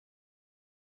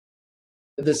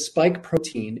The spike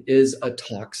protein is a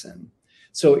toxin.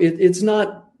 So it's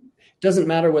not, doesn't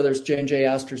matter whether it's J&J,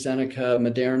 AstraZeneca,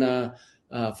 Moderna,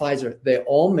 Pfizer, they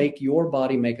all make your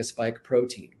body make a spike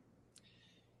protein.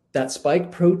 That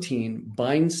spike protein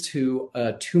binds to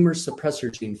a tumor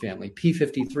suppressor gene family,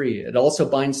 P53. It also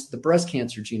binds to the breast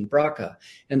cancer gene, BRCA,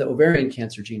 and the ovarian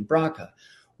cancer gene, BRCA.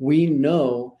 We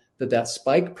know that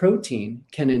spike protein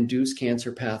can induce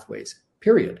cancer pathways,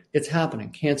 period. It's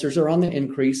happening. Cancers are on the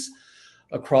increase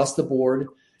across the board.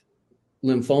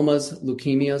 Lymphomas,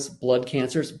 leukemias, blood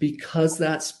cancers, because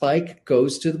that spike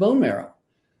goes to the bone marrow.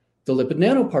 The lipid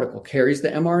nanoparticle carries the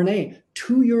mRNA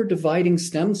to your dividing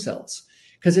stem cells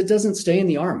because it doesn't stay in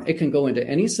the arm. It can go into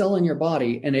any cell in your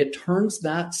body and it turns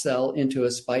that cell into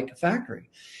a spike factory.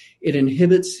 It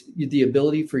inhibits the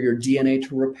ability for your DNA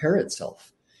to repair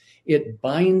itself. It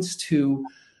binds to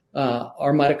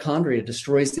our mitochondria,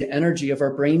 destroys the energy of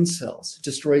our brain cells,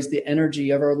 destroys the energy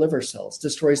of our liver cells,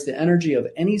 destroys the energy of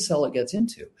any cell it gets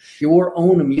into. Your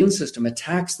own immune system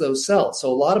attacks those cells. So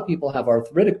a lot of people have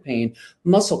arthritic pain,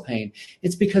 muscle pain.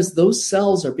 It's because those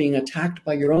cells are being attacked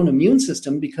by your own immune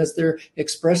system because they're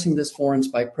expressing this foreign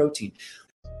spike protein.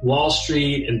 Wall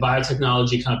Street and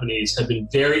biotechnology companies have been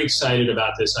very excited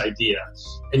about this idea.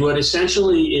 And what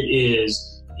essentially it is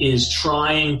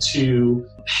trying to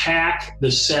hack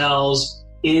the cells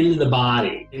in the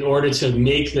body in order to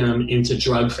make them into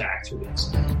drug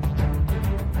factories.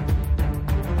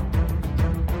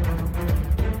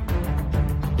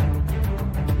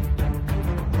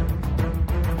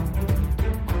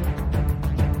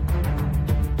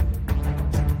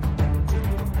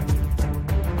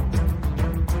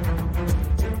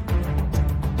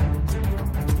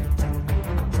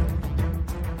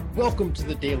 Welcome to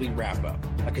the Daily Wrap-Up,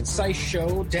 a concise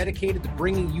show dedicated to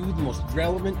bringing you the most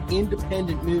relevant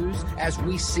independent news as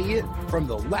we see it from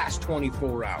the last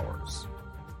 24 hours.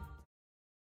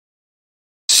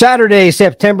 Saturday,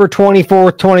 September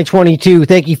 24th, 2022.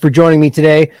 Thank you for joining me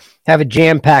today. Have a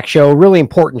jam-packed show, a really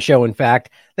important show, in fact.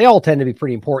 They all tend to be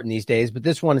pretty important these days, but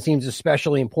this one seems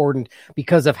especially important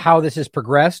because of how this has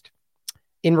progressed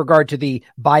in regard to the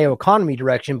bioeconomy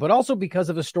direction, but also because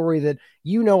of a story that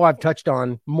I've touched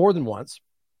on more than once.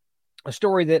 A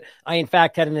story that I, in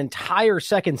fact, had an entire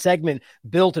second segment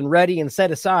built and ready and set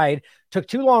aside. Took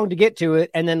too long to get to it,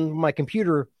 and then my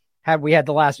computer we had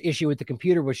the last issue with the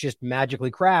computer, which just magically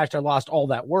crashed. I lost all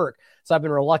that work, so I've been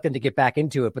reluctant to get back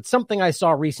into it. But something I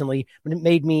saw recently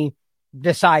made me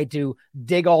decide to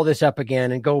dig all this up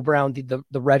again and go around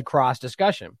the Red Cross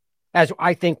discussion. As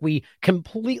I think we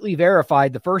completely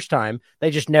verified the first time, they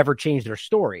just never changed their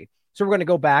story. So we're going to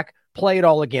go back, play it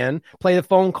all again, play the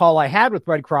phone call I had with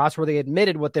Red Cross where they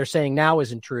admitted what they're saying now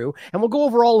isn't true, and we'll go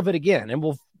over all of it again, and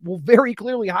we'll very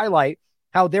clearly highlight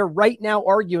how they're right now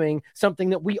arguing something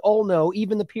that we all know,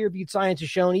 even the peer-reviewed science has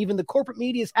shown, even the corporate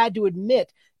media has had to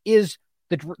admit is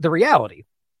the reality.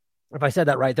 If I said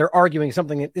that right, they're arguing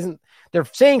something that isn't, they're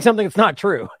saying something that's not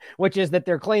true, which is that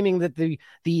they're claiming that the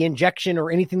injection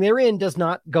or anything they're in does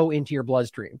not go into your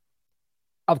bloodstream.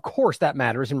 Of course, that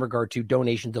matters in regard to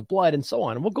donations of blood and so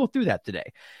on. And we'll go through that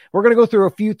today. We're going to go through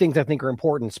a few things I think are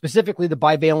important, specifically the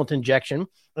bivalent injection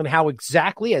and how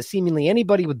exactly, as seemingly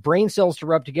anybody with brain cells to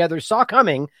rub together saw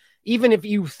coming, even if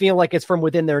you feel like it's from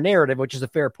within their narrative, which is a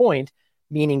fair point,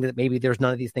 meaning that maybe there's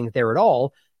none of these things there at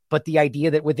all. But the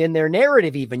idea that within their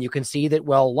narrative, even you can see that,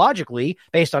 well, logically,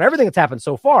 based on everything that's happened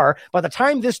so far, by the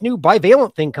time this new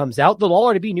bivalent thing comes out, there'll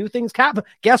already be new things happen.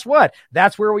 Guess what?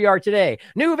 That's where we are today.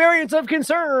 New variants of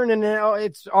concern, and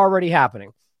it's already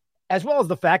happening. As well as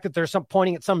the fact that there's some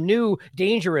pointing at some new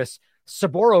dangerous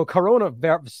Saboro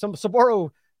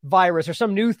virus or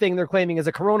some new thing they're claiming is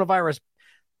a coronavirus.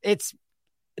 It's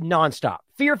nonstop.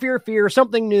 Fear,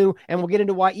 something new. And we'll get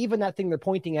into why even that thing they're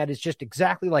pointing at is just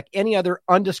exactly like any other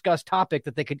undiscussed topic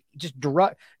that they could just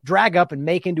drag up and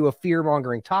make into a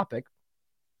fear-mongering topic.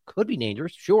 Could be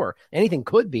dangerous, sure. Anything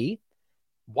could be.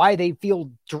 Why they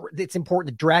feel it's important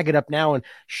to drag it up now and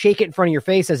shake it in front of your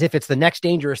face as if it's the next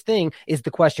dangerous thing is the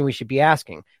question we should be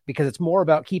asking, because it's more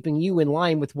about keeping you in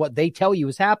line with what they tell you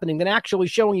is happening than actually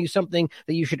showing you something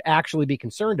that you should actually be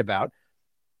concerned about.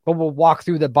 But we'll walk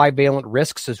through the bivalent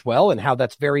risks as well and how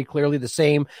that's very clearly the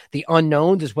same, the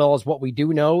unknowns as well as what we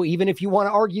do know, even if you want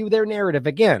to argue their narrative.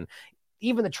 Again,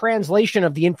 even the translation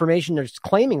of the information they're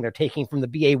claiming they're taking from the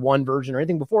BA1 version or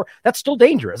anything before, that's still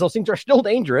dangerous. Those things are still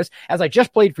dangerous. As I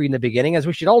just played for you in the beginning, as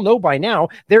we should all know by now,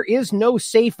 there is no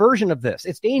safe version of this.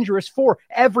 It's dangerous for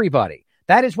everybody.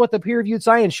 That is what the peer-reviewed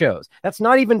science shows. That's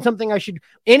not even something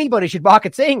anybody should balk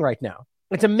at saying right now.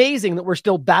 It's amazing that we're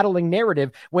still battling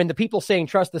narrative when the people saying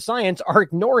trust the science are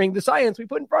ignoring the science we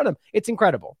put in front of them. It's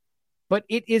incredible. but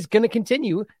it is going to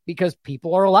continue because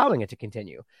people are allowing it to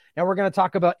continue. Now we're going to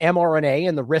talk about mRNA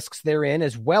and the risks therein,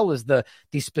 as well as the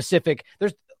specific,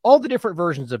 there's all the different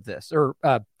versions of this, or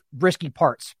risky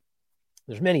parts.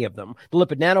 There's many of them. The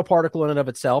lipid nanoparticle in and of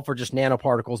itself, or just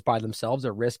nanoparticles by themselves,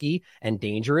 are risky and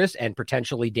dangerous and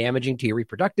potentially damaging to your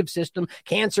reproductive system,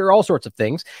 cancer, all sorts of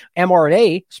things.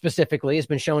 mRNA specifically has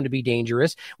been shown to be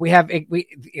dangerous.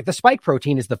 The spike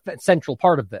protein is the central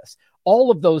part of this. All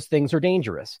of those things are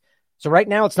dangerous. So right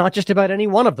now, it's not just about any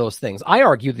one of those things. I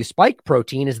argue the spike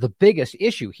protein is the biggest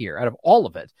issue here out of all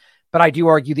of it. But I do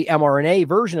argue the mRNA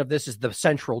version of this is the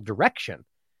central direction.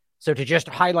 So to just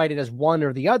highlight it as one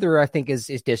or the other, I think is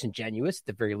disingenuous at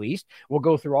the very least. We'll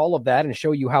go through all of that and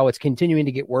show you how it's continuing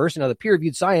to get worse and how the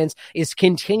peer-reviewed science is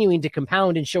continuing to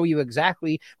compound and show you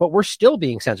exactly what we're still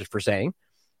being censored for saying.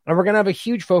 And we're going to have a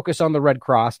huge focus on the Red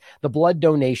Cross, the blood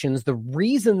donations, the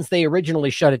reasons they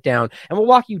originally shut it down. And we'll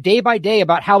walk you day by day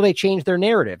about how they changed their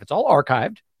narrative. It's all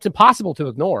archived. It's impossible to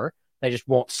ignore. They just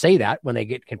won't say that when they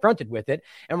get confronted with it.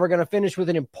 And we're going to finish with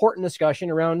an important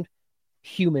discussion around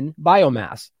human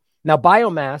biomass. Now,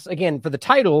 biomass, again, for the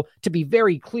title, to be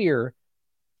very clear,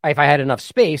 if I had enough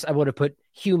space, I would have put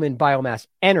human biomass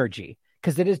energy,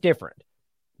 because it is different.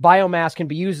 Biomass can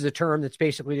be used as a term that's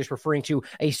basically just referring to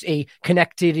a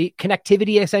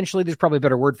connectivity, essentially. There's probably a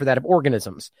better word for that, of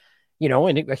organisms.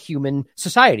 And a human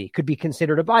society could be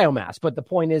considered a biomass. But the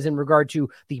point is, in regard to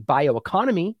the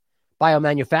bioeconomy,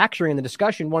 biomanufacturing, and the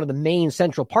discussion, one of the main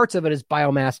central parts of it is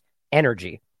biomass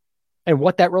energy and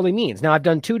what that really means. Now, I've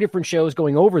done 2 different shows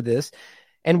going over this,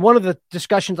 and one of the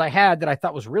discussions I had that I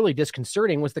thought was really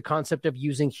disconcerting was the concept of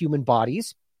using human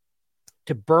bodies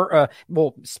to burn,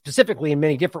 specifically in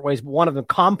many different ways, but one of them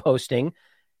composting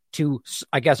to,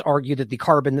 I guess, argue that the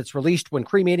carbon that's released when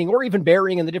cremating or even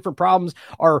burying and the different problems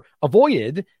are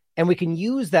avoided, and we can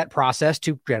use that process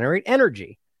to generate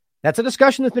energy. That's a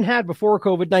discussion that's been had before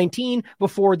COVID-19,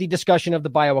 before the discussion of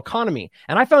the bioeconomy.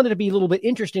 And I found it to be a little bit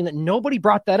interesting that nobody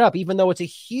brought that up, even though it's a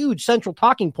huge central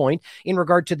talking point in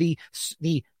regard to the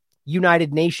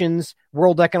United Nations,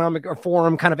 World Economic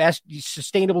Forum kind of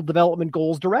sustainable development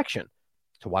goals direction.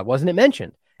 So why wasn't it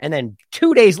mentioned? And then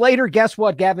 2 days later, guess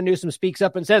what? Gavin Newsom speaks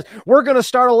up and says, we're going to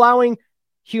start allowing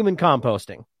human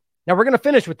composting. Now, we're going to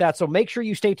finish with that, so make sure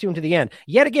you stay tuned to the end.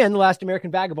 Yet again, The Last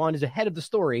American Vagabond is ahead of the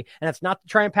story, and that's not to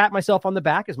try and pat myself on the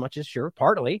back as much as, sure,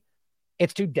 partly.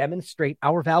 It's to demonstrate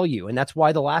our value, and that's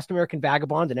why The Last American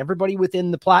Vagabond and everybody within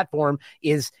the platform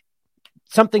is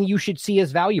something you should see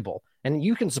as valuable. And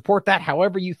you can support that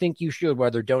however you think you should,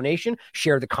 whether donation,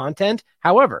 share the content,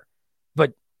 however.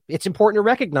 But it's important to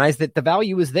recognize that the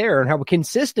value is there and how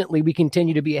consistently we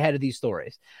continue to be ahead of these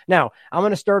stories. Now, I'm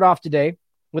going to start off today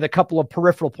with a couple of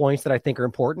peripheral points that I think are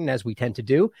important, as we tend to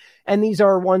do. And these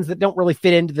are ones that don't really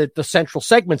fit into the central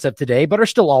segments of today, but are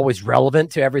still always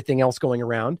relevant to everything else going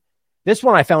around. This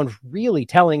one I found really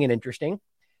telling and interesting.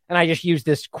 And I just used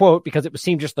this quote because it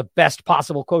seemed just the best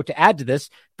possible quote to add to this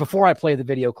before I play the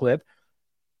video clip.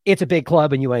 It's a big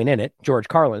club and you ain't in it, George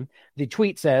Carlin. The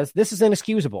tweet says, "This is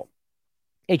inexcusable.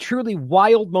 A truly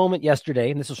wild moment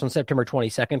yesterday," and this was on September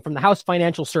 22nd, from the House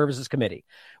Financial Services Committee,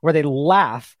 where they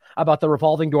laugh about the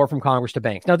revolving door from Congress to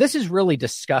banks. Now, this is really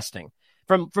disgusting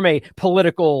from a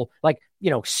political,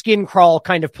 skin crawl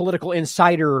kind of political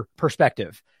insider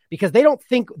perspective, because they don't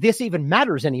think this even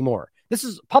matters anymore. This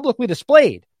is publicly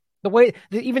displayed. The way,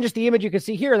 even just the image you can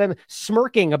see here, them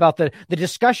smirking about the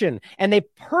discussion, and they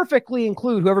perfectly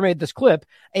include, whoever made this clip,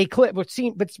 a clip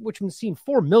which was seen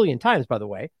 4 million times, by the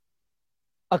way,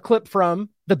 a clip from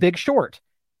The Big Short.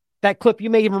 That clip you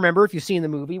may even remember if you've seen the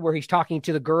movie, where he's talking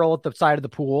to the girl at the side of the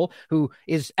pool who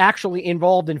is actually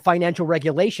involved in financial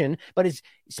regulation, but is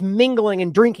mingling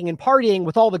and drinking and partying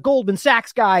with all the Goldman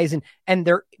Sachs guys, and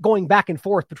they're going back and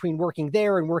forth between working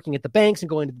there and working at the banks and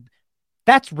going to.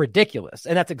 That's ridiculous.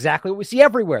 And that's exactly what we see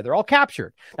everywhere. They're all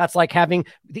captured. That's like having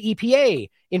the EPA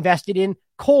invested in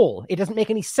coal. It doesn't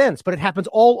make any sense, but it happens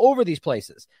all over these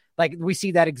places. Like we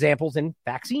see that examples in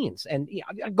vaccines, and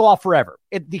I go off forever.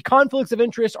 The conflicts of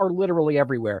interest are literally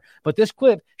everywhere. But this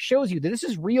clip shows you that this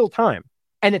is real time,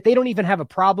 and that they don't even have a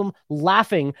problem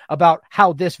laughing about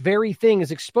how this very thing is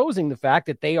exposing the fact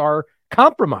that they are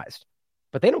compromised.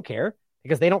 But they don't care,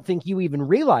 because they don't think you even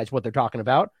realize what they're talking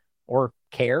about or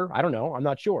care. I don't know. I'm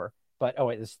not sure. But, oh,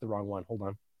 wait, this is the wrong one. Hold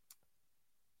on.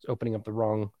 It's opening up the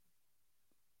wrong.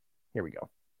 Here we go.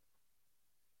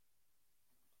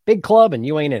 Big club and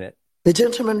you ain't in it. The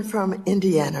gentleman from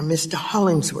Indiana, Mr.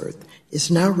 Hollingsworth,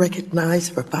 is now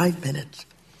recognized for 5 minutes.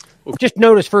 Just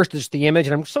notice first is the image,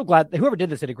 and I'm so glad that whoever did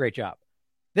this did a great job.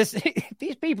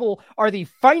 These people are the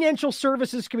Financial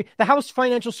Services Committee, the House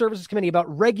Financial Services Committee,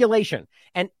 about regulation.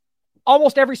 And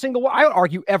Almost every single one, I would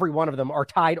argue every one of them are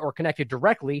tied or connected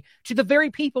directly to the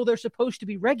very people they're supposed to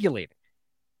be regulating.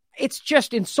 It's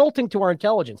just insulting to our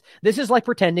intelligence. This is like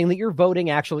pretending that your voting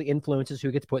actually influences who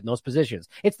gets put in those positions.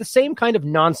 It's the same kind of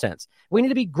nonsense. We need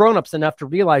to be grown-ups enough to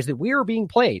realize that we are being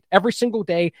played every single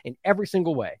day in every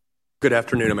single way. Good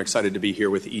afternoon. I'm excited to be here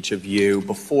with each of you.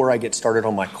 Before I get started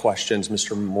on my questions,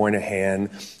 Mr. Moynihan,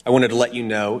 I wanted to let you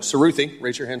know, Saruthi,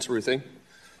 raise your hand, Saruthi.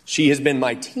 She has been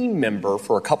my team member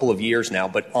for a couple of years now,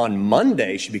 but on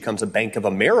Monday, she becomes a Bank of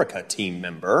America team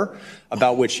member,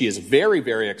 about which she is very,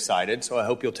 very excited. So I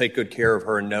hope you'll take good care of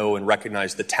her and know and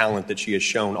recognize the talent that she has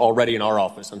shown already in our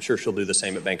office. I'm sure she'll do the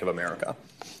same at Bank of America.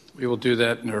 We will do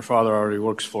that, and her father already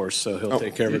works for us, so he'll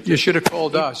take care of it. You should have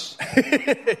called us.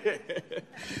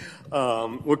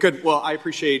 Well, good. Well, I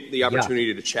appreciate the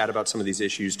opportunity to chat about some of these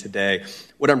issues today.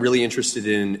 What I'm really interested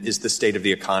in is the state of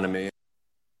the economy.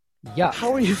 Yeah.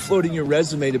 How are you floating your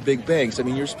resume to big banks? I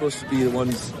mean, you're supposed to be the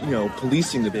ones,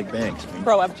 policing the big banks.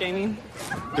 Grow up, Jamie.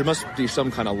 There must be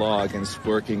some kind of law against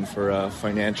working for a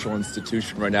financial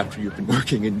institution right after you've been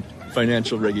working in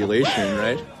financial regulation,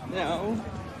 right? No.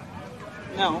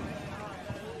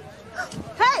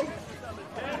 Hey!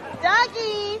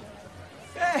 Doggy!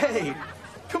 Hey!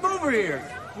 Come over here!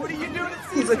 What are you doing at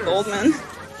Caesars? He's a Goldman.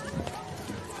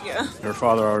 Yeah. Her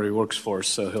father already works for us,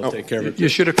 so he'll take care of it. You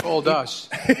should have called us.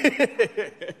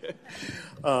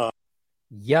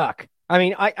 Yuck. I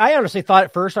mean, I honestly thought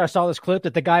at first when I saw this clip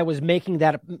that the guy was trying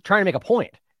to make a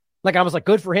point. Like, I was like,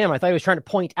 good for him. I thought he was trying to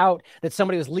point out that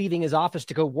somebody was leaving his office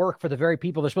to go work for the very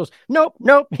people they're supposed to.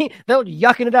 Nope. They're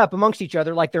yucking it up amongst each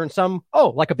other like they're in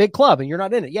like a big club and you're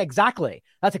not in it. Yeah, exactly.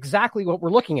 That's exactly what we're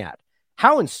looking at.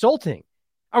 How insulting.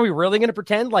 Are we really going to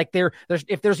pretend like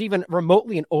if there's even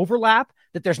remotely an overlap,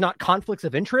 that there's not conflicts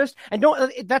of interest? And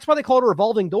that's why they call it a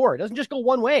revolving door. It doesn't just go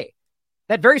one way.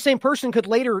 That very same person could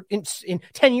later in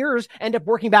 10 years end up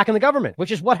working back in the government,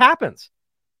 which is what happens.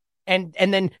 And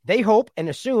then they hope and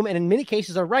assume, and in many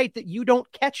cases are right, that you don't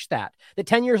catch that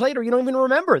 10 years later, you don't even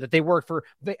remember that they worked for.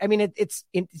 I mean, it's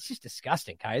just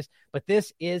disgusting, guys, but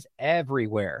this is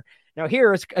everywhere. Now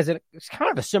here is it's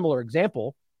kind of a similar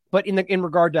example, but in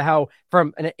regard to how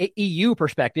from an EU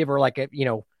perspective, or like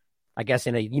I guess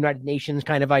in a United Nations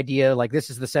kind of idea, like this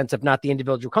is the sense of not the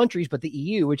individual countries, but the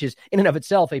EU, which is in and of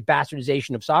itself a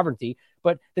bastardization of sovereignty,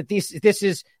 but that this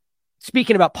is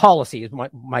speaking about policy is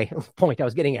my point I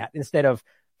was getting at, instead of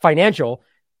financial,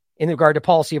 in regard to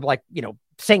policy of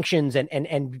sanctions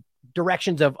and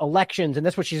directions of elections. And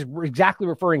that's what she's exactly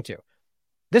referring to.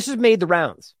 This has made the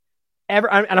rounds.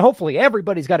 And hopefully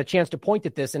everybody's got a chance to point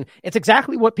at this. And it's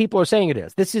exactly what people are saying it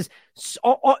is.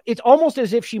 It's almost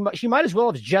as if she might as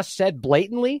well have just said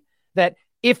blatantly that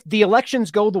if the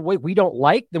elections go the way we don't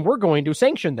like, then we're going to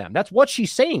sanction them. That's what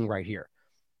she's saying right here.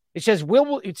 It says,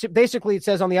 it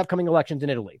says on the upcoming elections in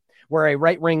Italy, where a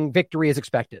right-wing victory is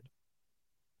expected.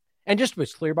 And just to be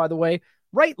clear, by the way,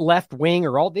 right, left wing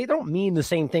they don't mean the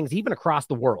same things even across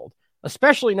the world.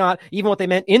 Especially not even what they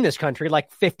meant in this country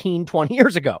like 15, 20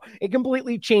 years ago. It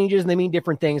completely changes and they mean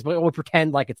different things, but we'll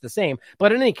pretend like it's the same.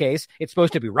 But in any case, it's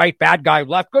supposed to be right, bad guy,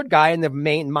 left, good guy in the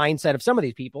main mindset of some of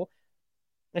these people.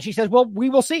 And she says, well, we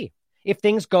will see. If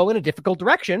things go in a difficult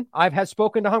direction, I've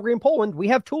spoken to Hungary and Poland, we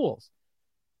have tools.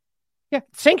 Yeah,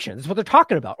 sanctions is what they're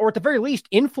talking about. Or at the very least,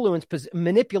 influence,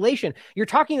 manipulation. You're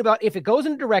talking about if it goes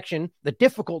in a direction, the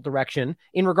difficult direction,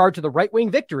 in regard to the right-wing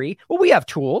victory, well, we have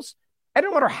tools. I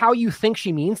don't matter how you think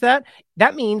she means that.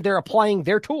 That means they're applying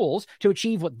their tools to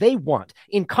achieve what they want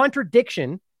in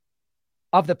contradiction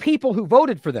of the people who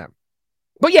voted for them.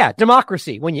 But yeah,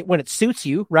 democracy, when it suits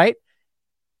you, right?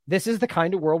 This is the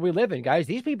kind of world we live in, guys.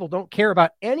 These people don't care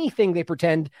about anything they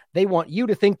pretend they want you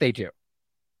to think they do.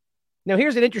 Now,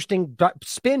 here's an interesting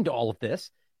spin to all of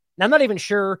this. Now, I'm not even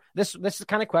sure, this is the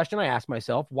kind of question I ask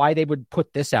myself, why they would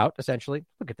put this out, essentially.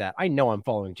 Look at that. I know I'm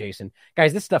following Jason.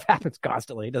 Guys, this stuff happens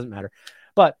constantly. It doesn't matter.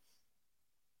 But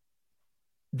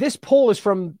this poll is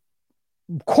from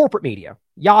corporate media,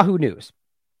 Yahoo News.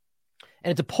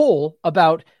 And it's a poll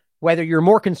about whether you're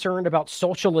more concerned about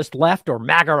socialist left or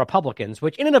MAGA Republicans,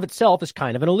 which in and of itself is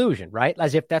kind of an illusion, right?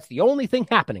 As if that's the only thing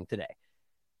happening today.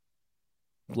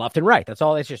 Left and right. That's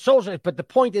all. It's just social. But the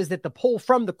point is that the poll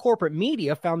from the corporate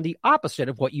media found the opposite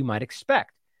of what you might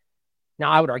expect.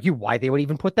 Now, I would argue why they would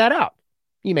even put that out.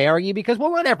 You may argue because,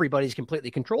 well, not everybody's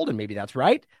completely controlled, and maybe that's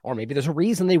right. Or maybe there's a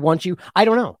reason they want you. I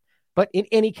don't know. But in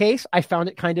any case, I found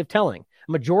it kind of telling.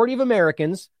 A majority of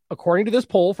Americans, according to this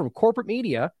poll from corporate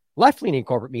media, left-leaning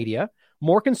corporate media,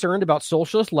 more concerned about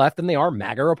socialist left than they are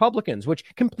MAGA Republicans, which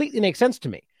completely makes sense to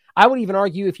me. I would even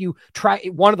argue if you try,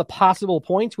 one of the possible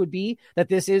points would be that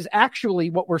this is actually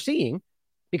what we're seeing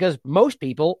because most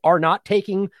people are not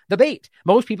taking the bait.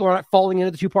 Most people are not falling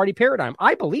into the two-party paradigm.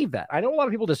 I believe that. I know a lot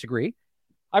of people disagree.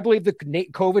 I believe the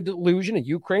COVID delusion in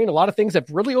Ukraine, a lot of things have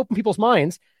really opened people's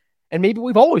minds, and maybe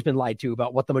we've always been lied to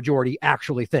about what the majority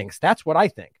actually thinks. That's what I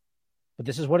think. But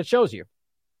this is what it shows you.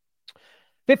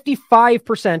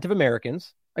 55% of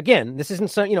Americans, again, this isn't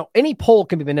so, any poll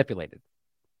can be manipulated.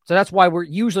 So that's why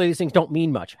usually these things don't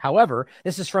mean much. However,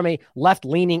 this is from a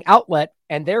left-leaning outlet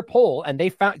and their poll, and they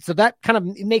found, so that kind of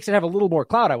makes it have a little more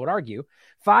clout, I would argue.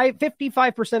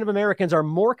 55% of Americans are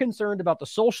more concerned about the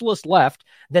socialist left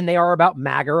than they are about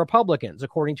MAGA Republicans,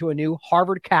 according to a new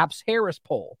Harvard Capps Harris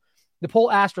poll. The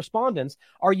poll asked respondents,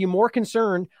 are you more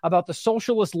concerned about the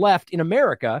socialist left in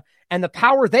America and the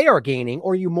power they are gaining,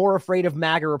 or are you more afraid of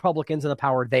MAGA Republicans and the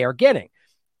power they are getting?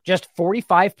 Just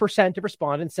 45% of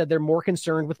respondents said they're more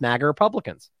concerned with MAGA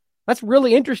Republicans. That's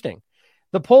really interesting.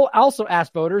 The poll also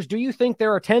asked voters, do you think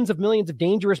there are tens of millions of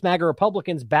dangerous MAGA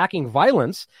Republicans backing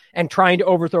violence and trying to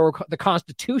overthrow the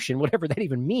Constitution, whatever that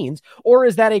even means, or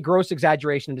is that a gross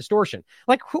exaggeration and distortion?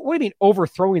 Like, what do you mean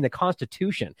overthrowing the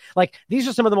Constitution? Like, these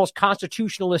are some of the most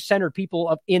constitutionalist-centered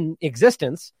people in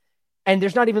existence, and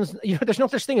there's not even, there's no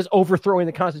such thing as overthrowing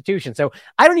the Constitution. So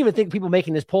I don't even think people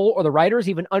making this poll or the writers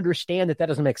even understand that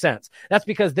doesn't make sense. That's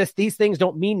because these things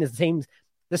don't mean the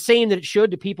same that it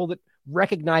should to people that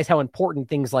recognize how important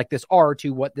things like this are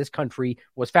to what this country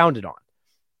was founded on.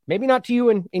 Maybe not to you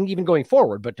and even going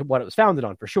forward, but to what it was founded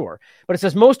on for sure. But it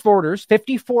says most voters,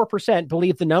 54%,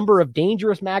 believe the number of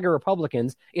dangerous MAGA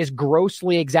Republicans is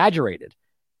grossly exaggerated,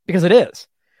 because it is.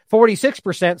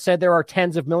 46% said there are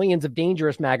tens of millions of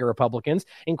dangerous MAGA Republicans,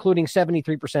 including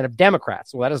 73% of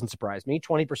Democrats. Well, that doesn't surprise me.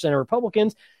 20% of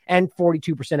Republicans and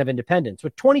 42% of independents.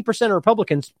 But 20% of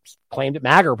Republicans claim that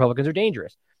MAGA Republicans are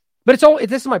dangerous. But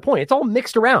this is my point. It's all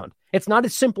mixed around. It's not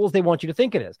as simple as they want you to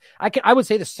think it is. I would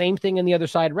say the same thing in the other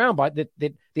side around, but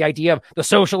the idea of the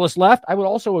socialist left, I would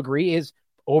also agree, is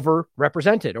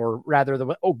overrepresented, or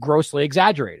rather grossly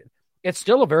exaggerated. It's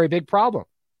still a very big problem.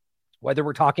 Whether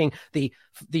we're talking the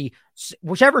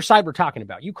whichever side we're talking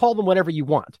about, you call them whatever you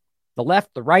want. The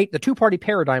left, the right, the two-party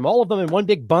paradigm, all of them in one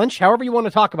big bunch, however you want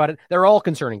to talk about it, they're all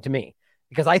concerning to me,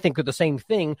 because I think they're the same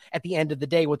thing at the end of the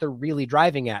day, what they're really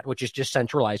driving at, which is just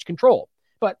centralized control.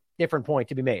 But different point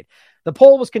to be made. The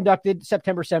poll was conducted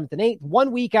September 7th and 8th,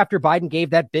 1 week after Biden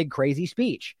gave that big crazy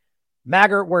speech.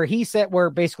 MAGA, where he said, we're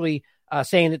basically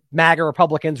saying that MAGA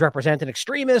Republicans represent an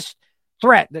extremist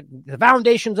threat, the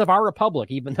foundations of our republic,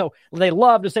 even though they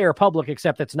love to say republic,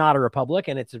 except it's not a republic,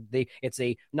 and it's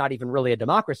a not even really a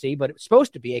democracy, but it's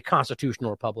supposed to be a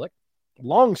constitutional republic.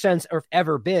 Long since or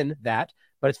ever been that,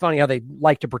 but it's funny how they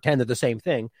like to pretend they're the same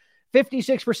thing.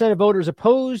 56% of voters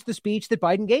opposed the speech that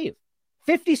Biden gave.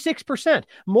 56%.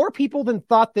 More people than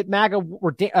thought that MAGA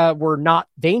were not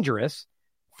dangerous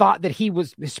thought that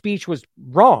his speech was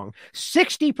wrong.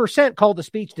 60% called the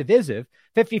speech divisive.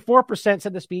 54%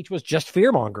 said the speech was just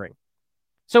fear-mongering.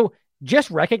 So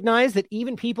just recognize that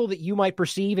even people that you might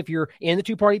perceive, if you're in the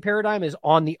two-party paradigm, is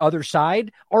on the other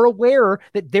side, are aware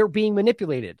that they're being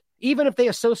manipulated, even if they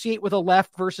associate with a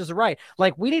left versus a right.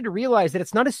 Like, we need to realize that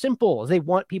it's not as simple as they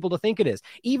want people to think it is.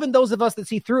 Even those of us that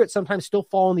see through it sometimes still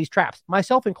fall in these traps,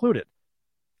 myself included.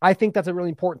 I think that's a really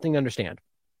important thing to understand.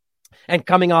 And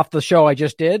coming off the show I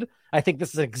just did, I think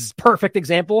this is a perfect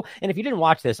example. And if you didn't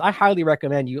watch this, I highly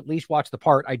recommend you at least watch the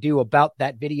part I do about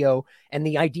that video and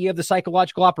the idea of the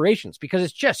psychological operations, because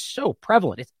it's just so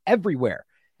prevalent. It's everywhere.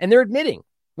 And they're admitting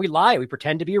we lie. We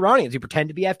pretend to be Iranians. We pretend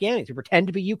to be Afghans. We pretend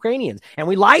to be Ukrainians. And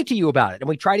we lie to you about it. And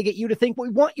we try to get you to think what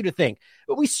we want you to think.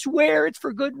 But we swear it's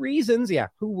for good reasons. Yeah,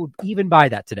 who would even buy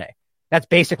that today? That's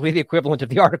basically the equivalent of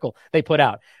the article they put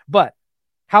out. But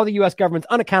how the U.S. government's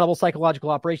unaccountable psychological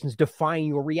operations define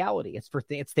your reality.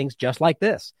 It's things just like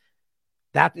this.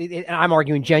 I'm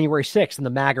arguing January 6th and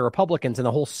the MAGA Republicans and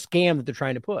the whole scam that they're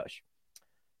trying to push.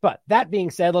 But that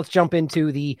being said, let's jump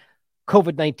into the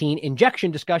COVID-19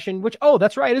 injection discussion, which,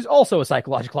 that's right, is also a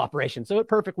psychological operation. So it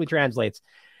perfectly translates.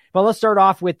 But let's start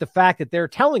off with the fact that they're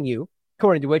telling you,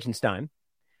 according to Wittgenstein,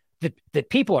 that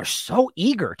people are so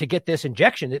eager to get this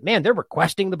injection that, man, they're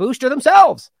requesting the booster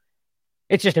themselves.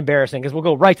 It's just embarrassing, because we'll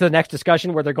go right to the next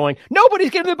discussion where they're going,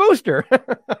 nobody's getting the booster.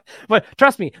 But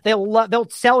trust me, they'll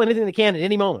sell anything they can at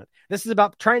any moment. This is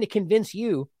about trying to convince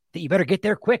you that you better get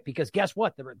there quick, because guess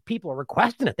what? The people are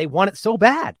requesting it. They want it so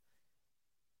bad.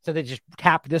 So they just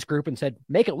tapped this group and said,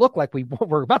 make it look like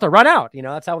we're about to run out.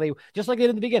 That's how they, just like they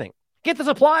did in the beginning. Get the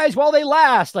supplies while they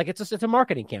last. Like it's a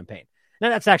marketing campaign. Now,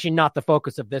 that's actually not the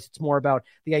focus of this. It's more about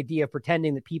the idea of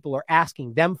pretending that people are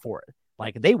asking them for it.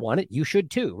 Like they want it, you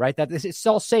should too, right? That this is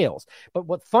sell sales. But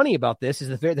what's funny about this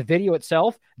is the video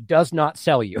itself does not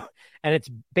sell you, and it's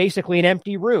basically an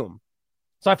empty room.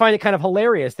 So I find it kind of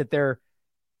hilarious that they're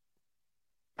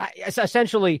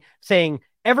essentially saying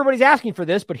everybody's asking for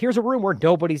this, but here's a room where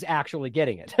nobody's actually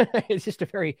getting it. It's just a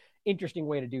very interesting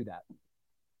way to do that.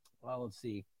 Well, let's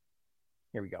see.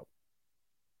 Here we go.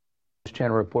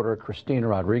 Channel reporter Christina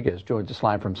Rodriguez joins us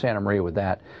live from Santa Maria with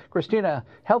that. Christina,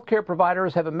 healthcare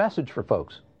providers have a message for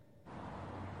folks.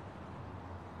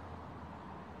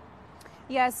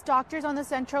 Yes, doctors on the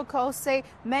Central Coast say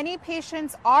many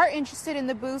patients are interested in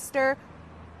the booster.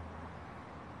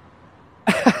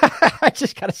 I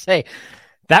just got to say,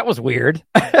 that was weird.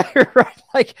 Right?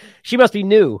 Like, she must be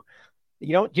new.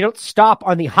 You don't stop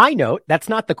on the high note. That's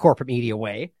not the corporate media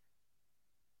way.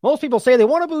 Most people say they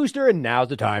want a booster, and now's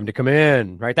the time to come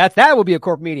in, right? That would be a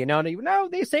corporate media. No,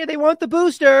 they say they want the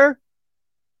booster.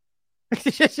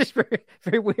 It's just very,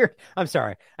 very weird. I'm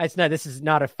sorry. This is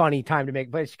not a funny time to make,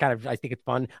 but it's kind of, I think it's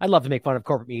fun. I love to make fun of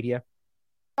corporate media.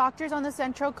 Doctors on the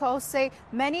Central Coast say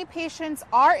many patients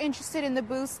are interested in the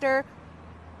booster.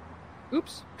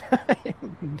 Oops.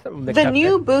 The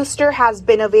new booster has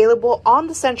been available on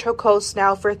the Central Coast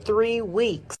now for 3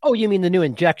 weeks. Oh, you mean the new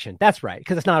injection? That's right,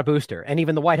 because it's not a booster. And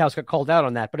even the White House got called out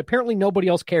on that. But apparently nobody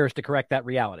else cares to correct that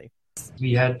reality.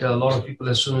 We had a lot of people,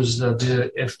 as soon as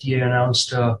the FDA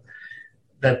announced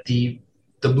that the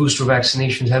booster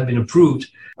vaccinations have been approved.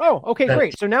 Oh, okay,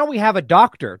 great. So now we have a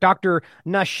doctor, Dr.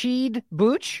 Nasheed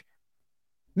Booch.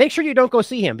 Make sure you don't go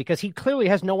see him because he clearly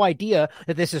has no idea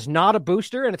that this is not a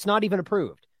booster and it's not even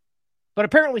approved. But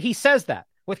apparently he says that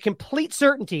with complete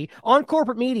certainty on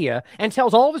corporate media and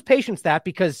tells all of his patients that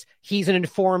because he's an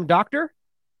informed doctor.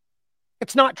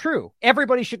 It's not true.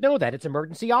 Everybody should know that. It's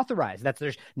emergency authorized.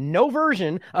 There's no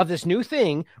version of this new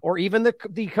thing or even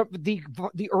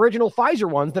the original Pfizer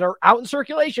ones that are out in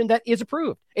circulation that is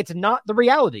approved. It's not the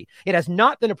reality. It has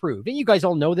not been approved. And you guys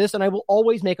all know this, and I will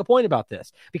always make a point about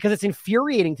this because it's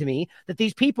infuriating to me that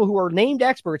these people who are named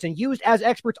experts and used as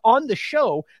experts on the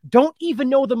show don't even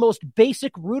know the most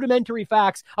basic rudimentary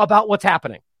facts about what's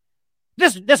happening.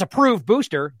 This approved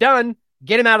booster, done.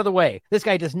 Get him out of the way. This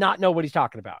guy does not know what he's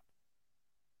talking about.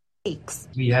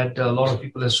 We had a lot of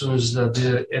people, as soon as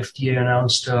the FDA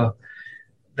announced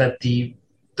that the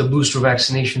booster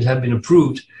vaccinations have been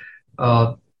approved,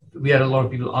 we had a lot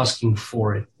of people asking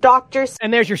for it. Doctors.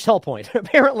 And there's your sell point.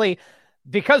 Apparently,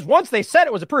 because once they said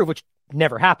it was approved, which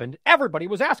never happened, everybody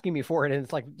was asking me for it. And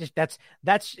it's like, just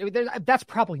that's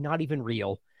probably not even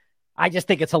real. I just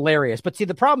think it's hilarious. But see,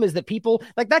 the problem is that people,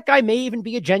 like that guy may even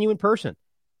be a genuine person.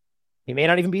 He may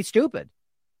not even be stupid.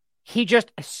 He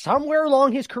just somewhere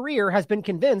along his career has been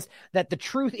convinced that the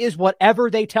truth is whatever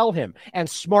they tell him, and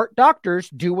smart doctors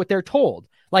do what they're told.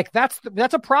 Like that's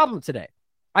a problem today.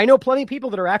 I know plenty of people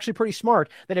that are actually pretty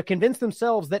smart that have convinced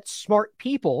themselves that smart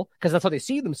people, because that's how they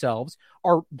see themselves,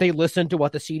 they listen to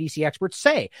what the CDC experts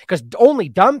say, because only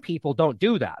dumb people don't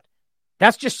do that.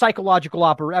 That's just psychological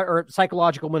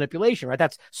manipulation, right?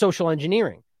 That's social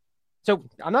engineering. So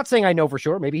I'm not saying I know for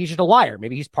sure. Maybe he's just a liar.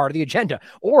 Maybe he's part of the agenda,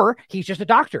 or he's just a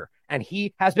doctor and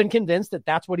he has been convinced that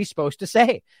that's what he's supposed to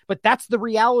say. But that's the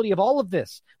reality of all of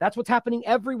this. That's what's happening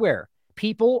everywhere.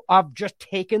 People have just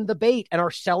taken the bait and are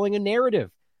selling a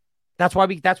narrative. That's why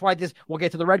we'll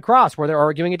get to the Red Cross where they're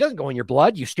arguing it doesn't go in your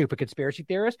blood, you stupid conspiracy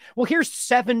theorist. Well, here's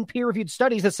 7 peer-reviewed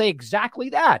studies that say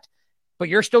exactly that. But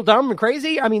you're still dumb and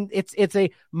crazy? I mean, it's a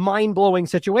mind-blowing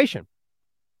situation.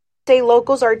 Say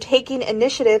locals are taking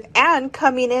initiative and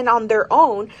coming in on their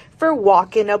own for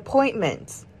walk-in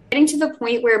appointments. Getting to the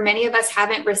point where many of us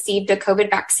haven't received a COVID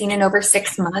vaccine in over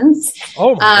 6 months.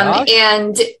 Oh my gosh.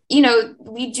 And,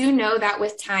 we do know that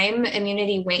with time,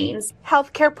 immunity wanes.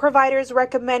 Healthcare providers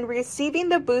recommend receiving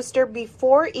the booster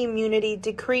before immunity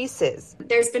decreases.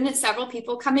 There's been several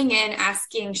people coming in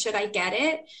asking, should I get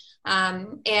it?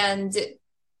 And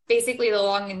basically, the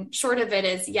long and short of it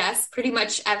is yes, pretty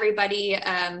much everybody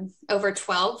over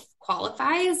 12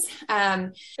 qualifies.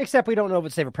 Except we don't know if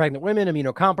it's safe for pregnant women,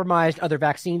 immunocompromised, other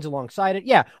vaccines alongside it.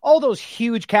 Yeah, all those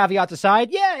huge caveats aside,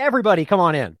 yeah, everybody come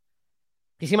on in.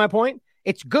 You see my point?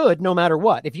 It's good no matter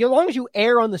what. As long as you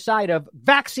err on the side of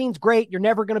vaccine's great, you're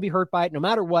never going to be hurt by it no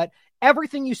matter what,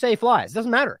 everything you say flies. It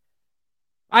doesn't matter.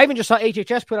 I even just saw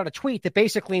HHS put out a tweet that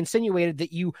basically insinuated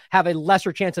that you have a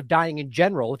lesser chance of dying in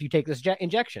general if you take this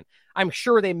injection. I'm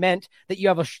sure they meant that you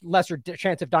have a lesser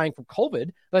chance of dying from COVID,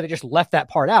 but they just left that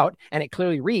part out, and it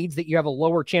clearly reads that you have a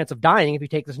lower chance of dying if you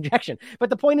take this injection.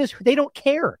 But the point is, they don't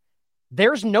care.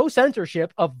 There's no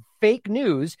censorship of fake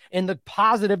news in the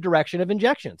positive direction of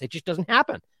injections. It just doesn't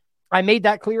happen. I made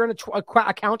that clear in a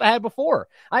account I had before.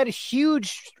 I had a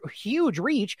huge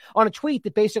reach on a tweet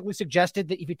that basically suggested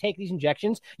that if you take these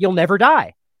injections, you'll never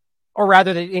die. Or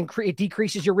rather, that it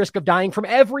decreases your risk of dying from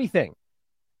everything.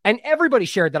 And everybody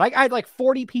shared that. I had like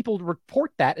 40 people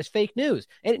report that as fake news,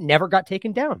 and it never got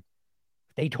taken down.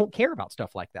 They don't care about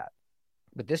stuff like that.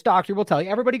 But this doctor will tell you,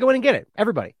 everybody go in and get it.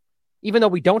 Everybody. Even though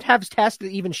we don't have tests that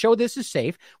even show this is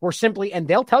safe, we're simply, and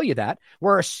they'll tell you that,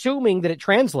 we're assuming that it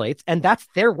translates, and that's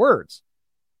their words.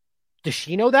 Does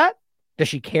she know that? Does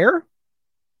she care?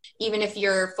 Even if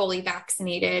you're fully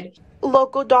vaccinated.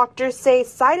 Local doctors say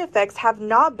side effects have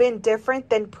not been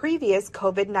different than previous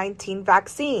COVID-19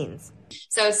 vaccines.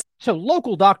 So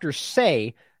local doctors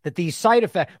say that these side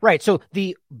effects, right, so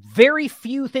the very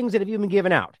few things that have even been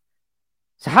given out.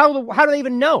 So how do they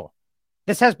even know?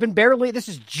 This has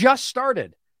just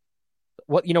started.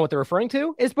 What they're referring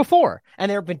to is before. And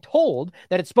they've been told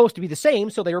that it's supposed to be the same,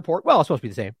 so they report, well, it's supposed to be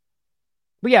the same.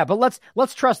 But yeah, but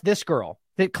let's trust this girl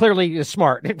that clearly is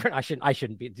smart. I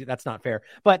shouldn't be, that's not fair.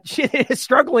 But she is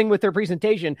struggling with her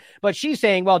presentation, but she's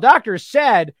saying, well, doctors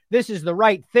said this is the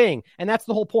right thing. And that's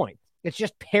the whole point. It's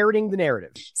just parroting the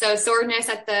narrative. So soreness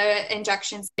at the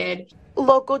injections did.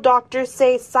 Local doctors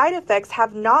say side effects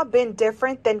have not been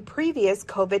different than previous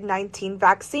COVID-19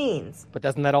 vaccines. But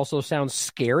doesn't that also sound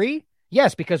scary?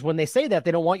 Yes, because when they say that,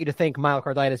 they don't want you to think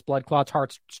myocarditis, blood clots,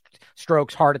 heart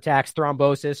strokes, heart attacks,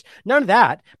 thrombosis, none of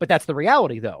that. But that's the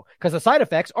reality, though, because the side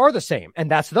effects are the same. And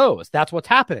that's what's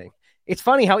happening. It's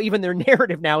funny how even their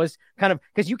narrative now is kind of,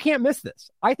 because you can't miss this.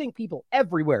 I think people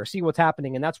everywhere see what's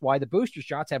happening, and that's why the booster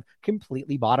shots have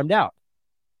completely bottomed out.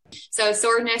 So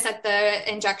soreness at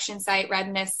the injection site,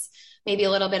 redness, maybe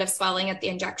a little bit of swelling at the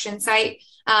injection site.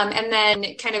 And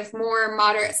then kind of more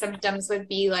moderate symptoms would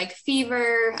be like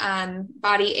fever,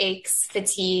 body aches,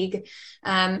 fatigue.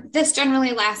 This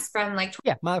generally lasts from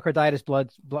myocarditis,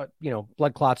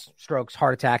 blood clots, strokes,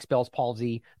 heart attacks, Bell's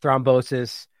palsy,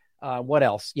 thrombosis. What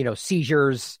else?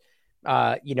 Seizures.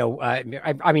 I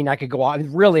could go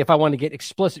on. Really, if I want to get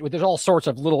explicit with, there's all sorts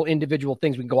of little individual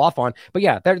things we can go off on. But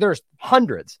yeah, there's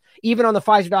hundreds. Even on the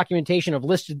Pfizer documentation of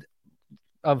listed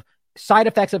of side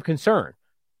effects of concern.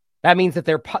 That means that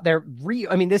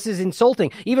this is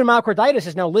insulting. Even myocarditis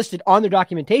is now listed on their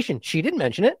documentation. She didn't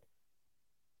mention it.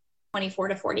 24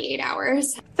 to 48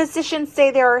 hours. Physicians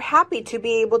say they are happy to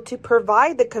be able to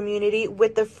provide the community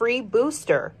with the free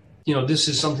booster. This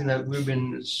is something that we've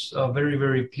been very,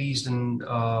 very pleased and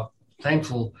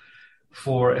thankful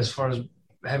for as far as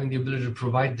having the ability to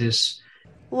provide this.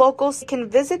 Locals can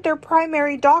visit their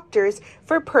primary doctors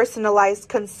for personalized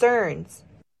concerns.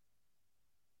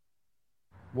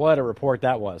 What a report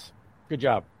that was. Good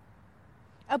job.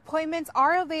 Appointments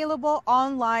are available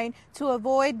online to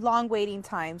avoid long waiting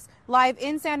times. Live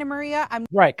in Santa Maria,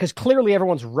 right, because clearly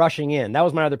everyone's rushing in. That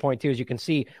was my other point too. As you can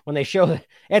see, when they show that,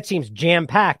 it seems jam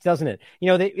packed, doesn't it?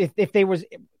 If they was,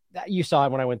 you saw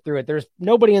it when I went through it. There's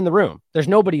nobody in the room. There's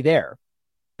nobody there.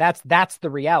 That's the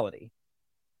reality.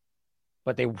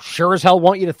 But they sure as hell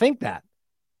want you to think that.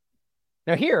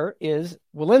 Now here is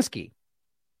Walensky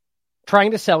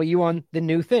trying to sell you on the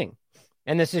new thing,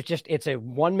 and this is it's a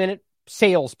 1-minute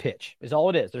sales pitch is all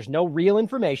it is. There's no real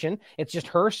information. It's just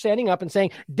her standing up and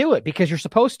saying, do it because you're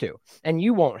supposed to. And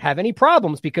you won't have any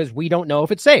problems because we don't know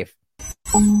if it's safe.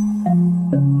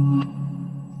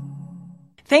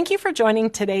 Thank you for joining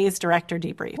today's Director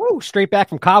Debrief. Woo, straight back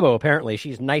from Cabo, apparently.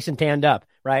 She's nice and tanned up,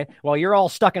 right? While you're all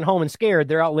stuck at home and scared,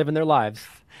 they're out living their lives.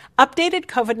 Updated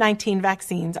COVID-19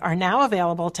 vaccines are now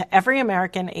available to every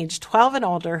American aged 12 and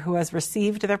older who has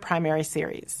received their primary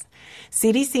series.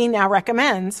 CDC now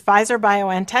recommends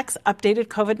Pfizer-BioNTech's updated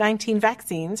COVID-19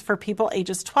 vaccines for people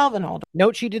ages 12 and older.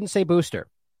 Note she didn't say booster.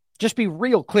 Just be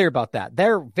real clear about that.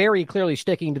 They're very clearly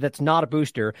sticking to that's not a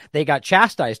booster. They got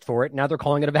chastised for it. Now they're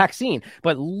calling it a vaccine.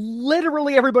 But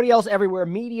literally everybody else everywhere,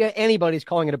 media, anybody's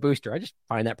calling it a booster. I just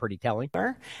find that pretty telling.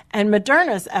 And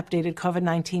Moderna's updated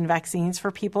COVID-19 vaccines for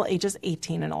people ages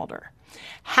 18 and older.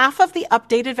 Half of the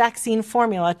updated vaccine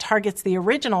formula targets the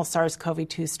original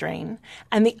SARS-CoV-2 strain,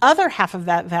 and the other half of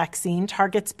that vaccine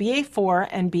targets BA4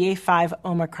 and BA5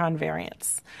 Omicron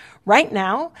variants. Right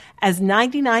now, as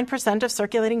 99% of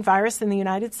circulating virus in the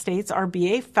United States are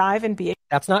BA5 and BA...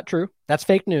 That's not true. That's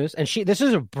fake news. And this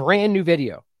is a brand new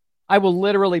video. I will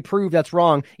literally prove that's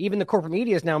wrong. Even the corporate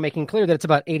media is now making clear that it's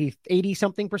about 80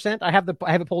 something percent. I have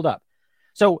it pulled up.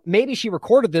 So maybe she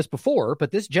recorded this before,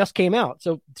 but this just came out.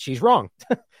 So she's wrong.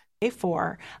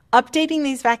 BA4, updating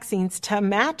these vaccines to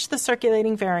match the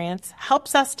circulating variants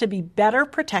helps us to be better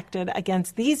protected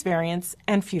against these variants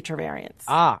and future variants.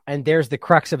 And there's the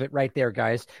crux of it right there,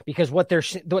 guys, because what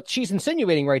she's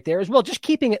insinuating right there is, well, just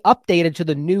keeping it updated to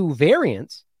the new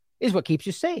variants is what keeps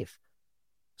you safe.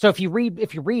 So if you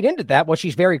read into that, what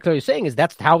she's very clearly saying is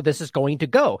that's how this is going to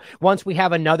go. Once we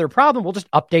have another problem, we'll just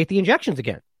update the injections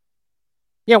again.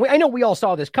 Yeah, I know we all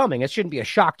saw this coming. It shouldn't be a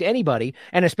shock to anybody,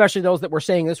 and especially those that were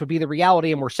saying this would be the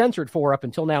reality and were censored for up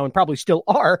until now and probably still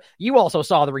are. You also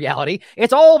saw the reality.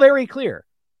 It's all very clear.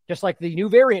 Just like the new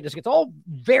variant, it's all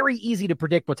very easy to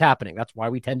predict what's happening. That's why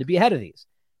we tend to be ahead of these.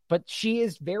 But she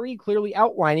is very clearly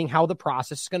outlining how the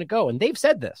process is going to go. And they've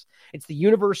said this. It's the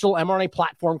universal mRNA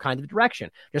platform kind of direction,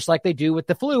 just like they do with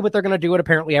the flu, but they're going to do it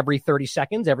apparently every 30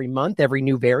 seconds, every month, every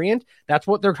new variant. That's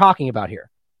what they're talking about here.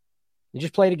 You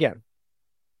just play it again.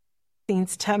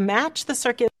 To match the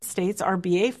circulating states are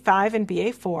BA5 and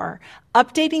BA4.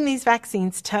 Updating these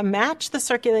vaccines to match the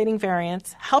circulating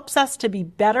variants helps us to be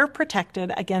better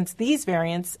protected against these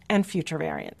variants and future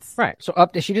variants. Right. So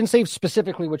she didn't say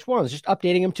specifically which ones, just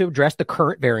updating them to address the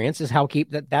current variants is how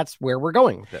that's where we're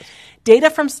going with this. Data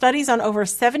from studies on over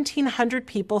 1,700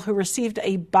 people who received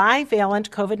a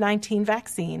bivalent COVID-19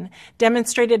 vaccine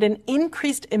demonstrated an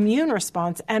increased immune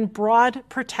response and broad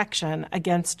protection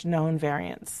against known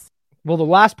variants. Well, the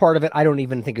last part of it, I don't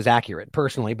even think is accurate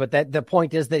personally, but that the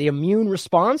point is that the immune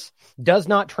response does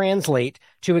not translate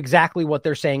to exactly what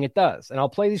they're saying it does. And I'll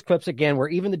play these clips again where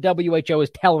even the WHO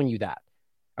is telling you that.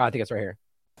 I think it's right here.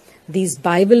 These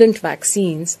bivalent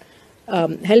vaccines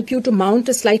help you to mount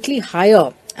a slightly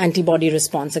higher antibody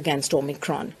response against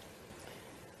Omicron.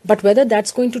 But whether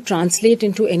that's going to translate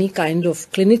into any kind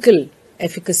of clinical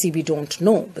efficacy, we don't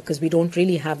know because we don't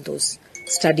really have those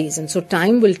studies. And so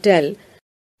time will tell.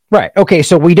 Right. Okay.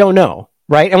 So we don't know.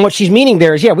 Right. And what she's meaning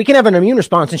there is, we can have an immune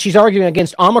response. And she's arguing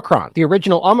against Omicron, the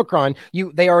original Omicron.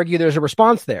 They argue there's a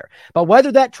response there. But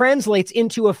whether that translates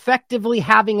into effectively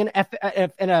having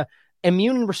an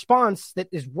immune response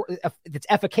that's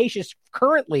efficacious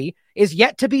currently is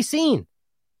yet to be seen.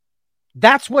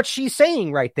 That's what she's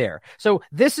saying right there. So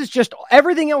this is just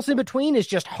everything else in between is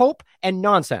just hope and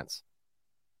nonsense.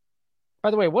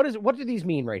 By the way, what do these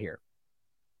mean right here?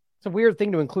 It's a weird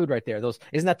thing to include right there.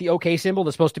 Isn't that the OK symbol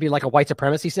that's supposed to be like a white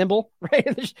supremacy symbol, right?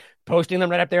 They're just posting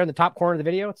them right up there in the top corner of the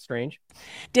video. It's strange.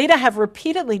 Data have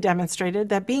repeatedly demonstrated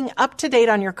that being up to date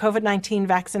on your COVID-19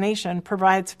 vaccination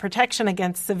provides protection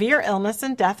against severe illness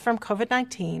and death from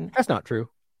COVID-19. That's not true.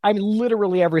 I mean,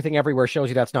 literally everything everywhere shows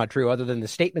you that's not true other than the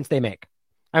statements they make.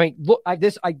 I mean, look,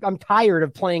 I'm tired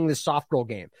of playing this soft roll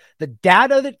game. The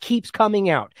data that keeps coming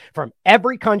out from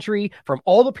every country, from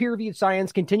all the peer-reviewed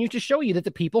science, continues to show you that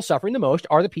the people suffering the most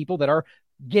are the people that are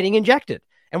getting injected.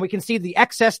 And we can see the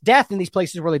excess death in these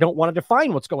places where they don't want to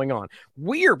define what's going on.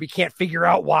 Weird. We can't figure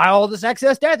out why all this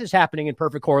excess death is happening in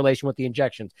perfect correlation with the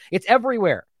injections. It's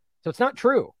everywhere. So it's not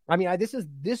true. I mean, this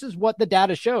is what the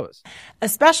data shows.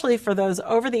 Especially for those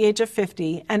over the age of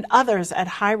 50 and others at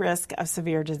high risk of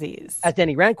severe disease. As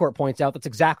Denny Rancourt points out, that's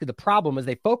exactly the problem is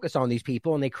they focus on these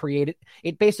people and they create it.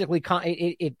 It basically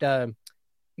exacerbates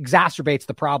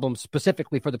the problem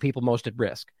specifically for the people most at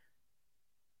risk.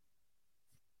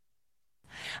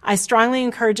 I strongly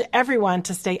encourage everyone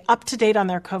to stay up to date on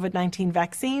their COVID-19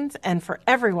 vaccines and for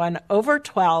everyone over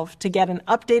 12 to get an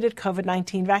updated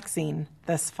COVID-19 vaccine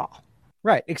this fall.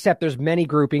 Right, except there's many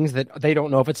groupings that they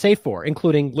don't know if it's safe for,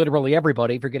 including literally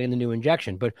everybody for getting the new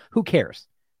injection. But who cares?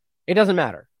 It doesn't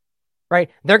matter,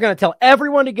 right? They're going to tell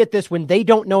everyone to get this when they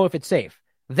don't know if it's safe.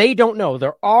 They don't know.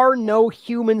 There are no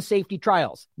human safety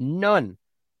trials. None.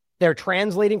 They're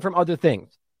translating from other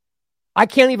things. I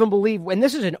can't even believe, and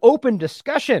this is an open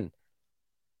discussion.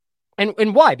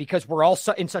 And why? Because we're all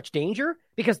in such danger?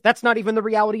 Because that's not even the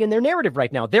reality in their narrative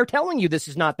right now. They're telling you this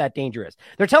is not that dangerous.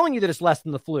 They're telling you that it's less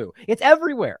than the flu. It's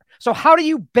everywhere. So how do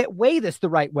you weigh this the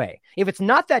right way? If it's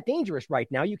not that dangerous right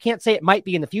now, you can't say it might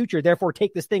be in the future, therefore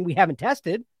take this thing we haven't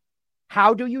tested.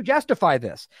 How do you justify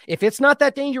this? If it's not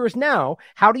that dangerous now,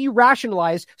 how do you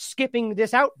rationalize skipping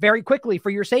this out very quickly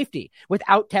for your safety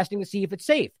without testing to see if it's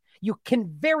safe? You can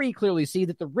very clearly see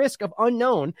that the risk of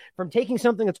unknown from taking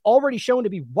something that's already shown to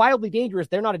be wildly dangerous,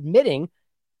 they're not admitting,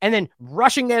 and then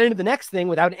rushing that into the next thing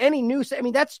without any new. I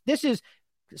mean, this is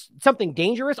something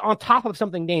dangerous on top of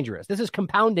something dangerous. This is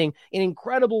compounding in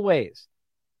incredible ways.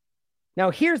 Now,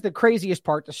 here's the craziest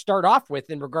part to start off with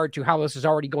in regard to how this is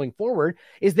already going forward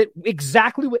is that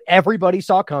exactly what everybody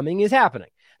saw coming is happening.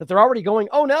 That they're already going,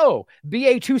 oh no,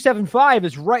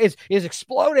 BA275 is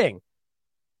exploding.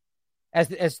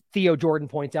 As Theo Jordan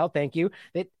points out, thank you,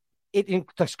 that it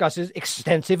discusses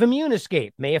extensive immune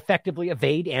escape, may effectively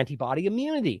evade antibody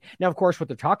immunity. Now, of course, what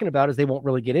they're talking about is they won't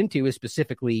really get into is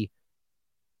specifically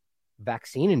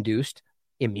vaccine-induced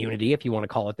immunity, if you want to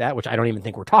call it that, which I don't even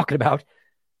think we're talking about.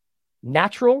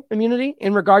 Natural immunity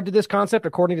in regard to this concept,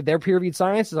 according to their peer-reviewed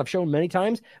science, as I've shown many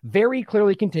times, very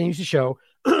clearly continues to show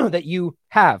that you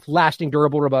have lasting,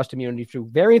 durable, robust immunity through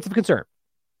variants of concern.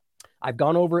 I've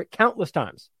gone over it countless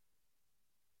times.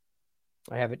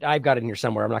 I have it. I've got it in here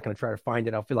somewhere. I'm not going to try to find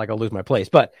it. I'll feel like I'll lose my place.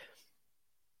 But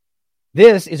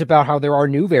this is about how there are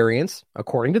new variants,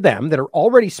 according to them, that are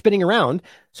already spinning around.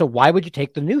 So why would you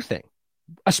take the new thing?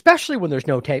 Especially when there's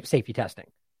no safety testing.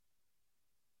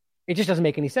 It just doesn't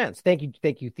make any sense. Thank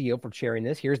you, Theo, for sharing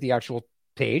this. Here's the actual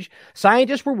page.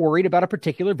 Scientists were worried about a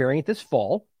particular variant this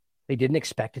fall. They didn't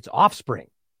expect its offspring.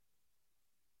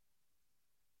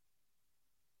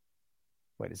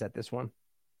 Wait, is that this one?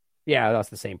 Yeah, that's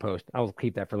the same post. I'll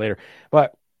keep that for later.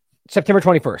 But September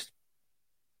 21st.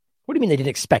 What do you mean they didn't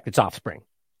expect its offspring?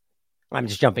 I'm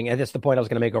just jumping. And that's the point I was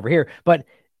going to make over here. But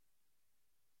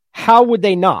how would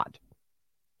they not?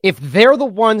 If they're the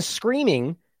ones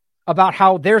screaming about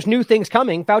how there's new things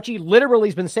coming, Fauci literally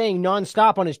has been saying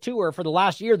nonstop on his tour for the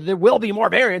last year that there will be more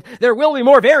variants. There will be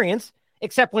more variants,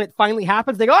 except when it finally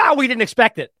happens, they go, oh, we didn't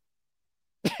expect it.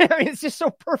 I mean, it's just so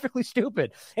perfectly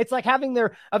stupid. It's like having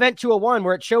their Event 201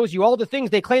 where it shows you all the things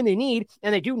they claim they need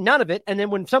and they do none of it. And then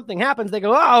when something happens, they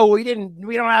go, oh, we don't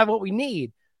have what we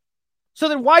need. So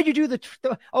then why'd you do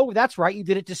oh, that's right. You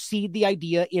did it to seed the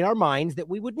idea in our minds that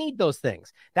we would need those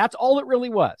things. That's all it really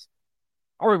was.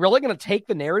 Are we really going to take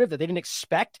the narrative that they didn't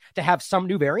expect to have some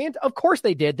new variant? Of course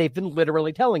they did. They've been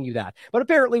literally telling you that. But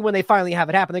apparently when they finally have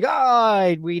it happen, they go,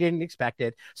 oh, we didn't expect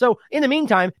it. So in the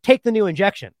meantime, take the new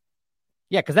injection.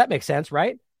 Yeah, because that makes sense,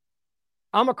 right?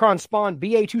 Omicron spawned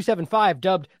BA.275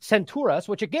 dubbed Centauras,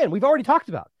 which again, we've already talked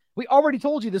about. We already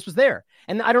told you this was there.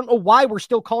 And I don't know why we're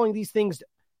still calling these things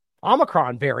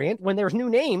Omicron variant when there's new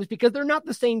names, because they're not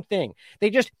the same thing. They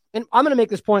just, and I'm going to make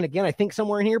this point again, I think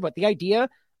somewhere in here, but the idea,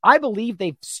 I believe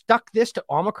they've stuck this to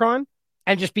Omicron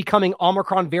and just becoming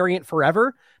Omicron variant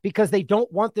forever because they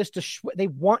don't want this to, they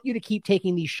want you to keep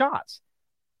taking these shots.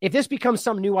 If this becomes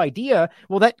some new idea,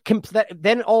 well,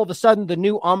 then all of a sudden the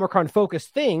new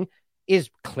Omicron-focused thing is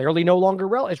clearly no longer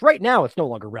relevant. Right now, it's no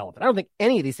longer relevant. I don't think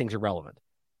any of these things are relevant.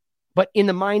 But in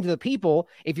the minds of the people,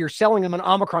 if you're selling them an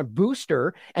Omicron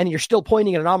booster and you're still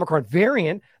pointing at an Omicron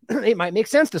variant, it might make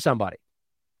sense to somebody.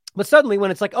 But suddenly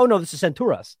when it's like, oh, no, this is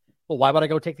Centauras. Well, why would I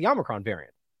go take the Omicron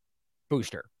variant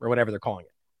booster or whatever they're calling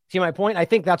it? See my point? I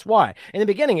think that's why. In the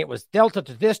beginning, it was Delta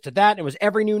to this to that. And it was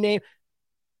every new name.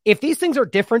 If these things are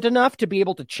different enough to be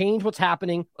able to change what's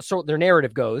happening, so their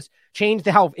narrative goes, change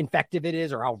how infective it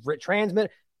is or how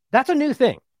transmit, that's a new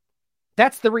thing.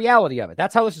 That's the reality of it.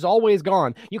 That's how this has always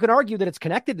gone. You can argue that it's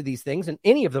connected to these things, and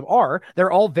any of them are. They're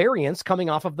all variants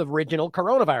coming off of the original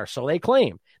coronavirus, so they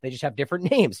claim. They just have different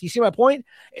names. You see my point?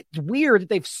 It's weird that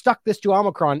they've stuck this to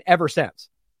Omicron ever since.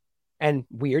 And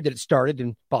weird that it started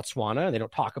in Botswana, and they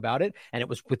don't talk about it, and it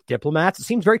was with diplomats. It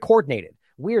seems very coordinated.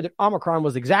 Weird that Omicron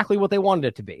was exactly what they wanted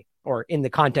it to be, or in the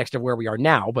context of where we are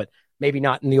now, but maybe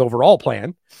not in the overall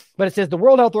plan. But it says the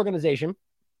World Health Organization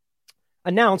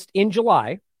announced in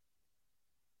July,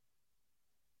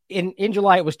 in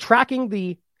July, it was tracking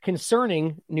the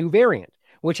concerning new variant,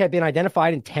 which had been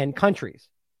identified in 10 countries.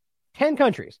 10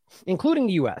 countries, including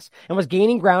the U.S., and was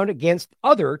gaining ground against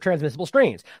other transmissible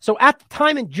strains. So at the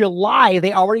time in July,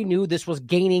 they already knew this was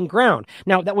gaining ground.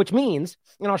 Now, that which means,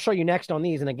 and I'll show you next on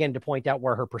these, and again, to point out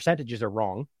where her percentages are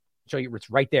wrong, show you it's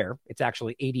right there. It's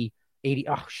actually 80.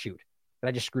 Oh, shoot. Did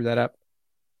I just screw that up?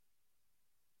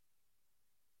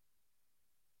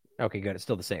 Okay, good. It's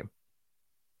still the same.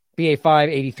 BA5,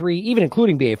 83, even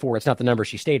including BA4. It's not the number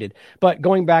she stated. But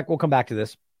going back, we'll come back to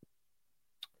this.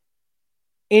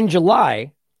 In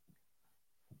July,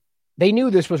 they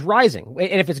knew this was rising.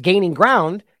 And if it's gaining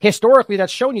ground, historically,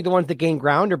 that's showing you the ones that gain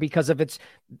ground are because of is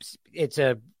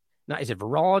it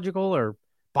virological or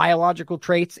biological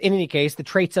traits? In any case, the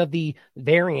traits of the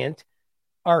variant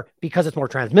are because it's more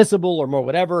transmissible or more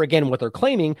whatever. Again, what they're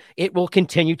claiming, it will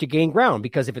continue to gain ground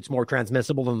because if it's more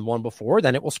transmissible than the one before,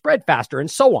 then it will spread faster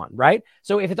and so on, right?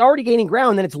 So if it's already gaining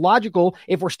ground, then it's logical,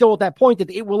 if we're still at that point,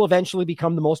 that it will eventually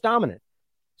become the most dominant.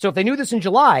 So if they knew this in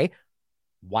July,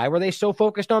 why were they so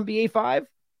focused on BA5?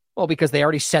 Well, because they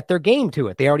already set their game to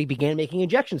it. They already began making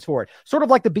injections for it. Sort of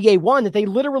like the BA1 that they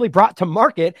literally brought to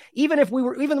market, even when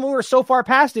we were so far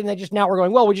past it, and they just now we're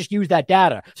going, well, we just use that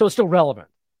data. So it's still relevant.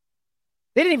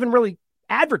 They didn't even really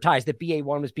advertise that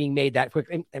BA1 was being made that quick,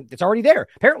 and it's already there.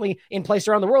 Apparently, in places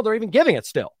around the world, they're even giving it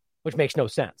still, which makes no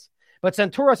sense. But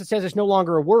Centauras, it says, it's no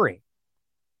longer a worry.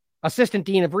 Assistant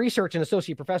Dean of Research and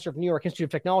Associate Professor of New York Institute of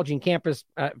Technology and campus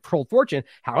told Fortune.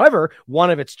 However,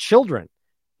 one of its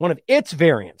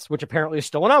variants, which apparently is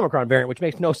still an Omicron variant, which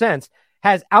makes no sense,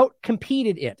 has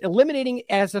outcompeted it, eliminating it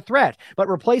as a threat, but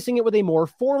replacing it with a more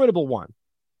formidable one.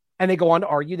 And they go on to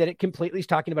argue that it completely is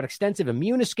talking about extensive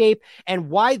immune escape.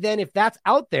 And why then, if that's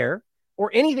out there, or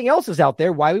anything else is out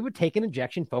there, why we would take an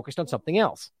injection focused on something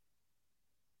else.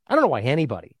 I don't know why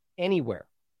anybody, anywhere,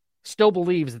 still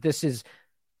believes that this is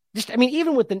just, I mean,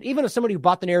 even as somebody who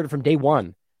bought the narrative from day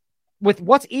one, with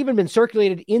what's even been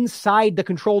circulated inside the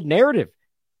controlled narrative,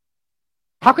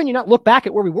 how can you not look back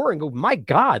at where we were and go, my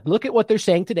God, look at what they're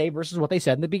saying today versus what they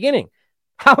said in the beginning?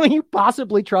 How can you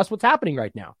possibly trust what's happening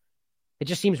right now? It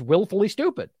just seems willfully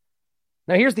stupid.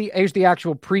 Now, here's the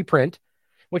actual preprint,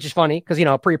 which is funny because,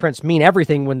 preprints mean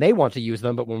everything when they want to use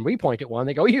them. But when we point at one,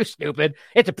 they go, you stupid.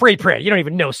 It's a preprint. You don't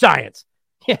even know science.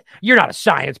 You're not a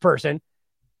science person.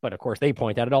 But, of course, they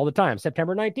point at it all the time.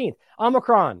 September 19th,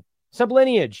 Omicron,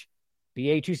 sublineage.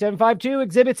 BA2752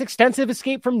 exhibits extensive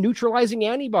escape from neutralizing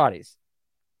antibodies.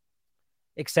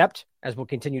 Except, as we'll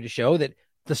continue to show, that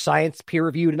the science,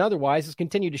 peer-reviewed and otherwise, has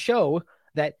continued to show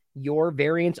that your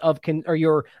variants or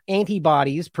your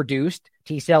antibodies produced,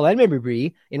 T-cell and memory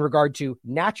B, in regard to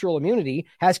natural immunity,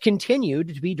 has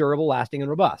continued to be durable, lasting, and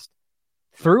robust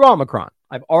through Omicron.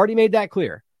 I've already made that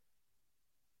clear.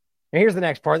 And here's the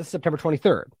next part. This is September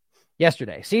 23rd.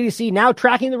 Yesterday, CDC now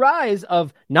tracking the rise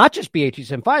of not just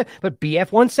BA.275, but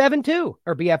BF.1.7.2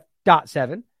 or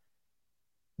BF.7.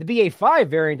 The BA.5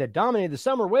 variant that dominated the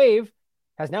summer wave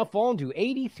has now fallen to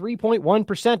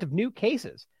 83.1% of new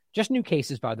cases. Just new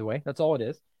cases, by the way. That's all it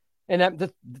is. And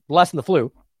that's less than the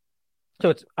flu.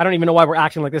 So I don't even know why we're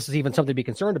acting like this is even something to be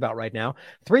concerned about right now.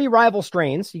 3 rival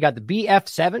strains. You got the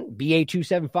BF7,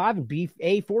 BA.275, and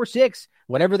BA.4.6,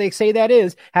 whatever they say that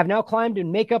is, have now climbed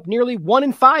and make up nearly 1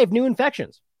 in 5 new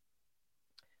infections.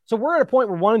 So we're at a point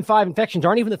where 1 in 5 infections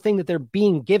aren't even the thing that they're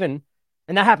being given.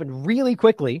 And that happened really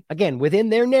quickly, again, within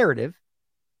their narrative.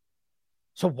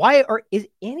 So why is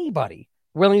anybody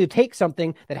willing to take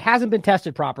something that hasn't been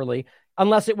tested properly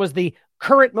unless it was the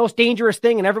current most dangerous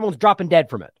thing and everyone's dropping dead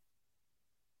from it?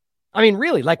 I mean,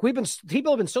 really, like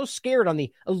people have been so scared on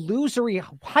the illusory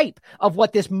hype of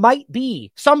what this might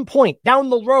be some point down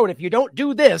the road if you don't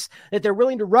do this, that they're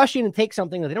willing to rush in and take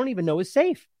something that they don't even know is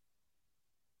safe.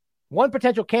 One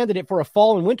potential candidate for a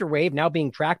fall and winter wave now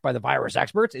being tracked by the virus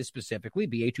experts is specifically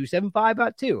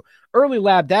BA.275.2. Early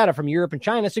lab data from Europe and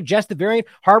China suggests the variant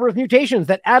harbors mutations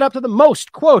that add up to the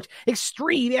most, quote,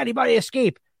 extreme antibody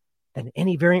escape than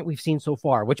any variant we've seen so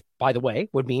far, which, by the way,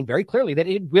 would mean very clearly that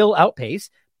it will outpace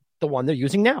the one they're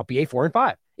using now, BA.4 and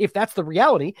 5. If that's the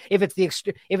reality, if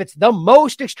it's the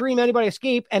most extreme antibody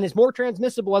escape and is more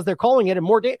transmissible as they're calling it and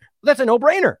more that's a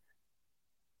no-brainer.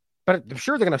 But I'm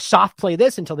sure they're going to soft play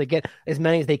this until they get as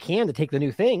many as they can to take the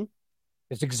new thing.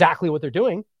 It's exactly what they're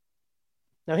doing.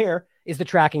 Now here is the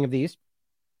tracking of these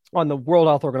on the World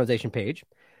Health Organization page.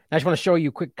 I just want to show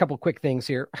you a couple quick things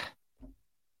here.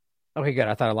 Okay, good.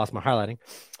 I thought I lost my highlighting.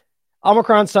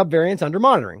 Omicron subvariants under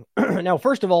monitoring. Now,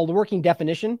 first of all, the working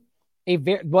definition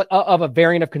of a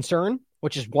variant of concern,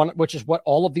 which is what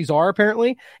all of these are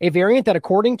apparently, a variant that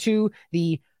according to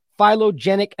the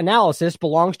phylogenetic analysis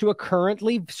belongs to a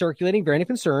currently circulating variant of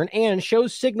concern and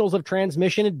shows signals of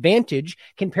transmission advantage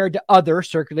compared to other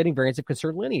circulating variants of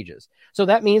concern lineages. So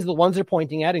that means the ones they're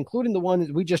pointing at, including the one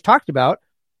that we just talked about,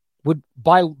 would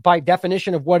by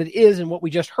definition of what it is and what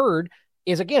we just heard,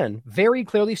 is again very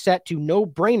clearly set to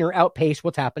no-brainer outpace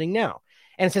what's happening now.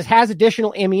 And it says has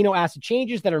additional amino acid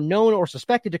changes that are known or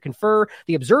suspected to confer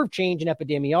the observed change in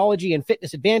epidemiology and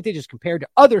fitness advantage as compared to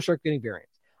other circulating variants.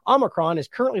 Omicron is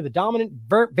currently the dominant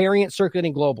variant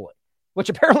circulating globally, which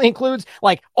apparently includes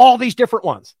like all these different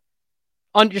ones.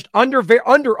 Just under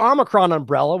Omicron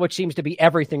umbrella, which seems to be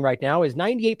everything right now, is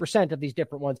 98% of these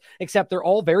different ones, except they're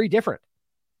all very different.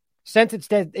 Since its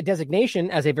designation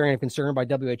as a variant of concern by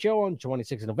WHO on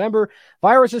 26th of November,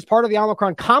 viruses part of the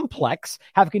Omicron complex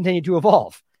have continued to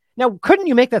evolve. Now, couldn't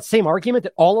you make that same argument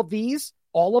that all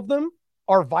of them,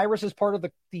 are viruses part of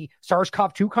the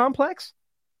SARS-CoV-2 complex?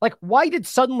 Like, why did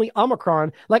suddenly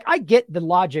Omicron, like, I get the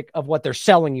logic of what they're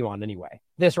selling you on anyway.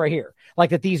 This right here. Like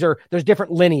that there's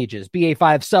different lineages, BA.5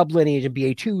 sublineage and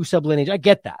BA.2 sublineage. I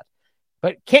get that.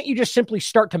 But can't you just simply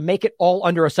start to make it all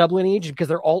under a sublineage because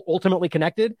they're all ultimately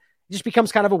connected? It just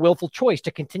becomes kind of a willful choice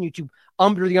to continue to,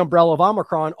 under the umbrella of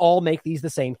Omicron, all make these the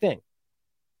same thing.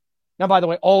 Now, by the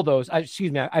way, all those, I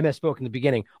misspoke in the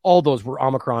beginning. All those were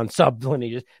Omicron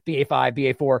sublineages, BA.5,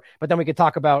 BA.4. But then we could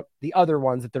talk about the other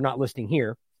ones that they're not listing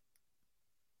here.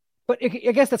 But I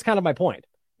guess that's kind of my point.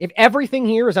 If everything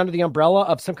here is under the umbrella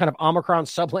of some kind of Omicron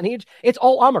sublineage, it's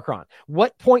all Omicron.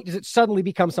 What point does it suddenly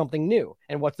become something new?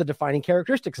 And what's the defining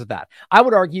characteristics of that? I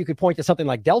would argue you could point to something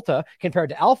like Delta compared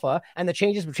to Alpha, and the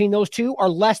changes between those two are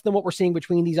less than what we're seeing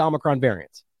between these Omicron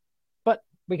variants. But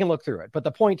we can look through it. But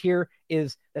the point here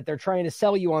is that they're trying to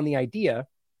sell you on the idea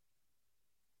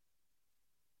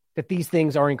that these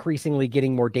things are increasingly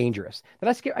getting more dangerous. Did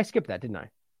I skipped that, didn't I?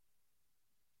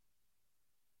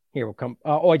 Here we'll come.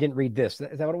 I didn't read this.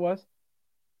 Is that what it was?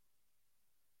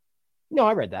 No,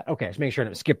 I read that. Okay, just make sure I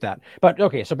didn't skip that. But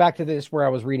okay, so back to this where I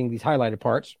was reading these highlighted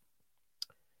parts.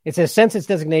 It says since its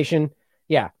designation,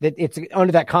 that it's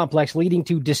under that complex leading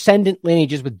to descendant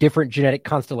lineages with different genetic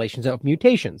constellations of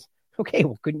mutations. Okay,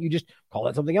 well, couldn't you just call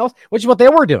that something else? Which is what they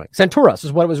were doing. Centaurus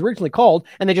is what it was originally called,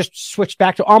 and they just switched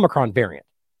back to Omicron variant.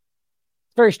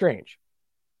 It's very strange.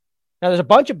 Now, there's a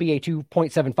bunch of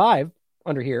BA2.75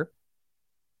 under here.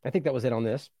 I think that was it on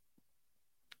this.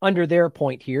 Under their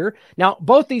point here. Now,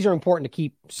 both these are important to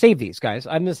save these, guys.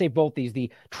 I'm going to save both these.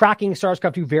 The tracking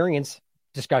SARS-CoV-2 variants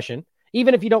discussion,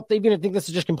 even if you think this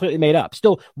is just completely made up,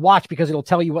 still watch because it'll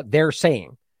tell you what they're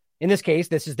saying. In this case,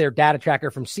 this is their data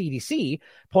tracker from CDC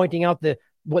pointing out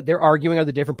what they're arguing are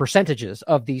the different percentages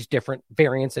of these different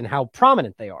variants and how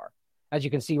prominent they are. As you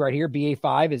can see right here,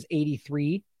 BA5 is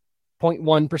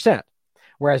 83.1%,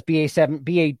 whereas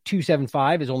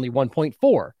BA275 is only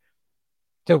 1.4%.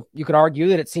 So you could argue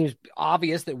that it seems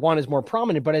obvious that one is more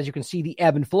prominent, but as you can see, the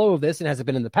ebb and flow of this, and has it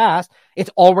been in the past,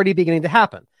 it's already beginning to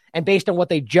happen. And based on what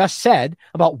they just said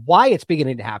about why it's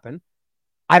beginning to happen,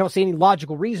 I don't see any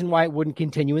logical reason why it wouldn't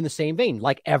continue in the same vein,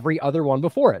 like every other one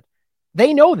before it.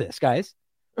 They know this, guys.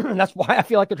 That's why I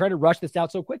feel like they're trying to rush this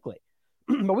out so quickly.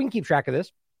 But we can keep track of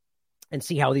this and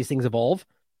see how these things evolve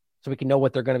so we can know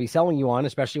what they're going to be selling you on,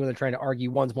 especially when they're trying to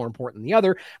argue one's more important than the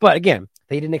other. But again,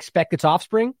 they didn't expect its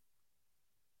offspring.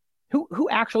 Who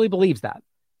actually believes that?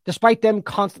 Despite them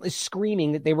constantly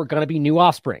screaming that they were going to be new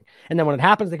offspring. And then when it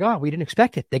happens, they go, we didn't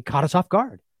expect it. They caught us off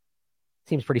guard.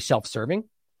 Seems pretty self-serving.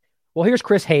 Well, here's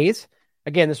Chris Hayes.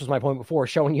 Again, this was my point before,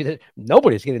 showing you that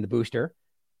nobody's getting the booster.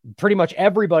 Pretty much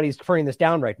everybody's turning this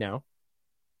down right now,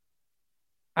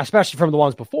 especially from the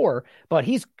ones before. But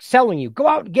he's selling you, go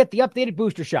out and get the updated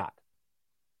booster shot.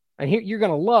 And here you're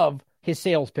going to love his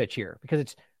sales pitch here because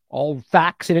it's all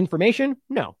facts and information.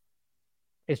 No.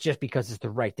 It's just because it's the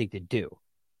right thing to do,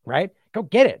 right? Go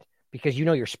get it because you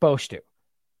know you're supposed to.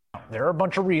 There are a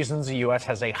bunch of reasons the U.S.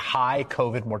 has a high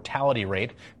COVID mortality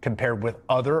rate compared with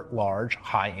other large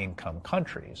high-income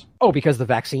countries. Oh, because the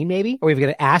vaccine maybe? Or we've got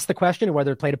to ask the question of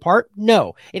whether it played a part?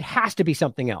 No, it has to be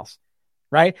something else,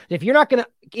 right? If you're not going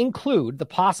to include the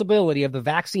possibility of the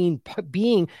vaccine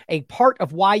being a part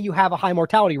of why you have a high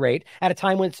mortality rate at a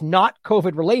time when it's not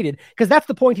COVID related, because that's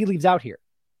the point he leaves out here.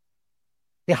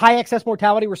 The high excess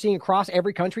mortality we're seeing across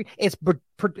every country, the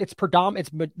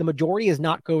majority is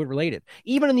not COVID related.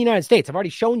 Even in the United States, I've already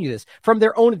shown you this from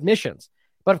their own admissions.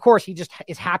 But of course, he just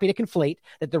is happy to conflate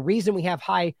that the reason we have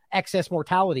high excess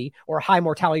mortality or high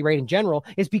mortality rate in general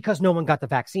is because no one got the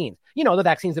vaccines. You know, the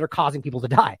vaccines that are causing people to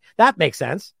die. That makes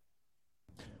sense.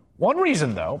 One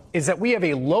reason, though, is that we have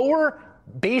a lower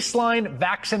baseline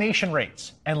vaccination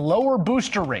rates and lower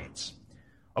booster rates.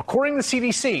 According to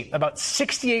the CDC, about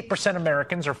 68% of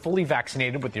Americans are fully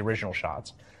vaccinated with the original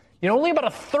shots. Only about a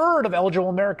third of eligible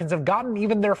Americans have gotten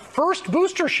even their first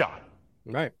booster shot.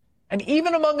 Right. And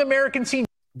even among American seniors.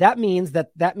 That means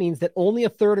that only a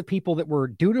third of people that were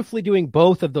dutifully doing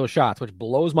both of those shots, which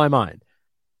blows my mind,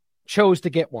 chose to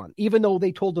get one, even though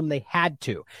they told them they had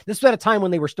to. This was at a time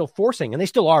when they were still forcing, and they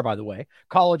still are, by the way.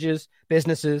 Colleges,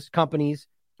 businesses, companies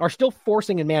are still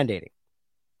forcing and mandating.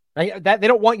 Right? They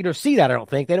don't want you to see that, I don't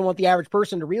think. They don't want the average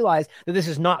person to realize that this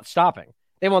is not stopping.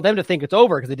 They want them to think it's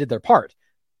over because they did their part.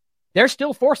 They're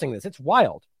still forcing this. It's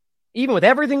wild. Even with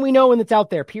everything we know and that's out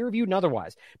there, peer-reviewed and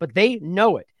otherwise. But they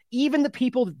know it. Even the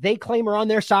people that they claim are on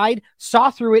their side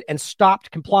saw through it and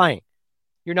stopped complying.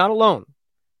 You're not alone.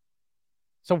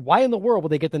 So why in the world will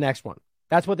they get the next one?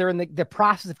 That's what they're in the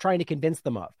process of trying to convince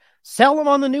them of. Sell them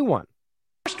on the new one.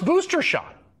 First booster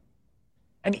shot.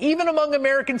 And even among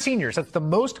American seniors, that's the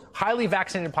most highly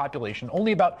vaccinated population,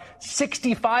 only about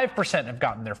 65% have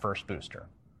gotten their first booster.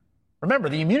 Remember,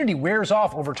 the immunity wears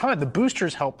off over time. The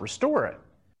boosters help restore it.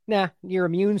 Nah, your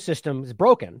immune system is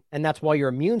broken, and that's why your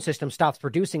immune system stops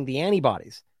producing the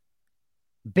antibodies.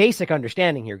 Basic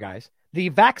understanding here, guys. The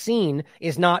vaccine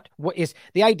is not what is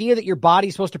the idea that your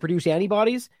body's supposed to produce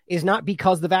antibodies is not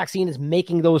because the vaccine is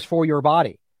making those for your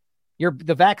body.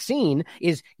 The vaccine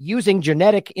is using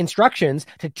genetic instructions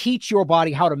to teach your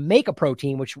body how to make a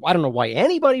protein, which I don't know why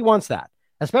anybody wants that,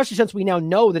 especially since we now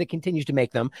know that it continues to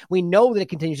make them. We know that it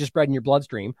continues to spread in your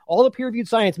bloodstream. All the peer-reviewed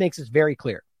science makes this very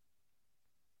clear.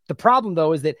 The problem,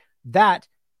 though, is that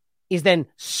is then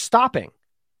stopping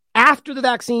after the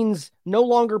vaccine's no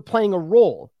longer playing a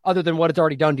role other than what it's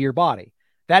already done to your body.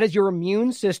 That is your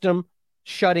immune system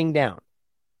shutting down.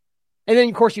 And then,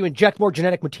 of course, you inject more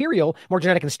genetic material, more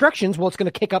genetic instructions. Well, it's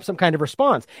going to kick up some kind of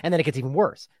response. And then it gets even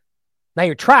worse. Now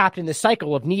you're trapped in this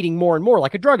cycle of needing more and more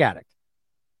like a drug addict.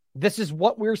 This is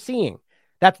what we're seeing.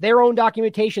 That's their own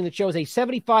documentation that shows a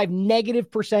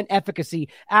 75% efficacy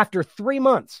after 3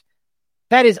 months.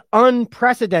 That is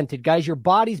unprecedented, guys. Your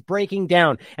body's breaking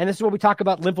down. And this is what we talk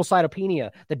about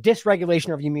lymphocytopenia, the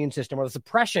dysregulation of the immune system, or the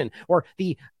suppression, or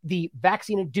the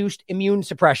vaccine-induced immune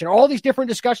suppression. All these different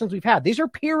discussions we've had. These are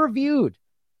peer-reviewed.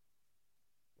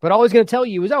 But all he's going to tell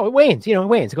you is, oh, it wanes. It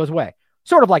wanes. It goes away.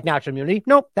 Sort of like natural immunity.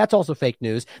 Nope, that's also fake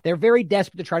news. They're very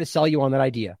desperate to try to sell you on that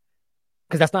idea,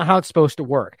 because that's not how it's supposed to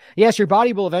work. Yes, your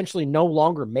body will eventually no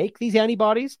longer make these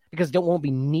antibodies because it won't be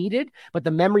needed, but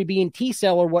the memory B and T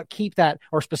cell are what keep that,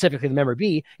 or specifically the memory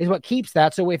B, is what keeps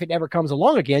that, so if it ever comes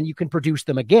along again, you can produce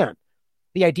them again.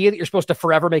 The idea that you're supposed to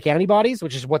forever make antibodies,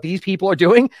 which is what these people are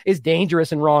doing, is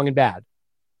dangerous and wrong and bad.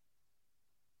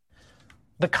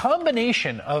 The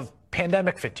combination of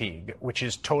pandemic fatigue, which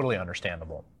is totally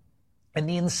understandable,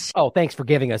 and oh, thanks for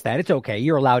giving us that. It's okay.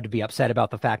 You're allowed to be upset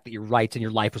about the fact that your rights and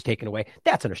your life was taken away.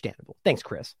 That's understandable. Thanks,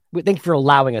 Chris. Thank you for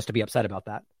allowing us to be upset about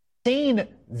that. Insane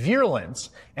virulence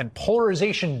and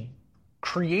polarization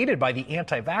created by the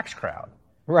anti-vax crowd.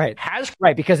 Right.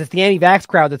 Right, because it's the anti-vax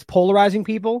crowd that's polarizing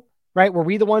people. Right? Were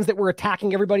we the ones that were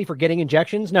attacking everybody for getting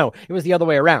injections? No, it was the other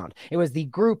way around. It was the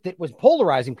group that was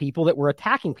polarizing people that were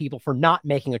attacking people for not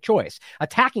making a choice,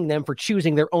 attacking them for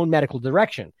choosing their own medical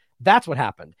direction. That's what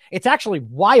happened. It's actually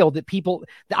wild that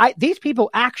these people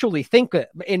actually think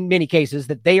in many cases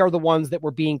that they are the ones that were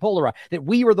being polarized, that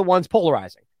we were the ones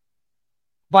polarizing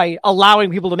by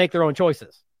allowing people to make their own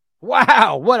choices.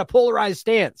 Wow, what a polarized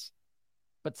stance.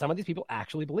 But some of these people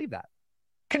actually believe that.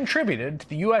 Contributed to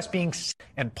the U.S. being,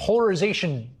 and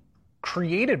polarization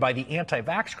created by the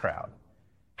anti-vax crowd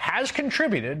has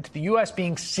contributed to the U.S.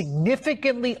 being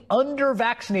significantly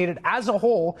under-vaccinated as a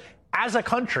whole, as a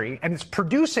country, and it's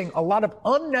producing a lot of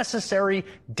unnecessary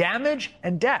damage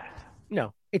and death.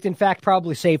 No, it's in fact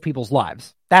probably saved people's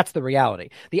lives. That's the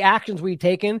reality. The actions we've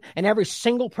taken, and every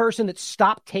single person that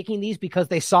stopped taking these because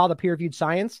they saw the peer-reviewed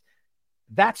science,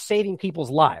 that's saving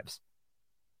people's lives.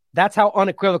 That's how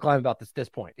unequivocal I'm about this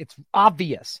point. It's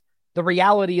obvious. The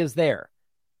reality is there.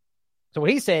 So what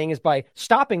he's saying is by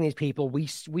stopping these people,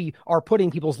 we are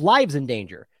putting people's lives in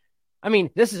danger. I mean,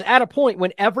 this is at a point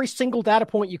when every single data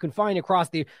point you can find across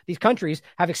these countries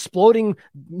have exploding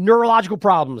neurological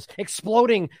problems,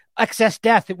 exploding excess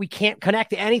death that we can't connect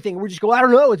to anything. We just go, I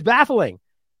don't know, it's baffling.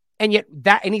 And yet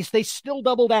they still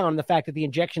double down on the fact that the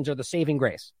injections are the saving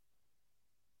grace.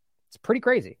 It's pretty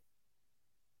crazy.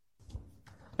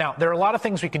 Now, there are a lot of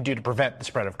things we can do to prevent the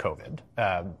spread of COVID,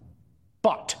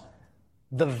 but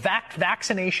the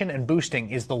vaccination and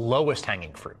boosting is the lowest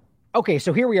hanging fruit. Okay,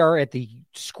 so here we are at the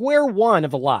square one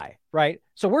of the lie, right?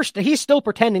 So he's still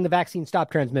pretending the vaccine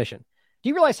stopped transmission. Do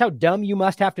you realize how dumb you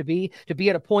must have to be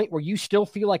at a point where you still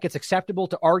feel like it's acceptable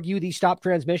to argue these stop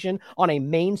transmission on a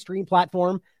mainstream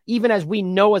platform, even as we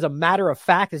know as a matter of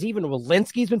fact, as even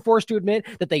Walensky's been forced to admit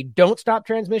that they don't stop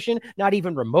transmission, not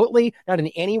even remotely, not in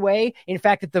any way. In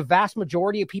fact, that the vast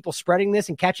majority of people spreading this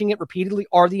and catching it repeatedly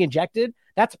are the injected.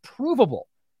 That's provable.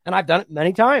 And I've done it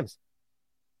many times.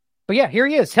 But yeah, here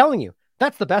he is telling you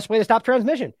that's the best way to stop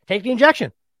transmission. Take the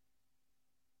injection.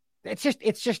 It's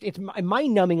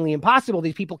mind-numbingly impossible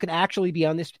these people can actually be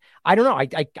on this. I don't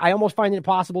know. I almost find it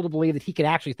impossible to believe that he can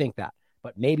actually think that,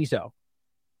 but maybe so.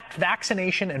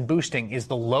 Vaccination and boosting is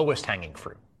the lowest hanging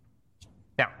fruit.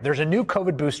 Now, there's a new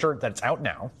COVID booster that's out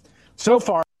now. So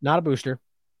far, not a booster.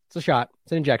 It's a shot.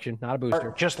 It's an injection, not a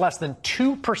booster. Just less than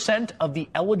 2% of the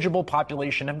eligible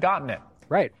population have gotten it.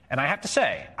 Right. And I have to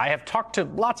say, I have talked to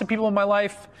lots of people in my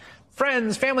life,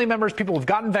 friends, family members, people who've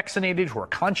gotten vaccinated, who are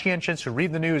conscientious, who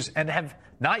read the news, and have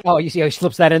not. Oh, you see how he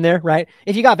slips that in there, right?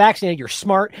 If you got vaccinated, you're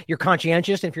smart, you're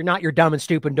conscientious, and if you're not, you're dumb and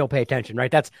stupid and don't pay attention,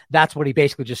 right? That's what he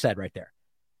basically just said right there.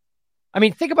 I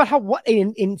mean, think about what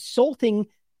an insulting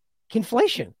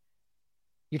conflation.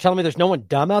 You're telling me there's no one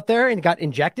dumb out there and got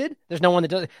injected? There's no one that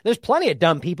does. There's plenty of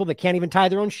dumb people that can't even tie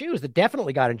their own shoes that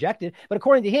definitely got injected. But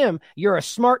according to him, you're a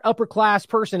smart upper class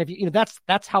person. If you know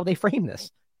that's how they frame this.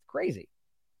 It's crazy.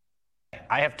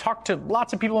 I have talked to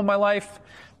lots of people in my life,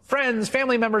 friends,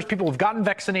 family members, people who've gotten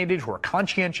vaccinated, who are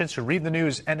conscientious, who read the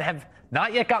news, and have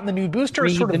not yet gotten the new booster,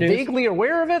 sort of vaguely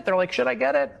aware of it. They're like, should I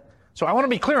get it? So I want to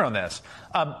be clear on this.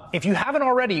 If you haven't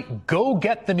already, go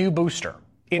get the new booster.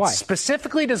 It's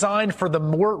specifically designed for the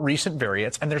more recent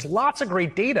variants, and there's lots of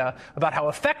great data about how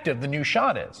effective the new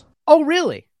shot is. Oh,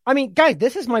 really? I mean, guys,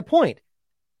 this is my point.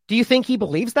 Do you think he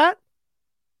believes that?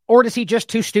 Or is he just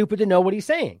too stupid to know what he's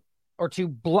saying? Or too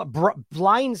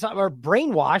blind or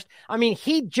brainwashed? I mean,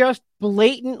 he just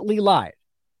blatantly lied.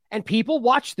 And people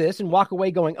watch this and walk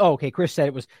away going, oh, okay, Chris said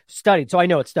it was studied, so I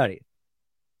know it's studied.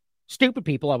 Stupid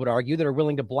people, I would argue, that are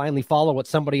willing to blindly follow what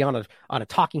somebody on a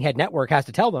talking head network has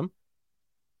to tell them.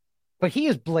 But he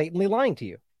is blatantly lying to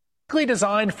you.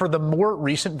 Designed for the more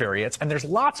recent variants, and there's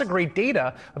lots of great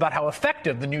data about how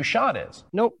effective the new shot is.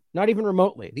 Nope, not even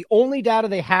remotely. The only data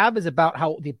they have is about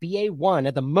how the BA1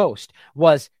 at the most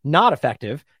was not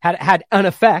effective, had an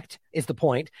effect, is the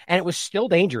point, and it was still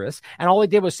dangerous. And all they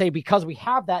did was say, because we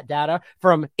have that data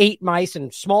from 8 mice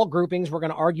and small groupings, we're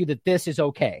going to argue that this is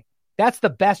okay. That's the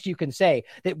best you can say,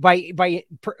 that by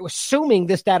assuming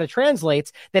this data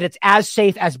translates, that it's as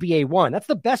safe as BA1. That's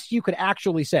the best you could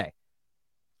actually say.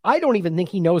 I don't even think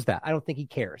he knows that. I don't think he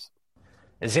cares.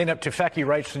 Zeynep Tufekci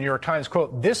writes to the New York Times,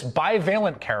 quote, this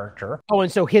bivalent character. Oh,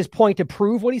 and so his point to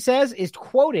prove what he says is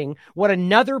quoting what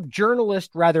another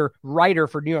journalist, rather writer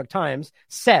for New York Times,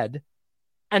 said,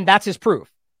 and that's his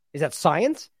proof. Is that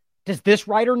science? Does this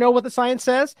writer know what the science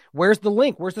says? Where's the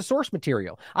link? Where's the source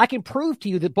material? I can prove to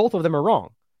you that both of them are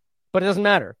wrong, but it doesn't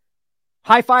matter.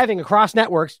 High-fiving across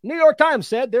networks, New York Times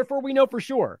said, therefore we know for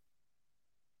sure.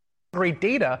 Great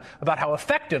data about how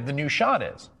effective the new shot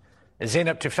is. As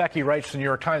Zeynep Tufekci writes to the New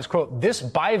York Times, quote, this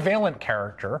bivalent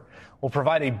character will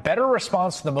provide a better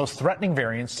response to the most threatening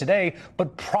variants today,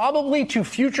 but probably to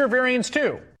future variants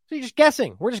too. So you're just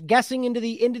guessing. We're just guessing into the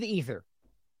ether.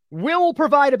 Will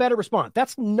provide a better response.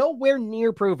 That's nowhere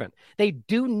near proven. They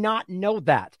do not know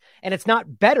that. And it's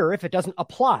not better if it doesn't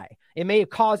apply. It may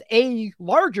cause a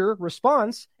larger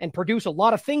response and produce a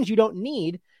lot of things you don't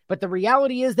need, but the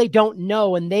reality is they don't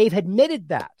know, and they've admitted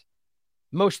that.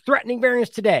 Most threatening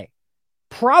variants today.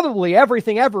 Probably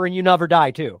everything ever, and you never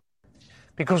die too.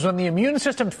 Because when the immune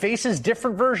system faces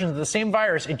different versions of the same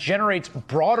virus, it generates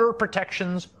broader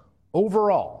protections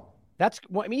overall.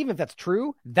 Even if that's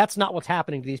true, that's not what's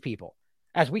happening to these people.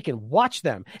 As we can watch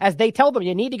them, as they tell them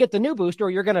you need to get the new booster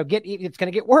or it's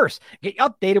going to get worse. Get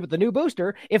updated with the new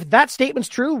booster. If that statement's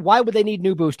true, why would they need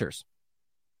new boosters?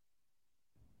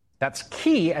 That's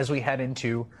key as we head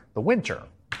into the winter.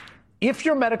 If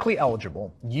you're medically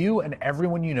eligible, you and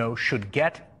everyone you know should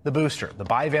get the booster, the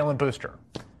bivalent booster.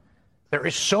 There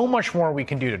is so much more we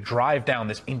can do to drive down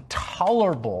this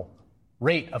intolerable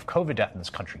rate of COVID death in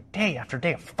this country. Day after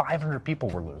day, 500 people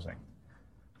we're losing.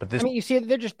 But this, you see,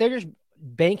 they're just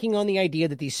banking on the idea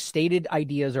that these stated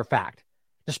ideas are fact.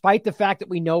 Despite the fact that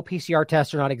we know PCR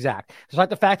tests are not exact, despite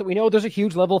the fact that we know there's a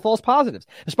huge level of false positives,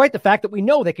 despite the fact that we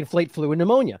know they conflate flu and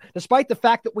pneumonia, despite the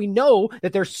fact that we know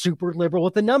that they're super liberal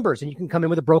with the numbers and you can come in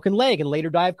with a broken leg and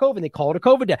later die of COVID and they call it a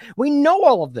COVID death. We know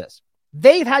all of this.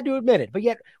 They've had to admit it, but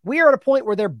yet we are at a point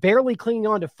where they're barely clinging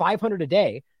on to 500 a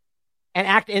day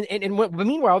and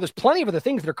meanwhile, there's plenty of other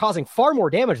things that are causing far more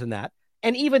damage than that.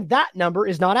 And even that number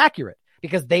is not accurate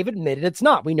because they've admitted it's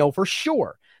not. We know for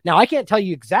sure. Now, I can't tell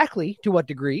you exactly to what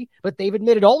degree, but they've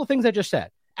admitted all the things I just said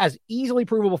as easily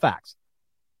provable facts.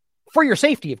 For your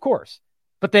safety, of course.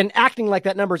 But then acting like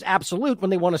that number is absolute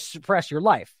when they want to suppress your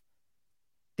life.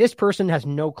 This person has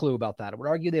no clue about that. I would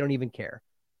argue they don't even care.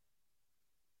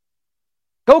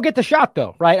 Go get the shot,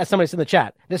 though, right? As somebody said in the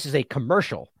chat, this is a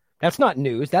commercial. That's not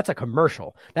news. That's a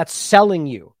commercial. That's selling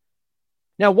you.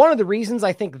 Now, one of the reasons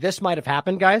I think this might have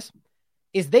happened, guys,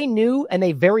 is they knew and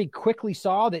they very quickly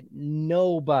saw that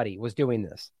nobody was doing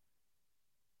this.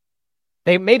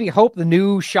 They maybe hoped the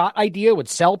new shot idea would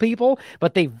sell people,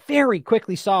 but they very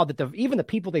quickly saw that even the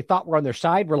people they thought were on their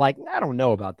side were like, I don't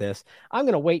know about this. I'm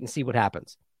going to wait and see what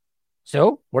happens.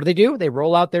 So what do? They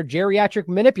roll out their geriatric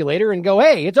manipulator and go,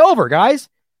 hey, it's over, guys.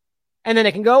 And then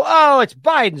they can go, oh, it's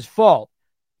Biden's fault.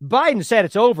 Biden said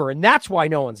it's over, and that's why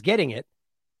no one's getting it.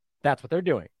 That's what they're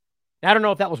doing. I don't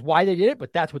know if that was why they did it,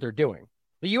 but that's what they're doing.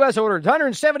 The U.S. ordered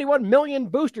 171 million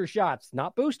booster shots,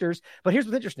 not boosters. But here's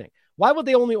what's interesting. Why would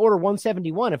they only order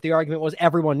 171 if the argument was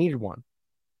everyone needed one?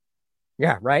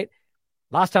 Yeah, right?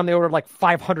 Last time they ordered like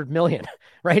 500 million,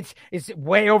 right? It's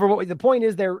way over. The point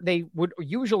is they would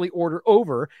usually order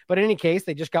over, but in any case,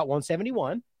 they just got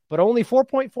 171, but only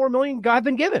 4.4 million have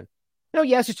been given. Now,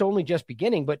 yes, it's only just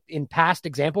beginning, but in past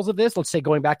examples of this, let's say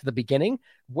going back to the beginning,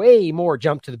 way more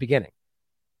jump to the beginning.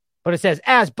 But it says,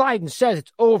 as Biden says,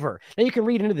 it's over. Now you can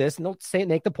read into this and they'll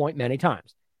make the point many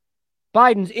times.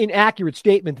 Biden's inaccurate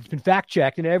statement that's been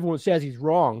fact-checked and everyone says he's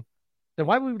wrong. Then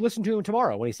why would we listen to him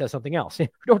tomorrow when he says something else?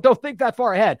 Don't think that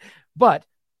far ahead. But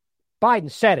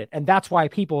Biden said it, and that's why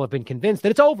people have been convinced that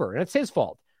it's over and it's his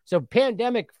fault. So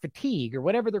pandemic fatigue or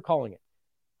whatever they're calling it.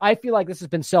 I feel like this has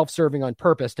been self-serving on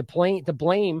purpose to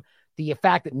blame the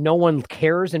fact that no one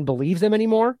cares and believes them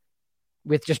anymore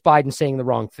with just Biden saying the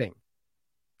wrong thing.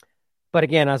 But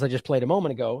again, as I just played a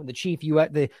moment ago,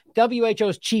 the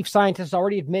WHO's chief scientist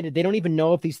already admitted they don't even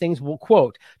know if these things will,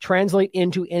 quote, translate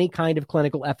into any kind of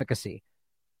clinical efficacy.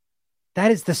 That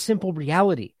is the simple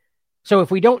reality. So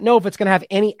if we don't know if it's going to have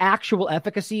any actual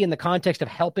efficacy in the context of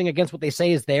helping against what they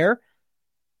say is there,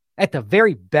 at the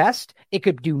very best, it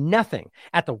could do nothing.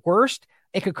 At the worst,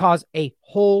 it could cause a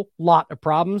whole lot of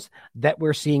problems that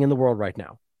we're seeing in the world right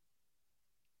now.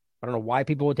 I don't know why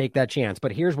people would take that chance,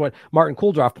 but here's what Martin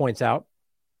Kulldorff points out.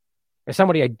 As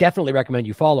somebody I definitely recommend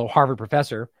you follow, Harvard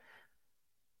professor,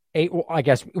 I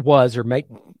guess was or might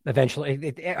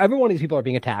eventually. Every one of these people are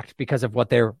being attacked because of what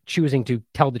they're choosing to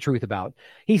tell the truth about.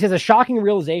 He says a shocking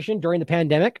realization during the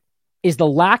pandemic is the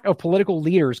lack of political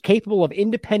leaders capable of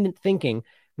independent thinking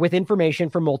with information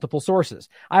from multiple sources.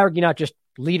 I argue not just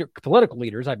political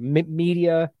leaders,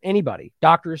 media, anybody,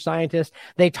 doctors, scientists.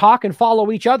 They talk and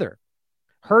follow each other.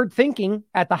 Herd thinking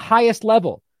at the highest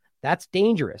level. That's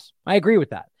dangerous. I agree with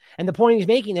that. And the point he's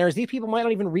making there is these people might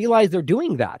not even realize they're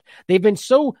doing that. They've been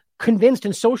so convinced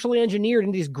and socially engineered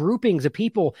in these groupings of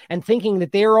people and thinking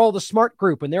that they're all the smart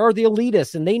group and they're the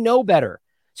elitists and they know better.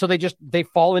 So they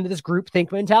fall into this group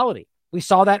think mentality. We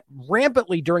saw that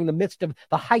rampantly during the midst of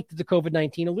the height of the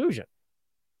COVID-19 illusion.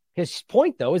 His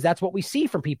point, though, is that's what we see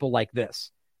from people like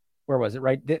this. Where was it,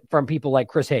 right? From people like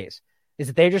Chris Hayes, is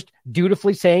that they're just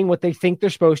dutifully saying what they think they're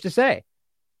supposed to say.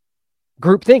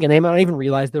 Group think, and they might not even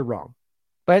realize they're wrong.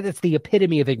 But it's the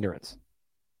epitome of ignorance.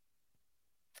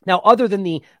 Now, other than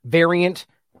the variant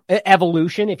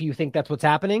evolution, if you think that's what's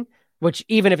happening, which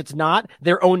even if it's not,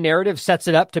 their own narrative sets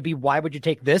it up to be, why would you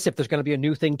take this if there's going to be a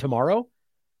new thing tomorrow?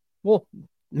 Well,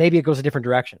 maybe it goes a different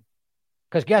direction.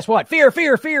 Because guess what? Fear,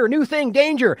 fear, fear, new thing,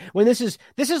 danger. When this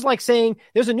is like saying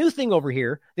there's a new thing over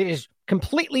here that is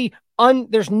completely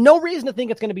there's no reason to think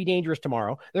it's going to be dangerous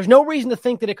tomorrow. There's no reason to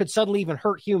think that it could suddenly even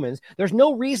hurt humans. There's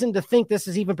no reason to think this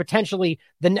is even potentially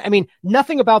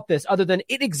nothing about this other than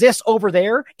it exists over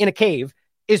there in a cave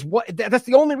is that's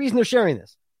the only reason they're sharing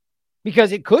this.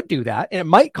 Because it could do that and it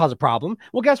might cause a problem.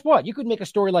 Well, guess what? You could make a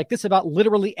story like this about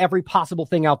literally every possible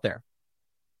thing out there.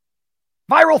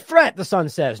 Viral threat, the Sun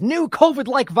says. New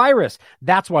COVID-like virus.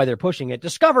 That's why they're pushing it.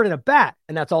 Discovered in a bat,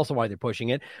 and that's also why they're pushing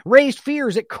it. Raised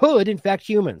fears it could infect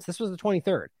humans. This was the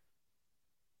 23rd.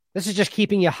 This is just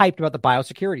keeping you hyped about the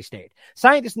biosecurity state.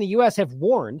 Scientists in the U.S. have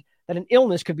warned that an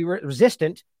illness could be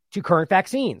resistant to current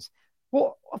vaccines.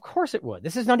 Well, of course it would.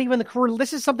 This is not even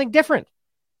this is something different.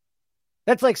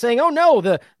 That's like saying, oh no,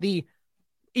 the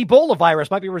Ebola virus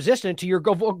might be resistant to your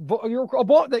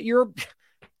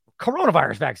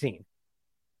coronavirus vaccine.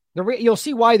 You'll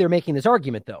see why they're making this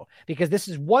argument, though, because this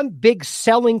is one big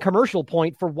selling commercial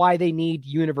point for why they need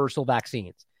universal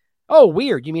vaccines. Oh,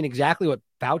 weird. You mean exactly what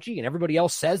Fauci and everybody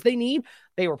else says they need?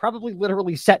 They were probably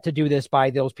literally set to do this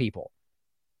by those people.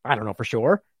 I don't know for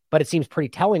sure, but it seems pretty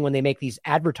telling when they make these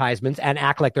advertisements and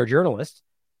act like they're journalists.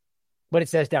 But it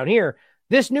says down here,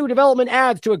 this new development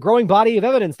adds to a growing body of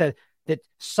evidence that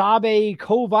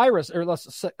Sarbecovirus, or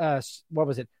what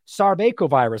was it?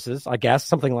 Sarbecoviruses, I guess,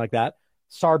 something like that.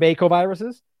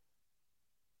 Sarbecoviruses,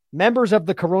 members of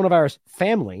the coronavirus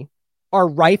family, are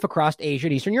rife across Asia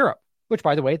and Eastern Europe, which,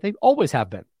 by the way, they always have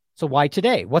been. So why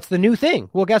today? What's the new thing?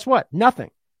 Well, guess what?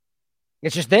 Nothing.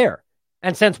 It's just there.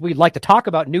 And since we'd like to talk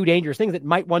about new dangerous things that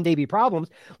might one day be problems,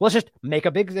 let's just make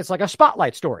it's like a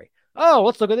spotlight story. Oh,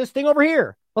 let's look at this thing over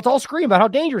here. Let's all scream about how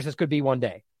dangerous this could be one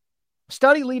day.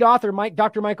 Study lead author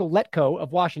Dr. Michael Letko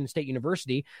of Washington State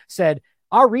University said,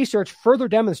 our research further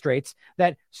demonstrates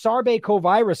that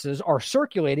sarbecoviruses are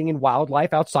circulating in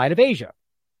wildlife outside of Asia.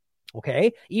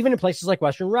 Okay, even in places like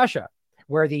Western Russia,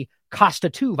 where the Costa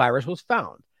 2 virus was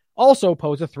found, also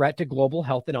pose a threat to global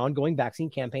health and ongoing vaccine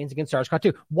campaigns against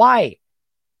SARS-CoV-2. Why?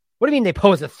 What do you mean they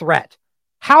pose a threat?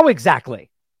 How exactly?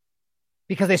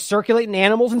 Because they circulate in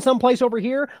animals in some place over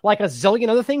here, like a zillion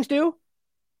other things do?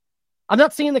 I'm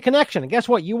not seeing the connection. And guess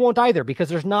what? You won't either, because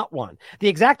there's not one. The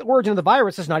exact origin of the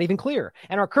virus is not even clear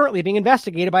and are currently being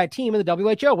investigated by a team in the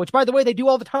WHO, which, by the way, they do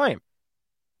all the time.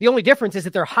 The only difference is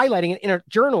that they're highlighting it in a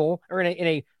journal or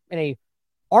in a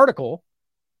article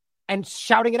and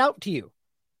shouting it out to you.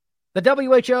 The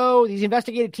WHO, these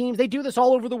investigative teams, they do this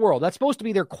all over the world. That's supposed to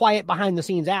be their quiet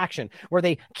behind-the-scenes action where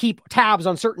they keep tabs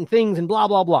on certain things and blah,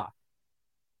 blah, blah.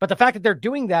 But the fact that they're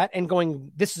doing that and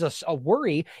going, this is a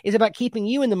worry, is about keeping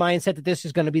you in the mindset that this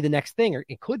is going to be the next thing, or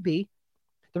it could be.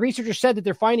 The researchers said that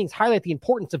their findings highlight the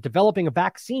importance of developing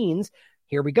vaccines,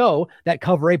 here we go, that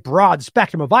cover a broad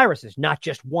spectrum of viruses, not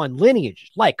just one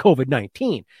lineage, like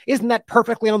COVID-19. Isn't that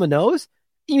perfectly on the nose?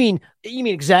 You mean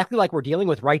exactly like we're dealing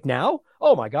with right now?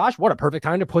 Oh my gosh, what a perfect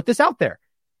time to put this out there.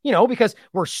 Because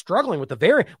we're struggling with the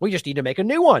variant. We just need to make a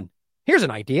new one. Here's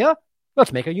an idea.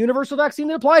 Let's make a universal vaccine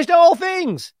that applies to all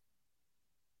things.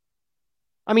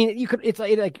 I mean,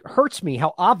 it hurts me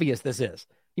how obvious this is.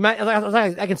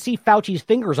 I can see Fauci's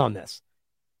fingers on this.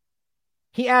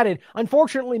 He added,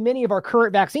 unfortunately, many of our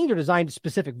current vaccines are designed to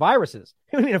specific viruses.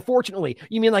 I mean, unfortunately,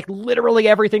 you mean like literally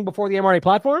everything before the mRNA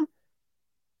platform?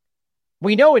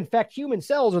 We know infect human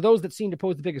cells are those that seem to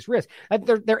pose the biggest risk.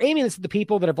 They're aiming this at the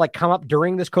people that have like come up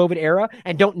during this COVID era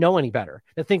and don't know any better.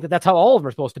 They think that that's how all of them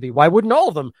are supposed to be. Why wouldn't all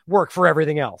of them work for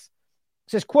everything else?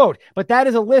 It says, quote, but that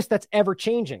is a list that's ever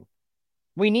changing.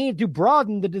 We need to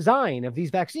broaden the design of these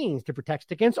vaccines to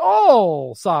protect against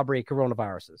all Sabre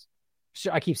coronaviruses.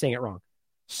 I keep saying it wrong.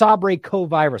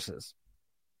 Sabre-coviruses.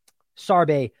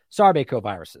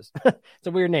 Sarbecoviruses. It's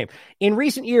a weird name. In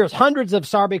recent years, hundreds of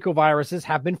Sarbecoviruses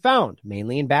have been found,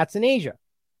 mainly in bats in Asia.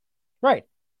 Right.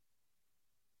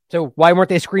 So why weren't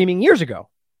they screaming years ago?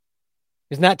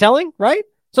 Isn't that telling, right?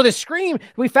 So they scream,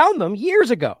 we found them years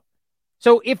ago.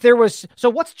 So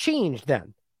what's changed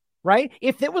then, right?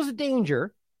 If it was a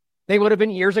danger, they would have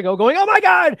been years ago going, oh my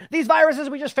God, these viruses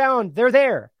we just found, they're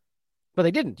there. But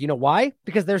they didn't. You know why?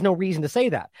 Because there's no reason to say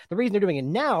that. The reason they're doing it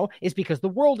now is because the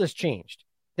world has changed.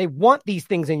 They want these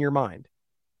things in your mind.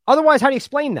 Otherwise, how do you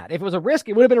explain that? If it was a risk,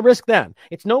 it would have been a risk then.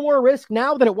 It's no more a risk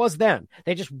now than it was then.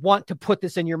 They just want to put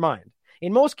this in your mind.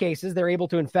 In most cases, they're able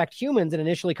to infect humans and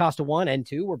initially cost a 1 and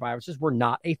 2 where viruses were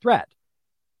not a threat.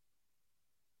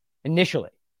 Initially.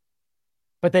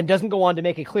 But then doesn't go on to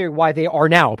make it clear why they are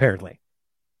now, apparently.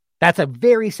 That's a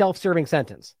very self-serving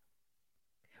sentence.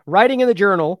 Writing in the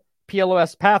journal,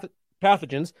 PLOS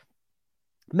pathogens,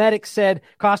 medics said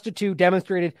Costa 2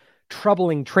 demonstrated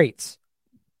troubling traits.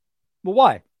 Well,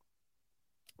 why?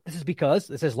 This is because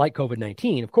this is like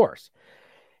COVID-19, of course.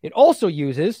 It also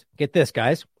uses, get this,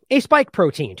 guys, a spike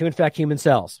protein to infect human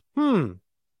cells.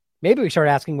 Maybe we start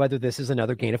asking whether this is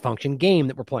another gain-of-function game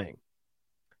that we're playing.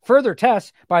 Further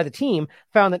tests by the team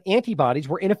found that antibodies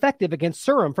were ineffective against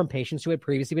serum from patients who had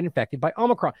previously been infected by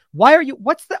Omicron.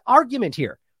 What's the argument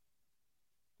here?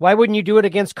 Why wouldn't you do it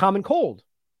against common cold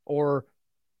or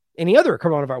any other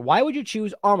coronavirus? Why would you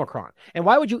choose Omicron? And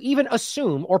why would you even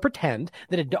assume or pretend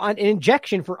that an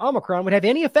injection for Omicron would have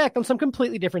any effect on some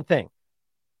completely different thing?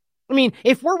 I mean,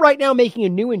 if we're right now making a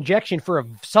new injection for a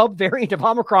sub-variant of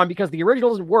Omicron because the original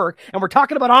doesn't work, and we're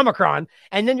talking about Omicron,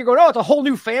 and then you're going, oh, it's a whole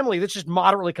new family that's just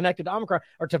moderately connected to Omicron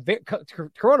or to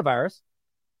coronavirus,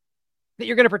 that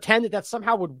you're going to pretend that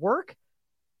somehow would work?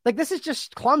 Like, this is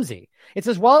just clumsy. It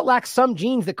says, while it lacks some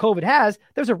genes that COVID has,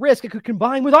 there's a risk it could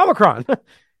combine with Omicron.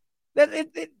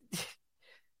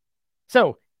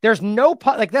 So there's no,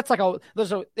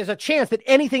 there's a chance that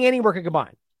anything anywhere could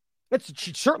combine.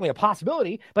 It's certainly a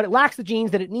possibility, but it lacks the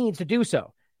genes that it needs to do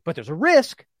so. But there's a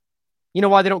risk. You know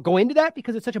why they don't go into that?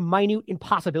 Because it's such a minute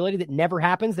impossibility that never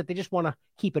happens that they just want to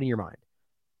keep it in your mind.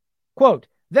 Quote,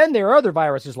 then there are other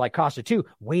viruses like Costa 2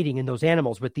 waiting in those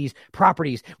animals with these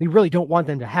properties we really don't want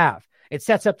them to have. It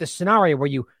sets up this scenario where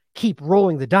you keep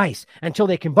rolling the dice until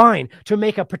they combine to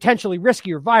make a potentially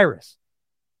riskier virus.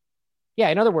 Yeah,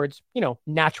 in other words,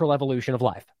 natural evolution of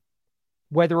life.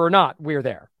 Whether or not we're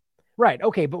there. Right,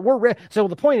 okay, but so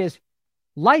the point is,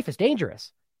 life is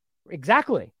dangerous.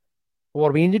 Exactly. What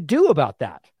do we need to do about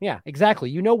that? Yeah, exactly.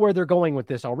 You know where they're going with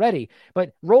this already,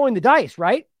 but rolling the dice,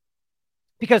 right?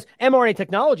 Because mRNA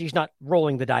technology is not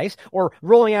rolling the dice or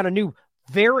rolling out a new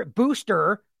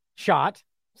booster shot.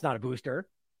 It's not a booster.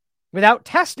 Without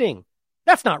testing.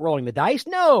 That's not rolling the dice.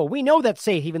 No, we know that's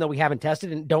safe, even though we haven't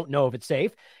tested and don't know if it's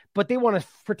safe. But they want to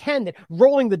pretend that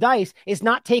rolling the dice is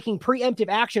not taking preemptive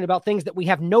action about things that we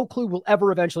have no clue will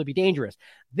ever eventually be dangerous.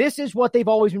 This is what they've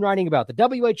always been writing about. The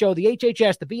WHO, the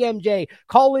HHS, the BMJ,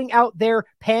 calling out their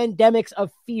pandemics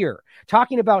of fear.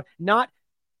 Talking about not,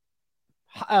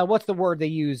 what's the word they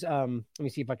use? Let me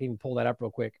see if I can even pull that up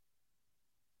real quick.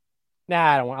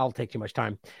 Nah, I don't want, I'll take too much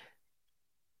time.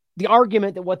 The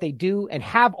argument that what they do and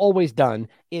have always done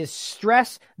is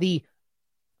stress the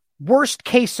worst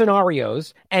case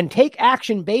scenarios and take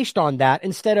action based on that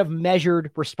instead of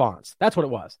measured response. That's what it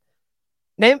was.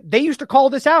 They used to call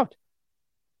this out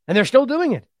and they're still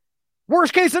doing it.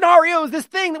 Worst case scenario is this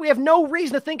thing that we have no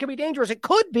reason to think can be dangerous. It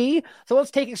could be. So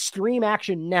let's take extreme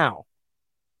action now.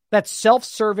 That's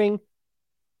self-serving,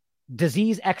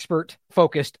 disease expert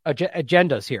focused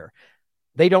agendas here.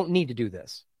 They don't need to do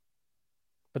this.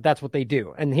 But that's what they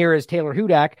do. And here is Taylor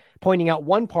Hudak pointing out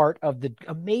one part of the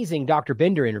amazing Dr.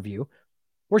 Binder interview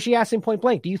where she asked him point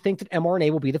blank, do you think that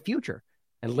mRNA will be the future?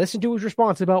 And listen to his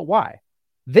response about why.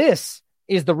 This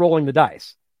is the rolling the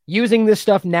dice. Using this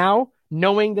stuff now,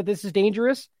 knowing that this is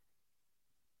dangerous,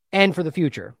 and for the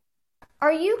future.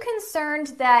 Are you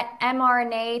concerned that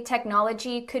mRNA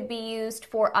technology could be used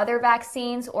for other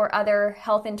vaccines or other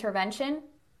health intervention?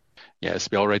 Yes,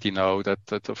 we already know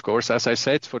that, of course, as I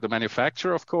said, for the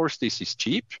manufacturer, of course, this is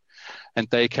cheap and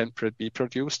they can be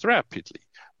produced rapidly.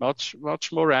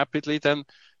 much more rapidly than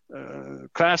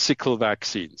classical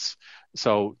vaccines.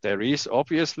 So there is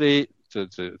obviously,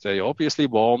 they obviously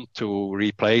want to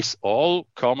replace all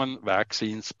common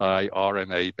vaccines by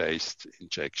RNA-based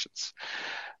injections.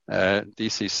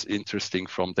 This is interesting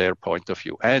from their point of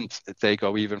view. And they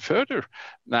go even further.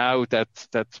 Now that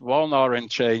one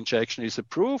RNA injection is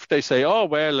approved, they say, oh,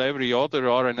 well, every other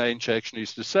RNA injection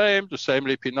is the same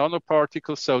lipid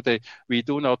nanoparticles, so we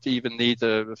do not even need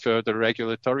further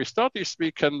regulatory studies.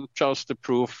 We can just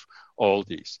approve all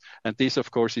these. And this,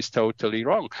 of course, is totally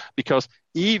wrong, because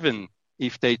even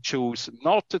if they choose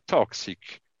not a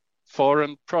toxic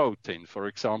foreign protein, for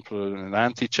example, an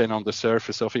antigen on the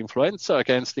surface of influenza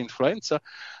against influenza,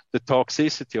 the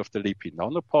toxicity of the lipid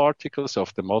nanoparticles,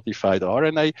 of the modified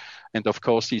RNA, and of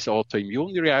course this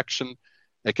autoimmune reaction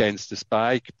against the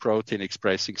spike protein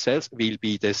expressing cells will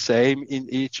be the same in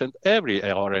each and every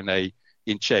RNA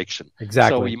injection.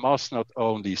 Exactly. So we must not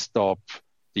only stop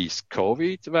these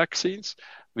COVID vaccines,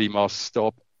 we must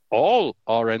stop all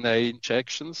RNA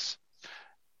injections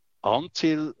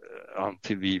until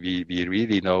we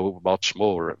really know much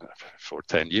more for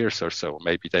 10 years or so.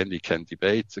 Maybe then we can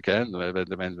debate again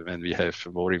when we have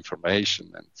more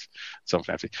information and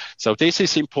something. So this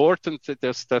is important,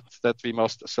 that we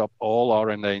must stop all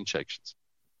RNA injections.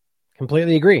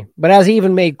 Completely agree. But as he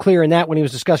even made clear in that when he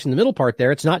was discussing the middle part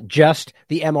there, it's not just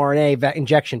the mRNA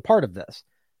injection part of this.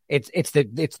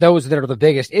 It's those that are the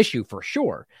biggest issue for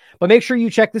sure. But make sure you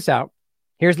check this out.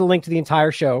 Here's the link to the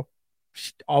entire show.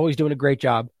 Always doing a great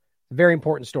job. Very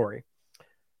important story.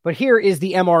 But here is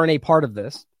the mRNA part of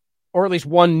this, or at least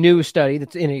one new study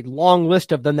that's in a long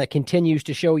list of them that continues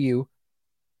to show you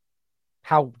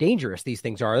how dangerous these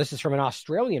things are. This is from an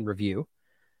Australian review.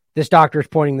 This doctor is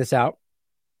pointing this out.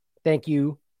 Thank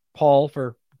you, Paul,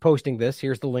 for posting this.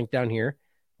 Here's the link down here.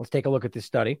 Let's take a look at this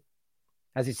study.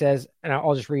 As he says, and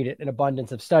I'll just read it, an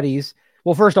abundance of studies.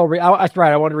 Well, first I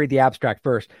want to read the abstract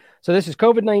first. So this is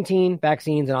COVID-19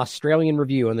 vaccines, an Australian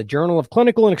review in the Journal of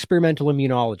Clinical and Experimental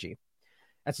Immunology.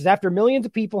 That says, after millions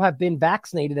of people have been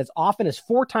vaccinated as often as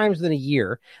 4 times within a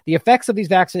year, the effects of these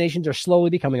vaccinations are slowly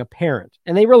becoming apparent.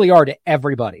 And they really are to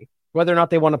everybody, whether or not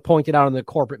they want to point it out in the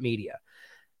corporate media.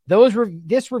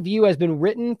 This review has been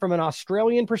written from an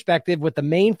Australian perspective with the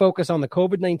main focus on the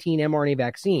COVID-19 mRNA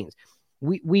vaccines.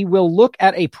 We will look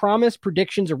at the promises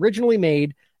predictions originally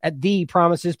made, and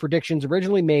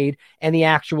the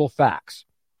actual facts.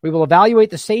 We will evaluate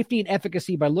the safety and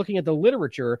efficacy by looking at the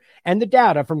literature and the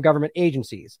data from government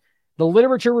agencies. The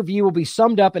literature review will be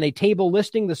summed up in a table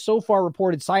listing the so far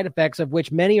reported side effects, of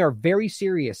which many are very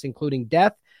serious, including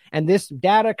death, and this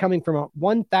data coming from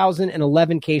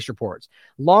 1,011 case reports.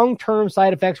 Long-term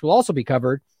side effects will also be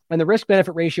covered, and the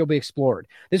risk-benefit ratio will be explored.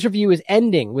 This review is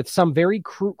ending with some very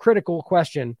critical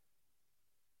questions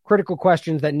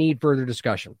that need further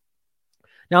discussion.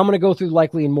 Now I'm going to go through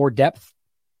likely in more depth,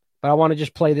 but I want to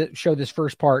just show this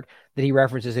first part that he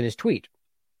references in his tweet.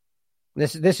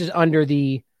 This is under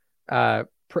the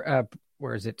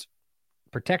where is it?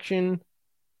 Protection.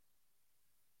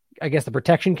 I guess the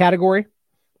protection category.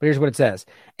 But here's what it says: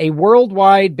 a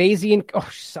worldwide Bayesian. Oh,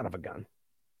 son of a gun!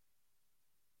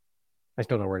 I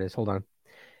still know where it is. Hold on.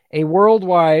 A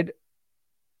worldwide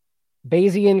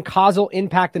Bayesian causal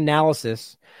impact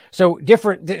analysis. So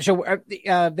different. So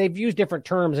they've used different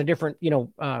terms and different,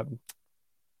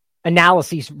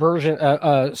 analyses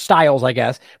version styles, I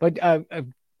guess. But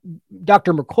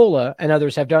Dr. Mercola and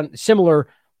others have done similar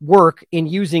work in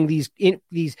using these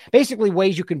basically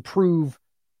ways you can prove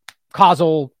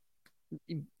causality.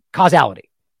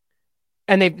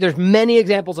 And there's many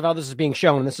examples of how this is being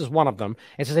shown, and this is one of them.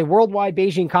 It says a worldwide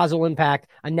Bayesian causal impact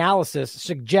analysis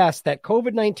suggests that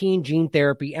COVID-19 gene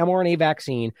therapy mRNA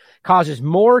vaccine causes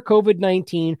more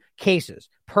COVID-19 cases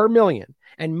per million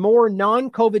and more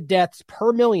non-COVID deaths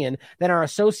per million than are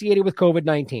associated with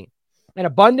COVID-19. An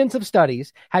abundance of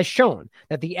studies has shown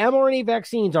that the mRNA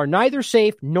vaccines are neither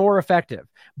safe nor effective,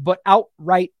 but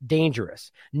outright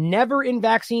dangerous. Never in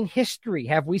vaccine history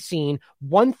have we seen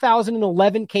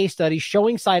 1,011 case studies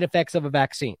showing side effects of a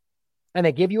vaccine. And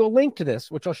they give you a link to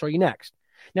this, which I'll show you next.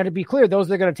 Now, to be clear, those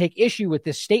that are going to take issue with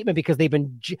this statement because they've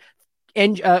been,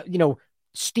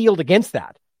 steeled against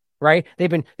that, right?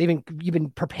 You've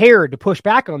been prepared to push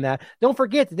back on that. Don't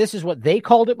forget that this is what they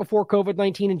called it before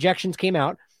COVID-19 injections came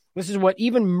out. This is what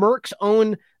even Merck's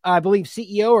own, I believe,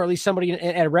 CEO, or at least somebody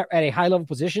at a high-level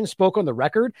position, spoke on the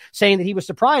record, saying that he was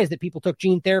surprised that people took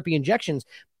gene therapy injections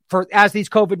as these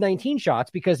COVID-19 shots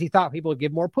because he thought people would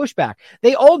give more pushback.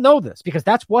 They all know this because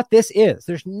that's what this is.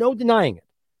 There's no denying it.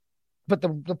 But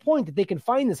the point that they can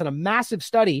find this in a massive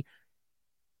study,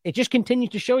 it just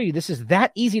continues to show you this is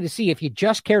that easy to see if you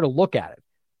just care to look at it.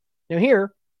 Now,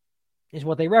 here is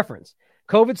what they reference.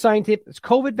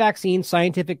 COVID vaccine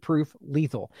scientific proof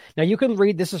lethal. Now, you can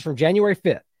read, this is from January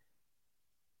 5th.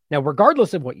 Now,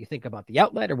 regardless of what you think about the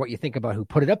outlet or what you think about who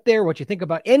put it up there, what you think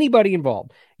about anybody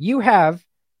involved, you have,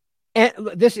 and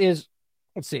this is,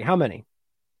 let's see, how many?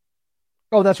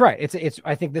 Oh, that's right. It's.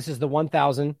 I think this is the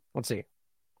 1,000. Let's see.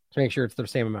 Let's make sure it's the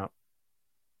same amount.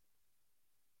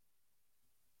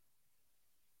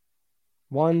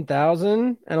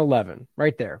 1,011,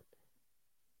 right there.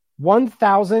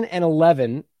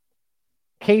 1,011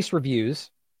 case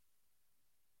reviews,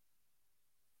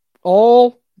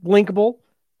 all linkable,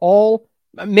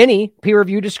 many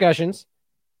peer-reviewed discussions,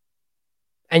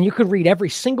 and you could read every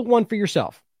single one for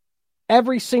yourself.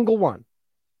 Every single one.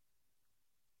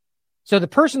 So the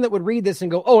person that would read this and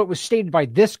go, oh, it was stated by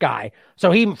this guy,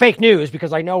 so he fake news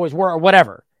because I know his word or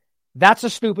whatever, that's a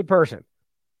stupid person.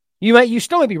 You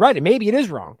still may be right, and maybe it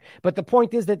is wrong. But the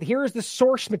point is that here is the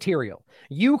source material.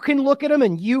 You can look at them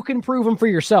and you can prove them for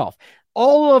yourself.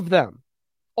 All of them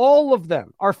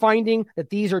are finding that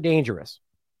these are dangerous.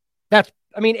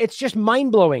 It's just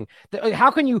mind-blowing. How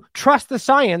can you trust the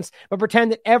science but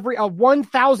pretend that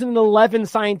 1,011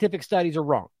 scientific studies are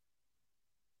wrong?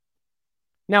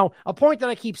 Now, a point that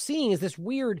I keep seeing is this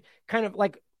weird kind of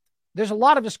like, there's a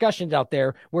lot of discussions out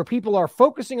there where people are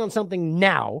focusing on something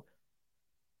now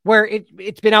where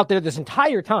it's been out there this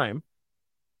entire time,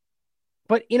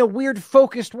 but in a weird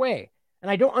focused way. And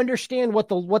I don't understand what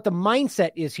the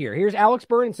mindset is here. Here's Alex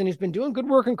Bernson, who's been doing good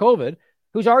work in COVID,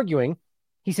 who's arguing.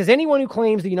 He says, anyone who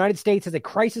claims the United States has a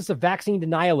crisis of vaccine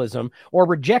denialism or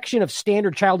rejection of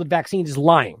standard childhood vaccines is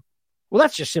lying. Well,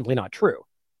 that's just simply not true.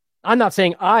 I'm not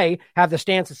saying I have the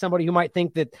stance of somebody who might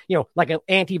think that, like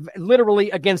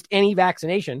literally against any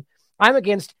vaccination.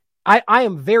 I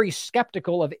am very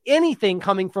skeptical of anything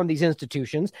coming from these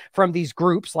institutions, from these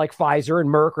groups like Pfizer and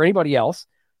Merck or anybody else.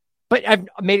 But I've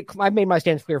made my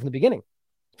stance clear from the beginning.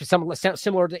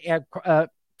 Similar to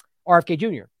RFK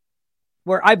Jr.,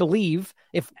 where I believe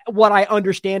if what I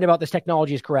understand about this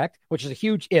technology is correct, which is a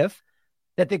huge if,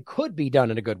 that it could be done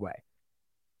in a good way.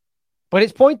 But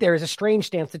his point there is a strange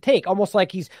stance to take, almost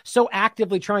like he's so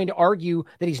actively trying to argue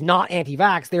that he's not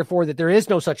anti-vax, therefore that there is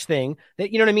no such thing,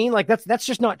 that, you know what I mean? Like that's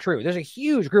just not true. There's a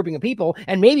huge grouping of people,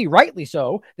 and maybe rightly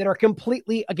so, that are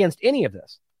completely against any of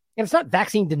this. And it's not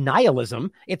vaccine denialism.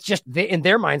 It's just in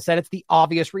their mindset, it's the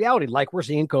obvious reality, like we're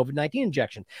seeing COVID-19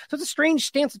 injection. So it's a strange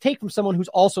stance to take from someone who's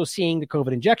also seeing the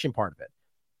COVID injection part of it.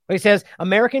 But he says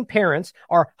American parents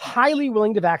are highly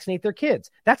willing to vaccinate their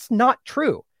kids. That's not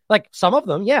true. Like some of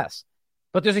them, yes.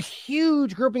 But there's a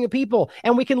huge grouping of people,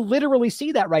 and we can literally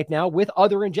see that right now with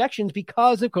other injections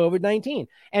because of COVID-19.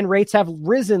 And rates have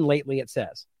risen lately, it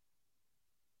says.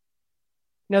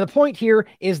 Now, the point here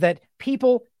is that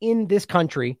people in this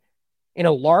country, in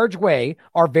a large way,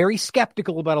 are very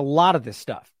skeptical about a lot of this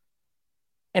stuff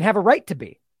and have a right to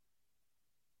be.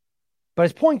 But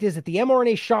his point is that the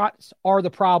mRNA shots are the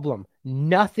problem,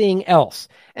 nothing else.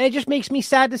 And it just makes me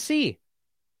sad to see.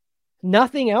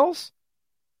 Nothing else?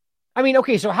 I mean,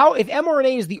 okay, so if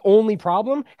mRNA is the only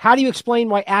problem, how do you explain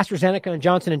why AstraZeneca and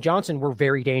Johnson & Johnson were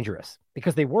very dangerous?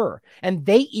 Because they were. And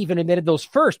they even admitted those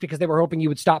first because they were hoping you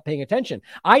would stop paying attention.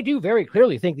 I do very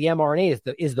clearly think the mRNA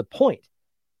is the point.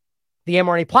 The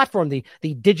mRNA platform, the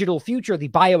digital future, the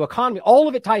bioeconomy, all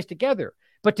of it ties together.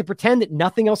 But to pretend that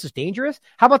nothing else is dangerous,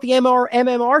 how about the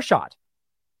MMR shot?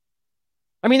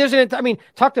 I mean,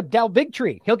 talk to Del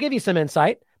Bigtree. He'll give you some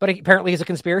insight, but apparently he's a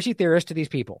conspiracy theorist to these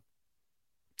people.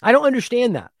 I don't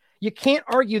understand that. You can't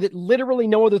argue that literally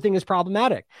no other thing is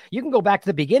problematic. You can go back to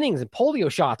the beginnings and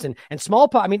polio shots and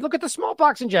smallpox. I mean, look at the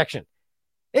smallpox injection.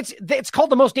 It's called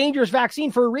the most dangerous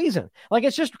vaccine for a reason. Like,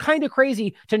 it's just kind of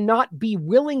crazy to not be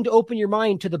willing to open your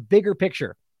mind to the bigger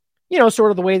picture.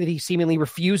 Sort of the way that he seemingly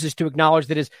refuses to acknowledge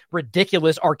that his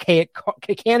ridiculous, archaic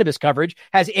cannabis coverage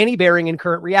has any bearing in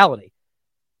current reality.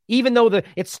 Even though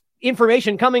it's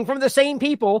information coming from the same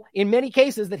people in many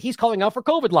cases that he's calling out for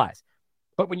COVID lies.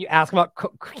 But when you ask about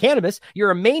cannabis,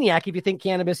 you're a maniac if you think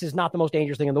cannabis is not the most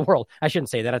dangerous thing in the world. I shouldn't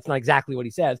say that. That's not exactly what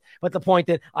he says. But the point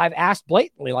that I've asked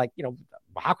blatantly,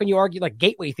 how can you argue like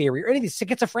gateway theory or anything,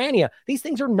 schizophrenia? These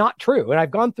things are not true. And I've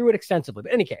gone through it extensively.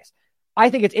 But in any case, I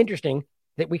think it's interesting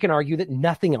that we can argue that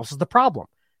nothing else is the problem.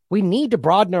 We need to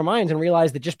broaden our minds and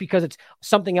realize that just because it's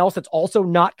something else that's also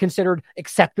not considered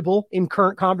acceptable in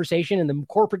current conversation and the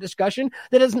corporate discussion,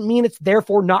 that doesn't mean it's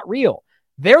therefore not real.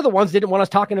 They're the ones that didn't want us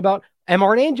talking about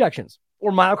mRNA injections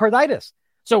or myocarditis.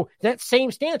 So that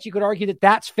same stance, you could argue that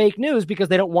that's fake news because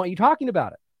they don't want you talking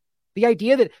about it. The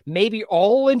idea that maybe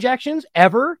all injections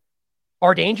ever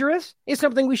are dangerous is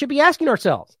something we should be asking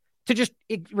ourselves. to just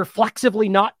reflexively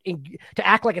not to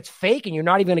act like it's fake and you're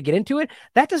not even going to get into it.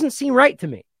 That doesn't seem right to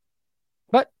me.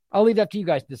 But I'll leave that to you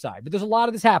guys to decide. But there's a lot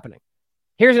of this happening.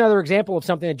 Here's another example of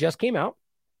something that just came out,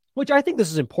 which I think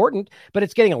this is important, but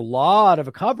it's getting a lot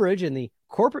of coverage in the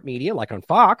corporate media, like on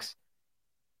Fox,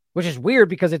 which is weird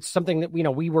because it's something that,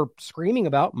 we were screaming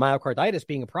about myocarditis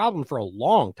being a problem for a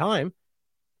long time.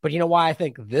 But you know why I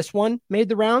think this one made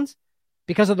the rounds?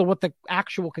 Because of what the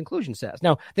actual conclusion says.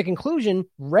 Now, the conclusion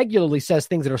regularly says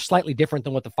things that are slightly different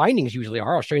than what the findings usually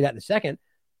are. I'll show you that in a second.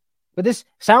 But it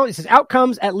says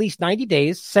outcomes at least 90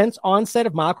 days since onset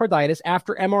of myocarditis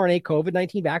after mRNA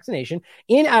COVID-19 vaccination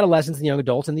in adolescents and young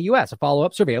adults in the U.S., a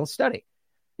follow-up surveillance study.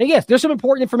 Now, yes, there's some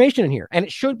important information in here, and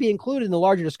it should be included in the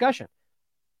larger discussion.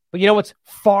 But you know what's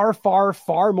far, far,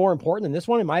 far more important than this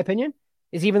one, in my opinion,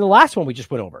 is even the last one we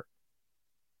just went over.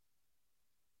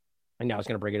 And now I was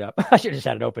going to bring it up. I should have just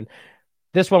had it open.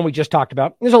 This one we just talked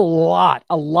about. There's a lot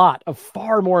of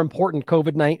far more important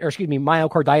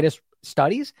myocarditis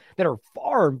studies that are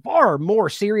far, far more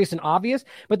serious and obvious.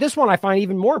 But this one I find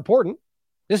even more important.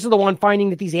 This is the one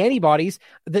finding that these antibodies,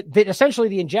 that essentially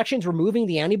the injections removing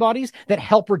the antibodies that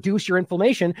help reduce your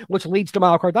inflammation, which leads to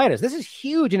myocarditis. This is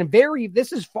huge and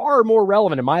this is far more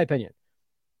relevant in my opinion.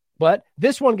 But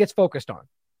this one gets focused on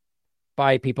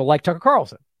by people like Tucker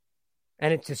Carlson.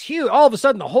 And it's this huge, all of a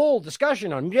sudden, the whole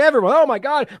discussion on everyone, oh my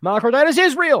God, myocarditis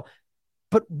is real.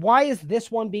 But why is this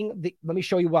one let me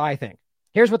show you why I think.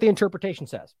 Here's what the interpretation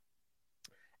says.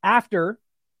 After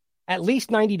at least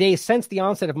 90 days since the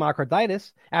onset of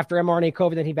myocarditis, after mRNA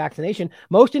COVID-19 vaccination,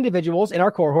 most individuals in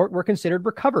our cohort were considered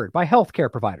recovered by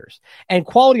healthcare providers. And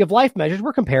quality of life measures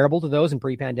were comparable to those in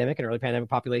pre-pandemic and early pandemic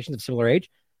populations of similar age.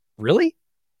 Really?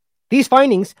 These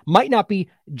findings might not be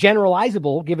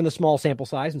generalizable given the small sample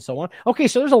size and so on. Okay,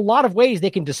 so there's a lot of ways they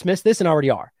can dismiss this and already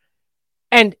are.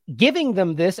 And giving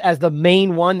them this as the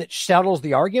main one that settles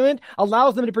the argument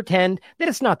allows them to pretend that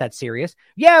it's not that serious.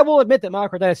 Yeah, we'll admit that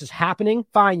myocarditis is happening.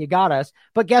 Fine, you got us.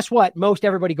 But guess what? Most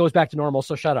everybody goes back to normal,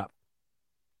 so shut up.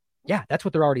 Yeah, that's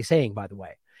what they're already saying, by the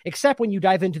way. Except when you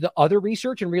dive into the other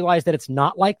research and realize that it's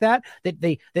not like that, that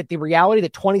the reality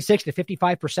that 26 to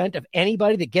 55% of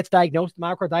anybody that gets diagnosed with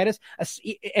myocarditis,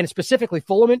 and specifically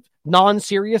fulminant,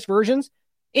 non-serious versions,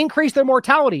 increase their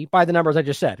mortality by the numbers I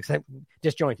just said, except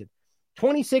disjointed.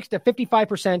 26 to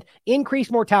 55%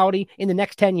 increased mortality in the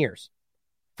next 10 years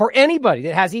for anybody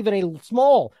that has even a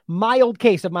small, mild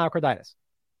case of myocarditis.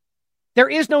 There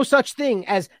is no such thing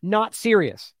as not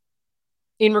serious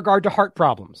in regard to heart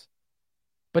problems.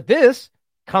 But this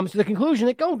comes to the conclusion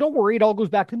that, don't worry, it all goes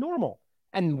back to normal.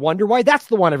 And wonder why that's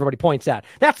the one everybody points at.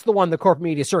 That's the one the corporate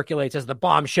media circulates as the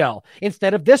bombshell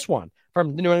instead of this one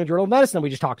from the New England Journal of Medicine that we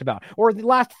just talked about, or the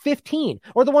last 15,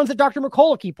 or the ones that Dr.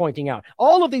 McCullough keep pointing out.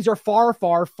 All of these are far,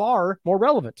 far, far more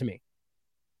relevant to me.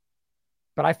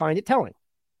 But I find it telling.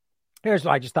 Here's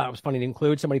what I just thought it was funny to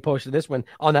include. Somebody posted this one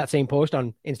on that same post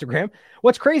on Instagram.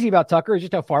 What's crazy about Tucker is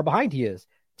just how far behind he is.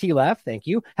 T-Lef, thank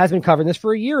you, has been covering this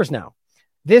for years now.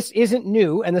 This isn't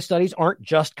new, and the studies aren't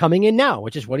just coming in now,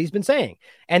 which is what he's been saying.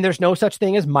 And there's no such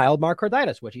thing as mild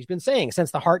myocarditis, which he's been saying, since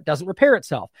the heart doesn't repair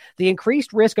itself. The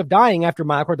increased risk of dying after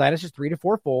myocarditis is 3 to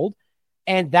 4-fold,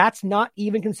 and that's not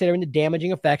even considering the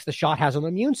damaging effects the shot has on the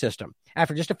immune system.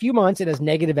 After just a few months, it has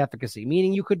negative efficacy,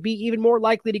 meaning you could be even more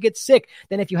likely to get sick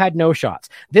than if you had no shots.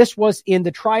 This was in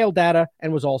the trial data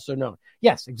and was also known.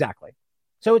 Yes, exactly.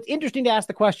 So it's interesting to ask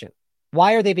the question,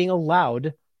 why are they being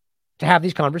allowed to have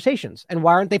these conversations? And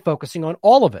why aren't they focusing on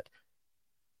all of it?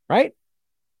 Right?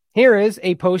 Here is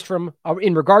a post from,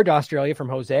 in regard to Australia, from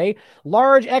Jose.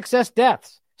 Large excess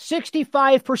deaths,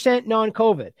 65%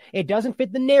 non-COVID. It doesn't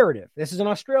fit the narrative. This is in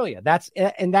Australia. That's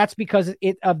because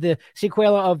of the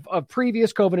sequela of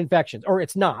previous COVID infections, or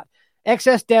it's not.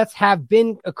 Excess deaths have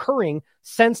been occurring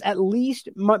since at least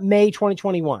May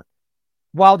 2021,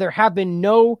 while there have been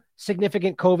no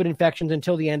significant COVID infections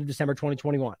until the end of December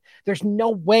 2021. There's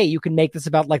no way you can make this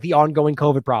about like the ongoing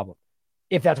COVID problem,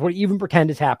 if that's what you even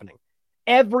pretend is happening.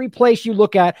 Every place you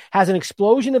look at has an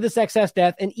explosion of this excess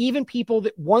death, and even people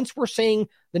that once were saying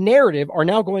the narrative are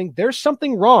now going, there's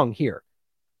something wrong here.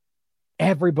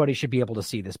 Everybody should be able to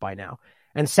see this by now.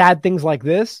 And sad things like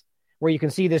this, where you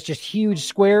can see this just huge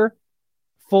square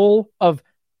full of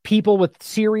people with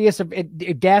serious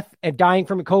death and dying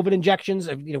from COVID injections,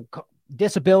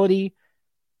 disability.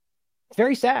 It's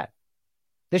very sad.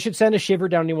 This should send a shiver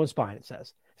down anyone's spine, it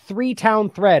says.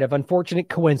 3-town thread of unfortunate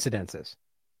coincidences.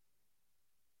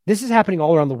 This is happening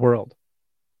all around the world.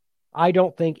 I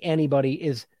don't think anybody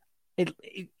is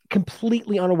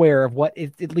completely unaware of what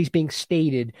is at least being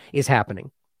stated is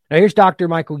happening. Now here's Dr.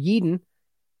 Michael Yeadon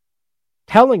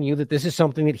telling you that this is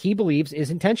something that he believes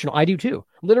is intentional. I do too.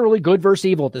 Literally good versus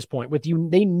evil at this point. With you,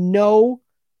 they know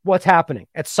what's happening.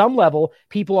 At some level,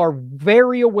 people are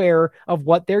very aware of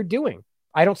what they're doing.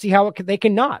 I don't see how they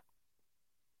cannot.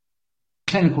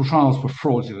 Clinical trials were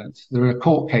fraudulent. There are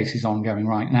court cases ongoing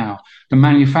right now. The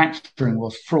manufacturing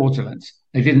was fraudulent.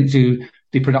 They didn't do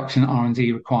the production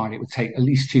R&D required. It would take at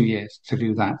least 2 years to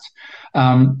do that.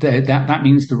 That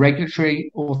means the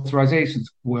regulatory authorizations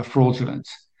were fraudulent.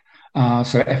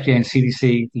 So FDA and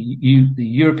CDC, the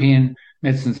European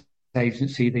Medicines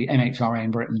Agency, the MHRA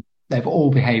in Britain, they've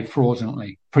all behaved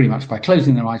fraudulently, pretty much by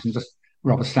closing their eyes and just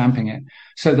rubber stamping it.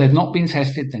 So they've not been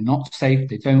tested. They're not safe.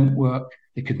 They don't work.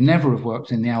 They could never have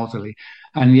worked in the elderly,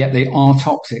 and yet they are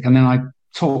toxic. And then I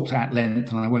talked at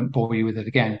length, and I won't bore you with it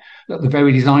again, that the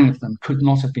very design of them could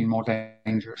not have been more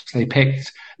dangerous. They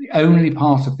picked the only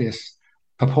part of this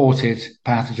purported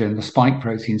pathogen, the spike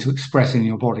protein, to express in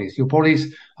your bodies. Your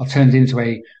bodies are turned into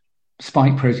a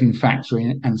spike protein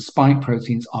factory, and spike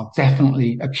proteins are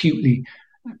definitely acutely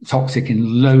toxic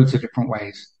in loads of different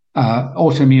ways.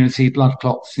 Autoimmunity, blood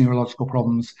clots, neurological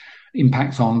problems,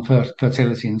 impact on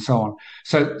fertility, and so on.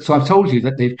 So I've told you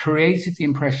that they've created the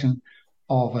impression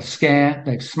of a scare.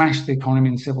 They've smashed the economy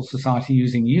and civil society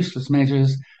using useless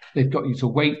measures. They've got you to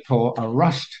wait for a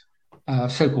rushed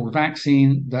so-called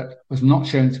vaccine that was not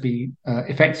shown to be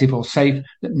effective or safe,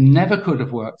 that never could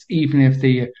have worked, even if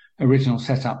the original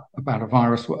setup about a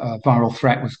viral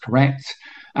threat was correct.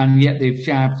 And yet they've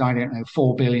jabbed,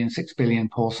 4 billion, 6 billion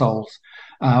poor souls.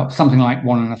 Something like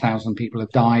 1 in 1,000 people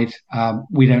have died.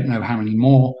 We don't know how many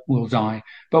more will die,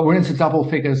 but we're into double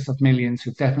figures of millions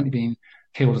who've definitely been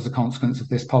killed as a consequence of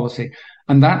this policy.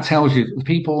 And that tells you that the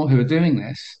people who are doing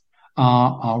this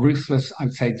are ruthless, I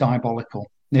would say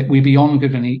diabolical. We're beyond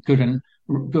good and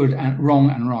wrong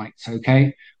and right.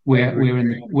 Okay,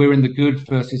 we're in the good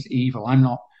versus evil.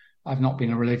 I've not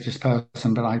been a religious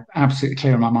person, but I'm absolutely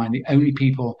clear in my mind the only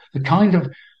people, the kind of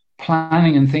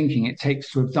planning and thinking it takes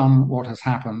to have done what has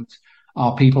happened,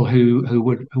 are people who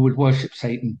would worship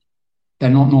Satan. They're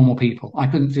not normal people. I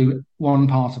couldn't do one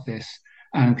part of this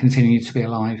and continue to be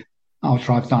alive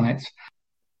after I've done it.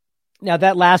 Now,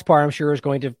 that last part, I'm sure, is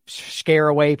going to scare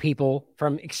away people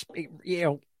from,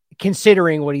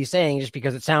 considering what he's saying, just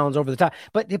because it sounds over the top.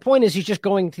 But the point is, he's just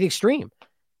going to the extreme.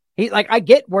 I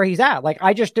get where he's at.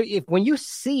 When you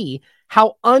see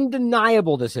how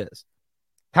undeniable this is,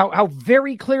 how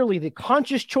very clearly the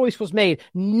conscious choice was made,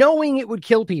 knowing it would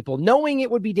kill people, knowing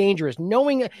it would be dangerous,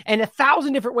 knowing, and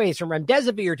 1,000 different ways, from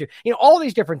remdesivir to, all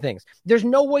these different things. There's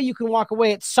no way you can walk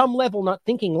away at some level not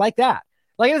thinking like that.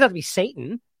 It doesn't have to be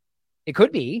Satan. It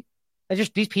could be. It's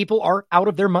just these people are out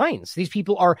of their minds. These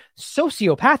people are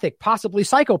sociopathic, possibly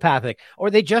psychopathic,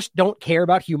 or they just don't care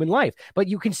about human life. But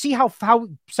you can see how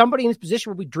somebody in this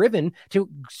position will be driven to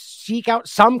seek out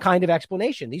some kind of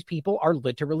explanation. These people are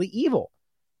literally evil.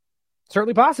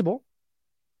 Certainly possible.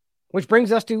 Which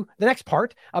brings us to the next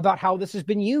part about how this has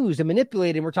been used and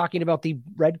manipulated. And we're talking about the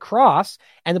Red Cross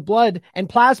and the blood and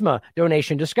plasma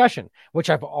donation discussion,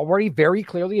 which I've already very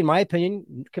clearly, in my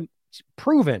opinion,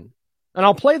 proven. And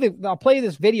I'll play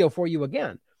this video for you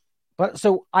again. But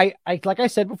so I like I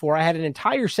said before, I had an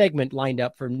entire segment lined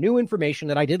up for new information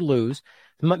that I did lose,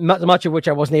 much of which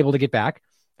I wasn't able to get back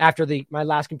after my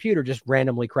last computer just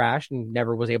randomly crashed and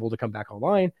never was able to come back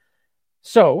online.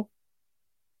 So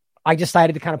I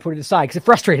decided to kind of put it aside because it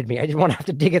frustrated me. I didn't want to have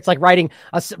to dig. It's like writing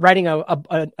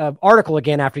a article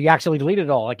again after you actually deleted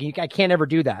it all. I can't ever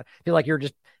do that. I feel like you're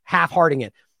just half-hearting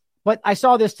it. But I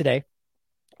saw this today,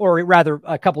 or rather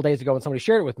a couple days ago when somebody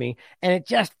shared it with me, and it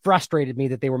just frustrated me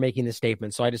that they were making this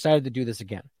statement. So I decided to do this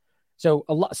again. So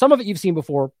some of it you've seen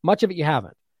before, much of it you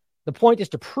haven't. The point is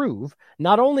to prove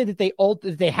not only that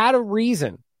they had a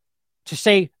reason to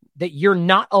say that you're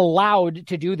not allowed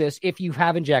to do this if you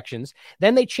have injections.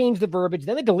 Then they changed the verbiage.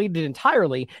 Then they deleted it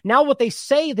entirely. Now what they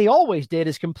say they always did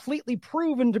is completely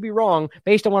proven to be wrong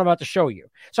based on what I'm about to show you.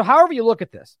 So however you look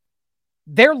at this,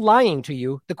 they're lying to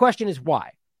you. The question is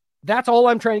why? That's all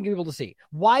I'm trying to get people to see.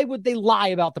 Why would they lie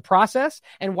about the process?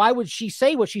 And why would she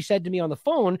say what she said to me on the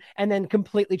phone and then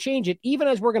completely change it? Even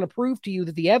as we're going to prove to you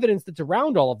that the evidence that's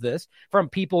around all of this from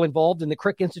people involved in the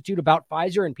Crick Institute about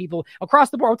Pfizer and people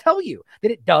across the board will tell you that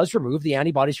it does remove the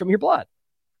antibodies from your blood.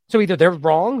 So either they're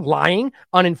wrong, lying,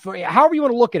 uninformed, however you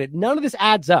want to look at it, none of this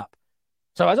adds up.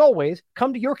 So as always,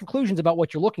 come to your conclusions about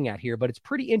what you're looking at here, but it's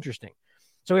pretty interesting.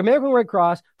 So American Red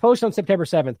Cross posted on September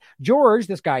 7th, George,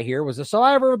 this guy here, was a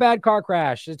survivor of a bad car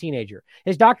crash as a teenager.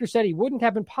 His doctor said he wouldn't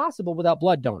have been possible without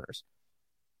blood donors.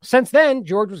 Since then,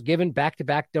 George was given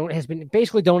back-to-back, has been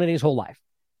basically donating his whole life.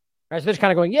 Right, so they're just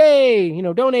kind of going, yay,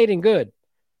 donating, good.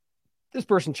 This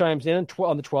person chimes in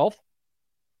on the 12th.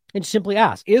 and simply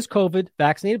ask, is COVID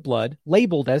vaccinated blood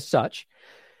labeled as such?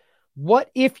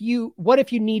 What if you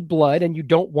need blood and you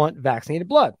don't want vaccinated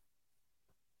blood?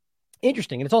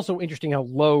 Interesting. And it's also interesting how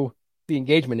low the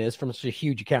engagement is from such a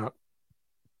huge account.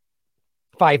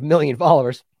 5 million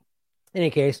followers. In any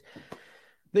case,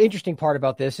 the interesting part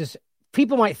about this is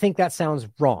people might think that sounds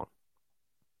wrong.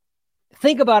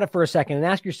 Think about it for a second and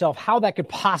ask yourself how that could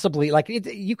possibly,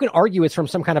 you can argue it's from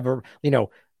some kind of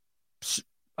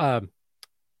a,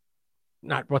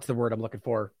 not what's the word I'm looking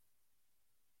for?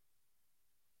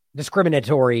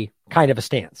 Discriminatory kind of a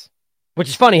stance, which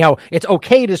is funny how it's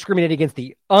okay to discriminate against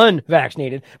the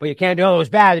unvaccinated, but you can't do, it was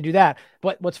bad to do that.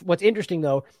 But what's interesting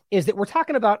though, is that we're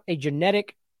talking about a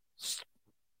genetic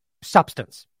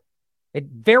substance. It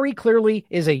very clearly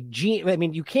is a gene. I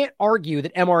mean, you can't argue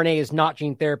that mRNA is not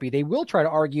gene therapy. They will try to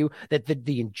argue that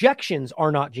the injections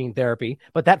are not gene therapy,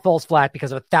 but that falls flat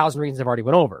because of 1,000 reasons I've already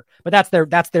went over. But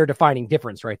that's their defining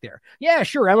difference right there. Yeah,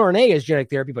 sure, mRNA is genetic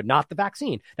therapy, but not the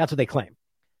vaccine. That's what they claim.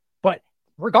 But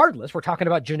regardless, we're talking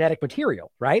about genetic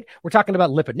material, right? We're talking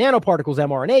about lipid nanoparticles,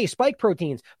 mRNA, spike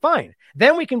proteins. Fine.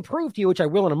 Then we can prove to you, which I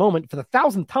will in a moment for the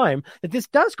 1,000th time, that this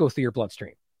does go through your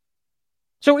bloodstream.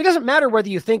 So it doesn't matter whether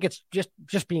you think it's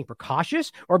just being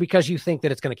precautious or because you think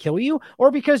that it's going to kill you or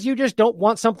because you just don't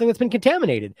want something that's been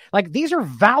contaminated. Like, these are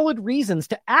valid reasons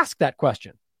to ask that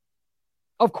question.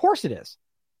 Of course it is.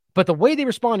 But the way they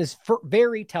respond is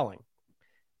very telling.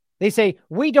 They say,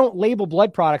 we don't label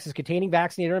blood products as containing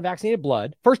vaccinated or unvaccinated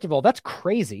blood. First of all, that's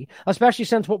crazy, especially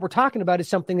since what we're talking about is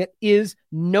something that is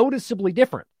noticeably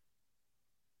different.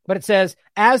 But it says,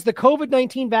 as the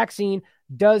COVID-19 vaccine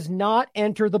does not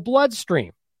enter the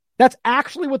bloodstream. That's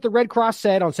actually what the Red Cross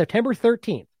said on September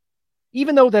 13th.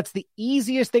 Even though that's the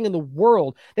easiest thing in the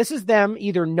world, this is them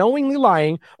either knowingly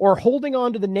lying or holding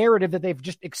on to the narrative that they've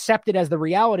just accepted as the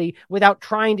reality without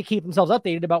trying to keep themselves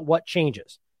updated about what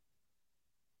changes.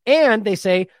 And they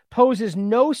say poses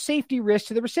no safety risk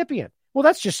to the recipient. Well,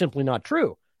 that's just simply not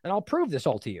true. And I'll prove this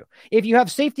all to you. If you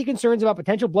have safety concerns about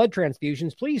potential blood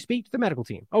transfusions, please speak to the medical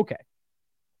team. Okay.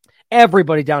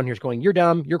 Everybody down here is going, you're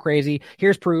dumb, you're crazy,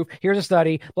 here's proof, here's a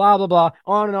study, blah, blah, blah,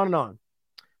 on and on and on.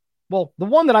 Well, the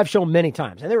one that I've shown many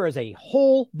times, and there is a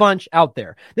whole bunch out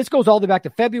there. This goes all the way back to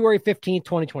February 15th,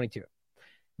 2022.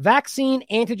 Vaccine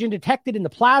antigen detected in the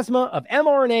plasma of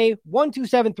mRNA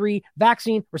 1273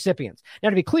 vaccine recipients. Now,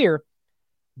 to be clear,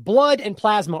 blood and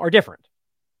plasma are different.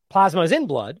 Plasma is in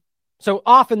blood, so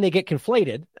often they get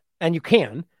conflated, and you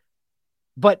can,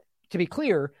 but to be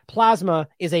clear, plasma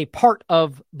is a part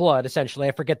of blood, essentially.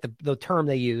 I forget the term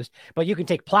they used, but you can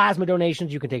take plasma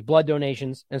donations, you can take blood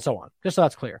donations, and so on, just so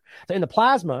that's clear. So in the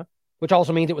plasma, which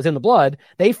also means it was in the blood,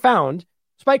 they found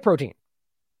spike protein.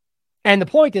 And the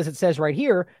point is, it says right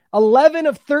here, 11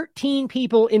 of 13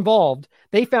 people involved,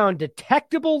 they found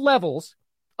detectable levels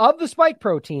of the spike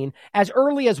protein as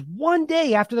early as 1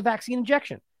 day after the vaccine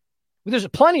injection. There's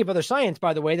plenty of other science,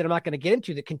 by the way, that I'm not going to get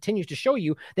into that continues to show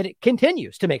you that it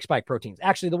continues to make spike proteins.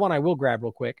 Actually, the one I will grab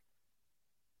real quick,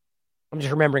 I'm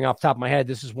just remembering off the top of my head,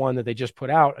 this is one that they just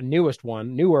put out, a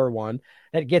newer one,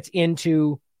 that gets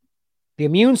into the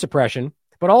immune suppression,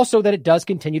 but also that it does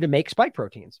continue to make spike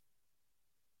proteins.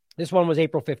 This one was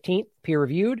April 15th,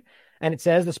 peer-reviewed, and it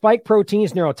says the spike protein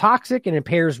is neurotoxic and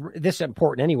impairs, this is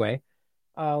important anyway,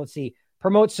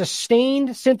 promotes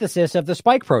sustained synthesis of the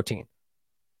spike protein.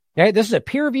 Okay, this is a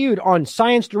peer-reviewed on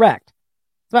Science Direct.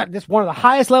 This is one of the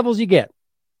highest levels you get.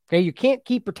 Okay, you can't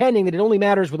keep pretending that it only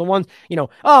matters with the ones,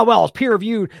 it's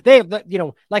peer-reviewed. They have,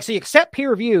 so you accept peer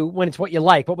review when it's what you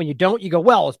like, but when you don't, you go,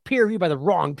 well, it's peer-reviewed by the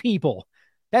wrong people.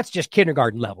 That's just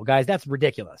kindergarten level, guys. That's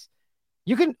ridiculous.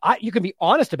 You can be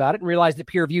honest about it and realize that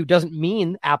peer review doesn't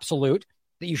mean absolute,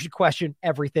 that you should question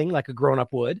everything like a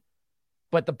grown-up would.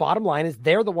 But the bottom line is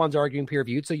they're the ones arguing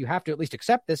peer-reviewed, so you have to at least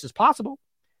accept this as possible.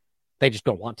 They just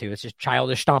don't want to. It's just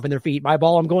childish stomping their feet, my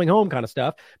ball, I'm going home kind of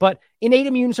stuff. But innate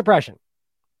immune suppression.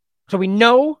 So we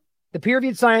know the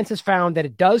peer-reviewed science has found that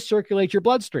it does circulate your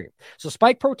bloodstream. So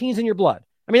spike proteins in your blood.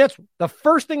 I mean, that's the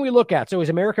first thing we look at. So is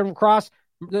the American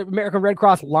Red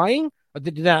Cross lying? Or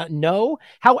did they not know?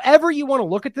 However you want to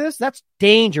look at this, that's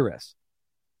dangerous.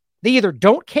 They either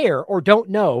don't care or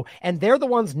don't know, and they're the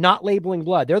ones not labeling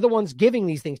blood. They're the ones giving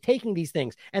these things, taking these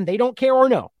things, and they don't care or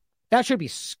know. That should be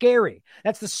scary.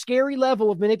 That's the scary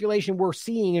level of manipulation we're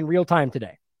seeing in real time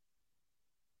today.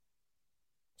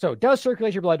 So it does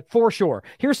circulate your blood for sure.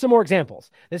 Here's some more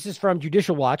examples. This is from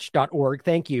judicialwatch.org.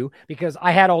 Thank you, because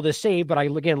I had all this saved, but I,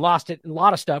 again, lost it in a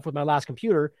lot of stuff with my last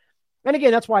computer. And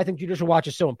again, that's why I think Judicial Watch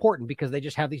is so important, because they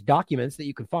just have these documents that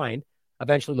you can find.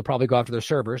 Eventually, they'll probably go after their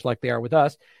servers like they are with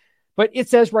us. But it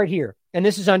says right here, and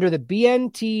this is under the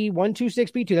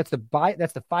BNT126B2. That's the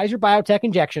Pfizer BioNTech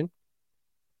injection.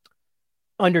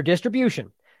 Under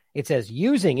distribution, it says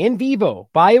using in vivo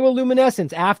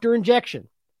bioluminescence after injection.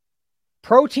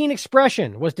 Protein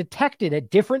expression was detected at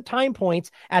different time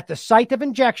points at the site of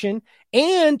injection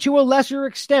and to a lesser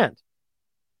extent,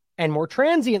 and more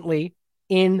transiently,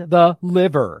 in the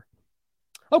liver.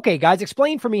 Okay, guys,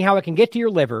 explain for me how it can get to your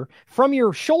liver from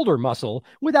your shoulder muscle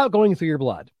without going through your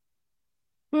blood.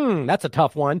 That's a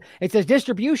tough one. It says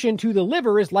distribution to the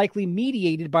liver is likely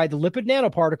mediated by the lipid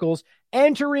nanoparticles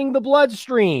entering the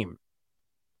bloodstream.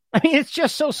 I mean, it's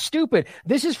just so stupid.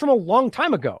 This is from a long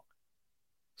time ago.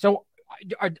 So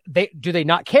do they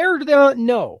not care? Or do they not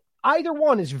know? Either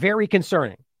one is very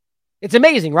concerning. It's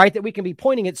amazing, right, that we can be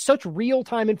pointing at such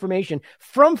real-time information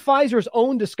from Pfizer's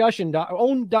own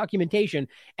own documentation,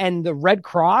 and the Red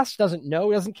Cross doesn't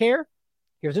know, doesn't care.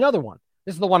 Here's another one.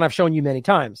 This is the one I've shown you many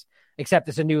times, except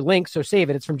it's a new link, so save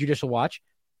it. It's from Judicial Watch.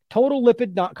 Total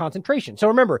lipid concentration. So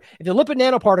remember, if the lipid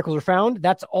nanoparticles are found,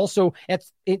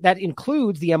 that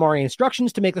includes the mRNA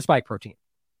instructions to make the spike protein.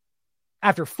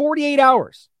 After 48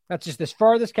 hours, that's just this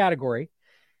farthest category,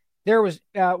 there was,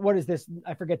 what is this?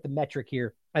 I forget the metric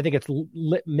here. I think it's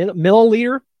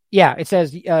milliliter. Yeah, it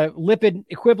says lipid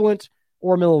equivalent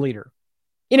or milliliter.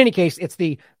 In any case, it's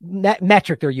the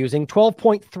metric they're using,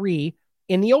 12.3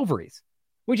 in the ovaries,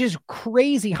 which is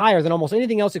crazy higher than almost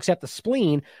anything else except the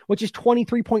spleen, which is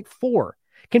 23.4.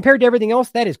 Compared to everything else,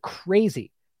 that is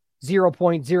crazy.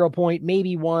 0.0,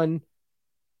 maybe 1.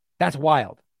 That's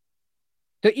wild.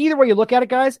 So either way you look at it,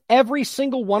 guys, every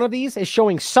single one of these is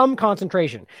showing some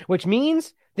concentration, which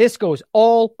means this goes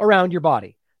all around your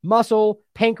body. Muscle,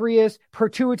 pancreas,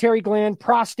 pituitary gland,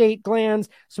 prostate glands,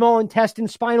 small intestine,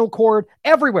 spinal cord,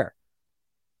 everywhere.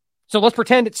 So let's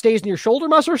pretend it stays in your shoulder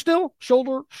muscle still.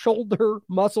 Shoulder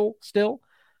muscle still.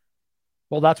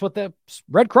 Well, that's what the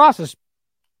Red Cross is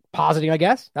positing, I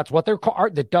guess. That's what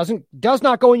that does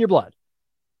not go in your blood.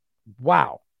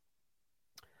 Wow.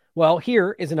 Well,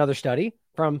 here is another study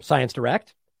from Science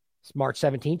Direct. It's March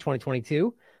 17,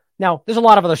 2022. Now, there's a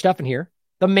lot of other stuff in here.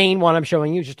 The main one I'm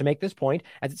showing you is just to make this point,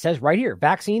 as it says right here,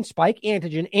 vaccine, spike,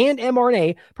 antigen, and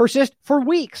mRNA persist for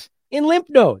weeks in lymph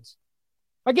nodes.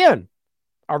 Again,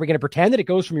 are we going to pretend that it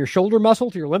goes from your shoulder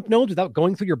muscle to your lymph nodes without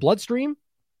going through your bloodstream?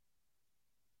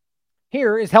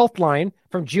 Here is Healthline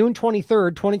from June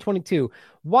 23rd, 2022.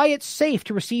 Why it's safe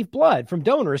to receive blood from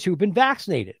donors who've been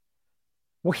vaccinated.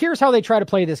 Well, here's how they try to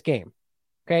play this game.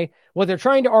 Okay. Well, they're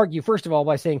trying to argue, first of all,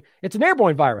 by saying it's an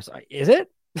airborne virus. Is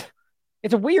it?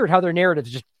 It's weird how their narrative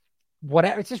is just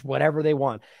whatever. It's just whatever they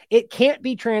want. It can't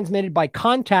be transmitted by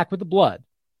contact with the blood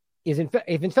if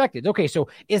infected. Okay. So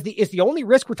is the only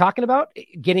risk we're talking about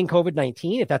getting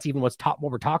COVID-19? If that's even what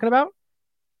we're talking about,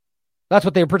 that's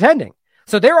what they're pretending.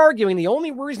 So they're arguing the only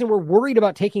reason we're worried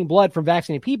about taking blood from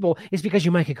vaccinated people is because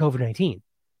you might get COVID-19.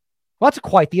 Well, that's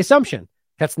quite the assumption.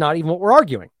 That's not even what we're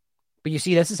arguing. But you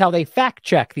see, this is how they fact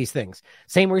check these things.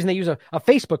 Same reason they use a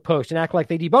Facebook post and act like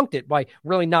they debunked it by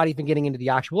really not even getting into the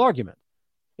actual argument.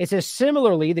 It says,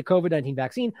 similarly, the COVID-19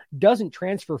 vaccine doesn't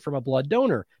transfer from a blood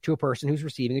donor to a person who's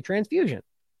receiving a transfusion.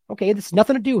 Okay, this has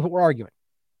nothing to do with what we're arguing.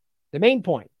 The main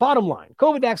point, bottom line,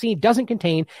 COVID vaccine doesn't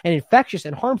contain an infectious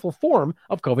and harmful form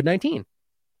of COVID-19.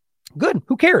 Good,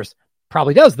 who cares?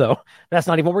 Probably does, though. That's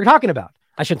not even what we're talking about.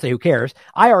 I shouldn't say who cares.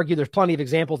 I argue there's plenty of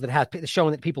examples that have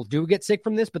shown that people do get sick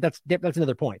from this, but that's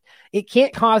another point. It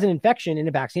can't cause an infection in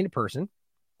a vaccinated person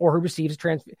or who receives a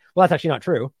transfusion. Well, that's actually not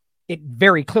true. It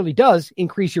very clearly does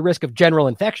increase your risk of general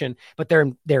infection, but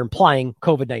they're implying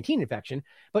COVID-19 infection.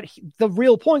 But the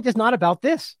real point is not about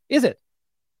this, is it?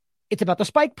 It's about the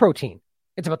spike protein.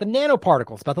 It's about the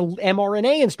nanoparticles. It's about the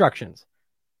mRNA instructions.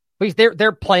 But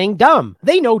they're playing dumb.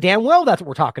 They know damn well that's what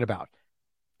we're talking about.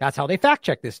 That's how they fact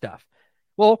check this stuff.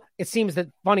 Well, it seems that,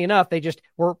 funny enough, they just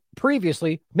were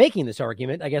previously making this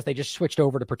argument. I guess they just switched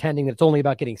over to pretending that it's only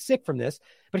about getting sick from this.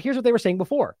 But here's what they were saying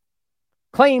before.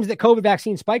 Claims that COVID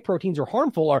vaccine spike proteins are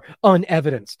harmful are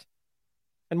unevidenced.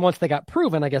 And once they got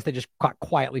proven, I guess they just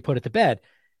quietly put it to bed. It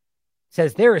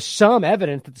says there is some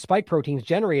evidence that the spike proteins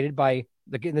generated by,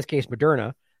 in this case,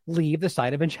 Moderna, leave the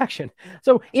site of injection.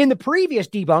 So in the previous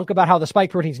debunk about how the spike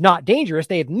protein is not dangerous,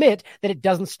 they admit that it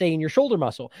doesn't stay in your shoulder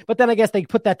muscle. But then I guess they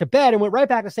put that to bed and went right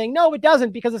back to saying, no, it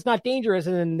doesn't because it's not dangerous.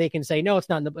 And then they can say, no, it's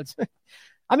not.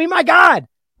 I mean, my God,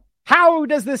 how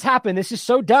does this happen? This is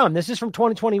so dumb. This is from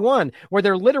 2021 where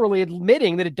they're literally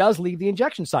admitting that it does leave the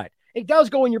injection site. It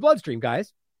does go in your bloodstream,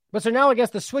 guys. But so now I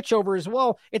guess the switchover as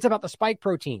well, it's about the spike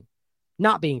protein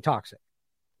not being toxic.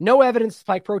 No evidence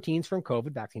spike proteins from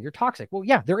COVID vaccines are toxic. Well,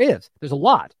 yeah, there is. There's a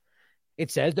lot.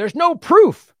 It says there's no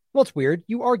proof Well, it's weird.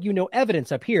 You argue no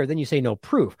evidence up here, then you say no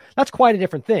proof. That's quite a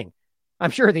different thing.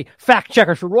 I'm sure the fact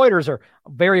checkers for Reuters are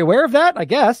very aware of that, I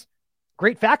guess.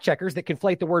 Great fact checkers that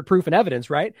conflate the word proof and evidence,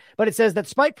 right? But it says that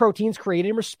spike proteins created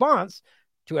in response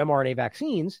to mRNA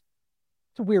vaccines,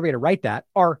 it's a weird way to write that,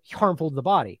 are harmful to the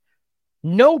body.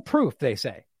 No proof, they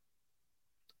say,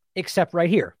 except right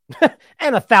here.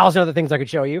 And 1,000 other things I could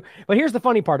show you. But here's the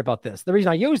funny part about this. The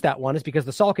reason I use that one is because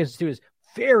the Salk Institute is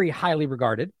very highly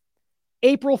regarded.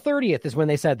 April 30th is when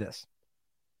they said this.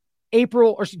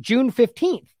 June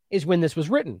 15th is when this was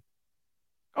written.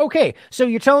 Okay, so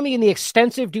you're telling me in the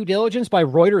extensive due diligence by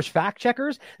Reuters fact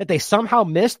checkers that they somehow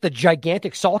missed the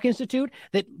gigantic Salk Institute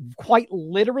that quite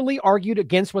literally argued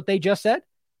against what they just said?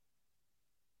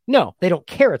 No, they don't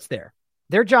care it's there.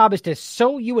 Their job is to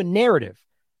sow you a narrative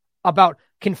about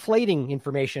conflating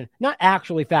information, not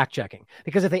actually fact checking.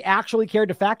 Because if they actually cared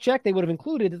to fact check, they would have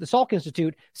included that the Salk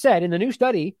Institute said in the new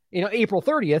study, April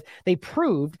 30th, they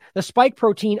proved the spike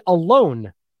protein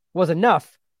alone was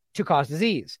enough to cause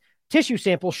disease. Tissue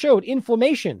samples showed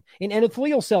inflammation in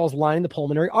endothelial cells lining the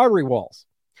pulmonary artery walls,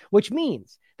 which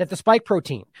means that the spike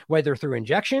protein, whether through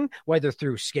injection, whether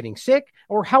through getting sick,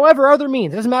 or however other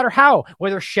means, it doesn't matter how,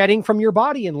 whether shedding from your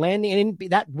body and landing in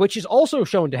that, which is also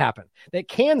shown to happen, that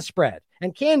can spread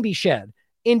and can be shed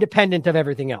independent of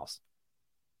everything else,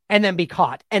 and then be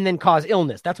caught and then cause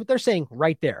illness. That's what they're saying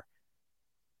right there.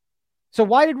 So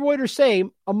why did Reuters say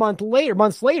months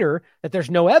later, that there's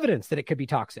no evidence that it could be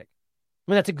toxic?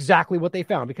 Well, that's exactly what they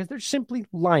found, because they're simply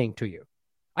lying to you.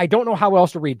 I don't know how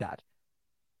else to read that.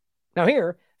 Now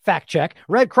here, fact check,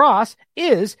 Red Cross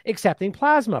is accepting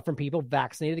plasma from people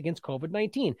vaccinated against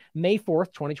COVID-19, May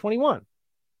 4th, 2021.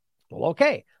 Well,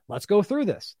 okay, let's go through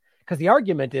this, because the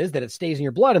argument is that it stays in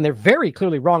your blood, and they're very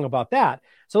clearly wrong about that.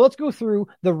 So let's go through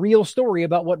the real story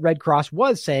about what Red Cross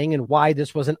was saying and why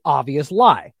this was an obvious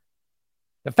lie.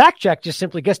 The fact check just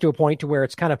simply gets to a point to where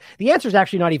it's kind of, the answer is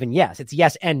actually not even yes, it's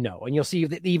yes and no. And you'll see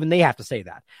that even they have to say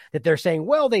that they're saying,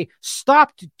 well, they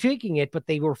stopped taking it, but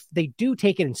they do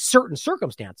take it in certain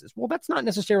circumstances. Well, that's not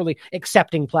necessarily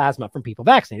accepting plasma from people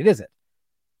vaccinated, is it?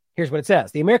 Here's what it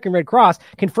says. The American Red Cross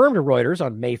confirmed to Reuters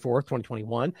on May 4th,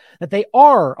 2021, that they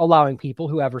are allowing people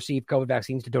who have received COVID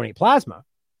vaccines to donate plasma,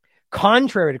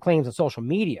 contrary to claims on social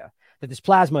media that this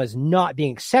plasma is not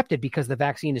being accepted because the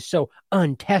vaccine is so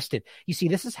untested. You see,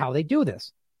 this is how they do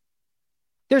this.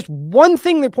 There's one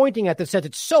thing they're pointing at that says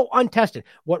it's so untested.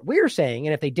 What we're saying,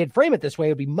 and if they did frame it this way, it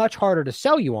would be much harder to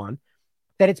sell you on,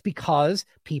 that it's because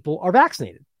people are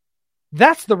vaccinated.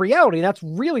 That's the reality. That's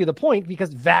really the point,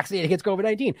 because vaccinated against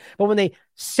COVID-19. But when they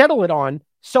settle it on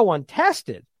so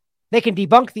untested, they can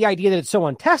debunk the idea that it's so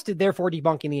untested, therefore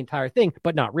debunking the entire thing,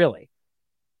 but not really.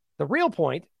 The real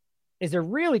point is they're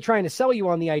really trying to sell you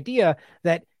on the idea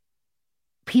that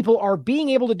people are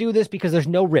being able to do this because there's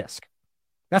no risk.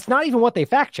 That's not even what they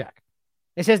fact check.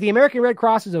 It says the American Red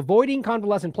Cross is avoiding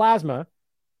convalescent plasma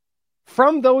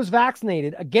from those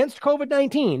vaccinated against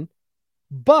COVID-19,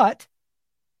 but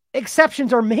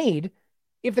exceptions are made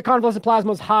if the convalescent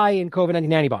plasma is high in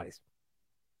COVID-19 antibodies.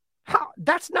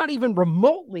 That's not even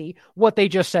remotely what they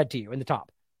just said to you in the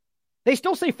top. They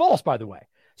still say false, by the way.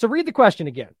 So read the question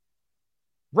again.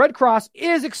 Red Cross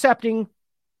is accepting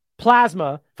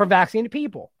plasma from vaccinated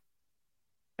people.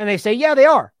 And they say, yeah, they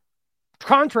are,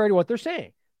 contrary to what they're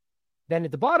saying. Then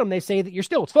at the bottom, they say that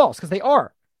it's false, because they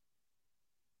are.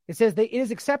 It says that it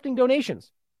is accepting donations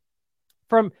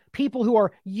from people who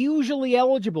are usually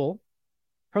eligible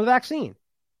for the vaccine.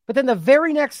 But then the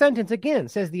very next sentence again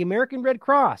says the American Red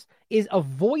Cross is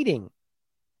avoiding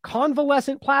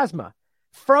convalescent plasma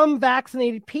from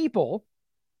vaccinated people,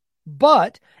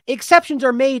 but exceptions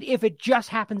are made if it just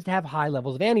happens to have high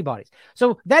levels of antibodies.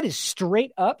 So that is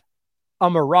straight up a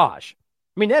mirage.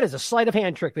 I mean, that is a sleight of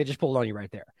hand trick they just pulled on you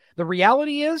right there. The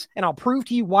reality is, and I'll prove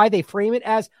to you why they frame it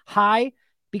as high,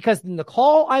 because in the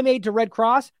call I made to Red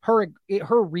Cross, her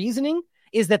reasoning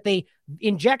is that the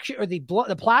injection or the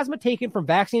plasma taken from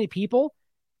vaccinated people,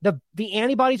 the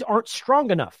antibodies aren't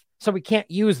strong enough, so we can't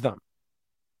use them.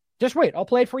 Just wait, I'll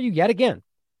play it for you yet again.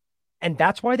 And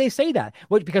that's why they say that.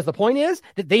 Because the point is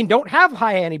that they don't have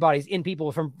high antibodies in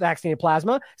people from vaccinated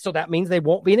plasma, so that means they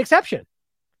won't be an exception.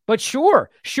 But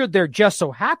sure, should there just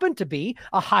so happen to be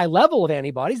a high level of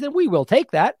antibodies, then we will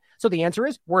take that. So the answer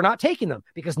is we're not taking them,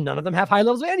 because none of them have high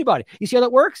levels of antibody. You see how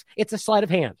that works? It's a sleight of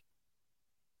hand.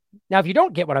 Now, if you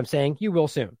don't get what I'm saying, you will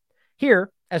soon.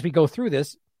 Here, as we go through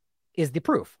this, is the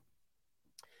proof.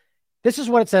 This is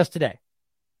what it says today.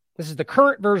 This is the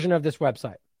current version of this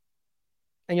website.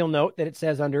 And you'll note that it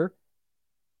says under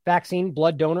vaccine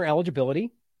blood donor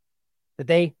eligibility that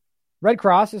they Red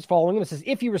Cross is following them. It says,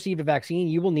 if you received a vaccine,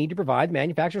 you will need to provide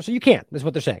manufacturer. So you can't. That's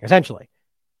what they're saying, essentially.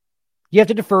 You have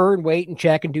to defer and wait and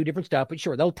check and do different stuff, but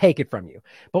sure, they'll take it from you.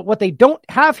 But what they don't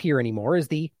have here anymore is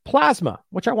the plasma,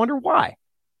 which I wonder why.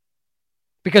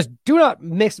 Because do not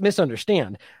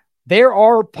misunderstand. There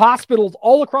are hospitals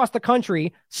all across the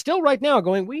country still right now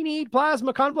going, we need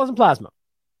plasma, convalescent plasma.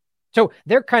 So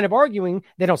they're kind of arguing,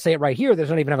 they don't say it right here, they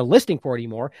don't even have a listing for it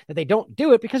anymore, that they don't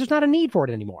do it because there's not a need for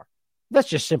it anymore. That's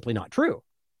just simply not true.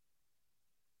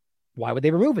 Why would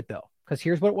they remove it, though? Because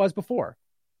here's what it was before.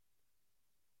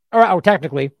 Or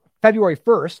technically, February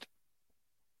 1st,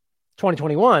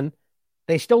 2021,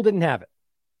 they still didn't have it.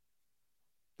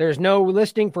 There's no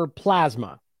listing for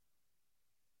plasma.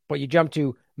 But you jump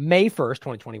to May 1st,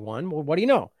 2021. Well, what do you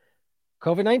know?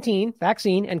 COVID-19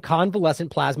 vaccine and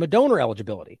convalescent plasma donor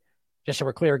eligibility. Just so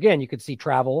we're clear again, you could see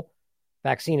travel,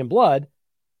 vaccine, and blood.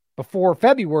 Before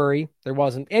February, there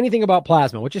wasn't anything about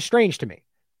plasma, which is strange to me.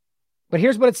 But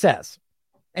here's what it says.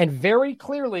 And very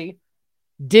clearly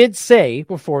did say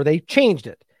before they changed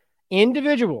it.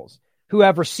 Individuals who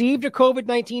have received a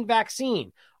COVID-19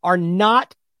 vaccine are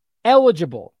not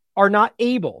eligible, are not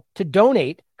able to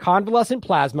donate convalescent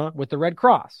plasma with the Red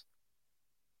Cross.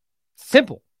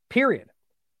 Simple, period.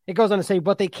 It goes on to say,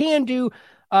 but they can do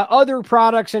other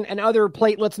products and other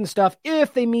platelets and stuff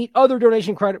if they meet other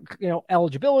donation credit,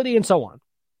 eligibility and so on.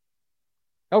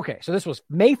 Okay, so this was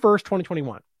May 1st,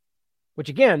 2021, which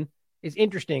again is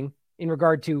interesting in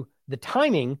regard to the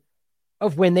timing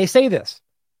of when they say this.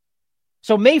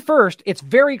 So May 1st, it's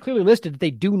very clearly listed that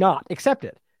they do not accept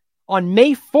it. On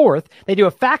May 4th, they do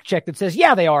a fact check that says,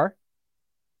 yeah, they are.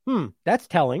 That's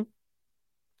telling.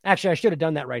 Actually, I should have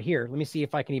done that right here. Let me see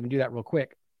if I can even do that real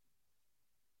quick.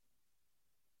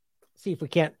 See if we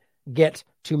can't get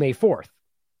to May 4th.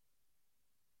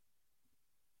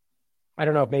 I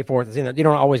don't know if May 4th is in there. You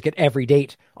don't always get every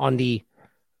date on the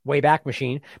Wayback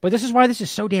Machine, but this is why this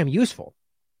is so damn useful.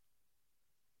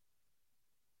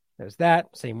 There's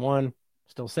that. Same one.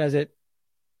 Still says it.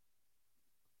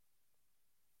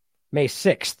 May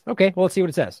 6th. Okay, well, let's see what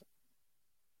it says.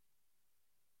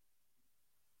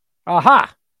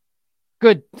 Aha!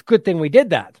 Good thing we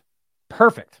did that.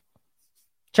 Perfect.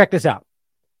 Check this out.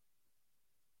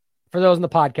 For those in the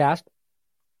podcast,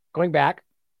 going back,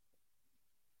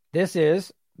 this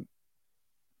is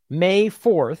May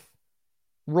 4th.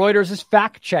 Reuters is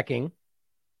fact-checking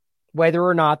whether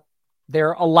or not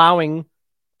they're allowing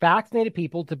vaccinated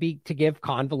people to give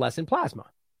convalescent plasma.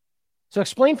 So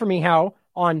explain for me how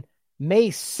on May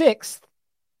 6th,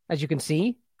 as you can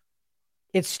see,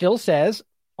 it still says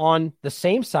on the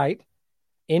same site,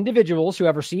 individuals who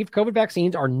have received COVID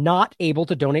vaccines are not able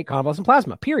to donate convalescent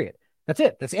plasma, period. That's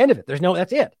it. That's the end of it.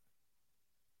 That's it.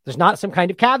 There's not some kind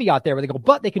of caveat there where they go,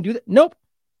 but they can do that. Nope.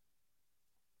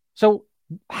 So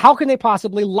how can they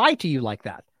possibly lie to you like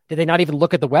that? Did they not even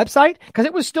look at the website? Because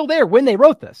it was still there when they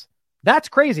wrote this. That's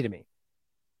crazy to me.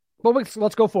 But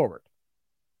let's go forward.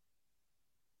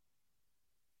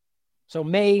 So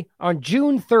on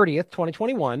June 30th,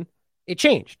 2021, it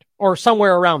changed, or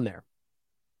somewhere around there.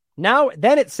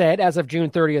 Then it said, as of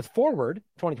June 30th forward,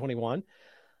 2021,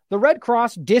 the Red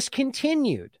Cross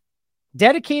discontinued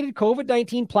dedicated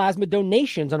COVID-19 plasma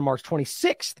donations on March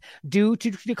 26th due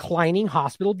to declining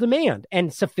hospital demand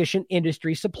and sufficient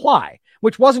industry supply,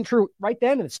 which wasn't true right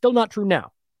then, and it's still not true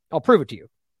now. I'll prove it to you.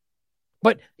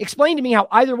 But explain to me how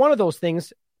either one of those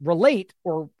things relate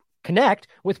or connect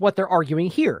with what they're arguing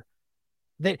here.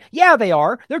 That, yeah, they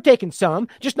are. They're taking some,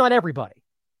 just not everybody.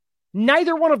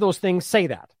 Neither one of those things say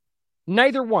that.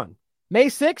 Neither one. May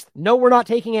 6th, no, we're not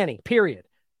taking any, period.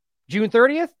 June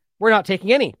 30th, we're not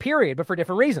taking any, period, but for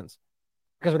different reasons.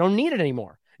 Because we don't need it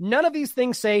anymore. None of these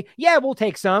things say, yeah, we'll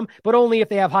take some, but only if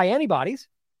they have high antibodies.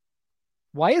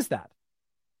 Why is that?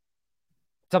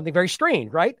 Something very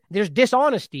strange, right? There's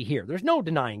dishonesty here. There's no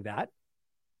denying that.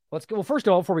 Let's go. Well, first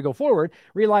of all, before we go forward,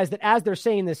 realize that as they're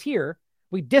saying this here,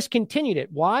 we discontinued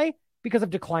it. Why? Because of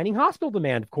declining hospital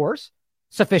demand, of course.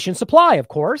 Sufficient supply, of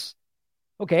course.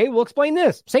 Okay, we'll explain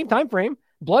this. Same time frame.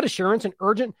 Blood assurance and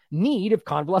urgent need of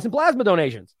convalescent plasma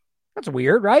donations. That's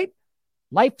weird, right?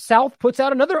 Life South puts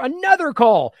out another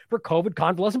call for COVID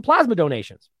convalescent plasma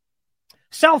donations.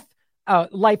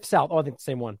 Life South. Oh, I think the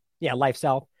same one. Yeah, Life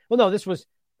South. Well, no, this was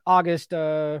August.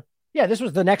 This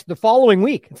was the following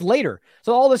week. It's later.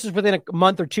 So all this is within a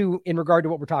month or two in regard to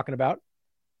what we're talking about.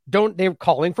 They're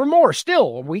calling for more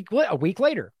still a week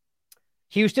later.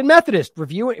 Houston Methodist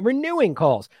renewing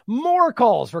calls, more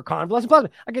calls for convalescent plasma.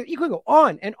 You could go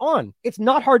on and on. It's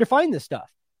not hard to find this stuff.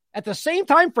 At the same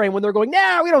time frame when they're going,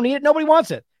 nah, we don't need it. Nobody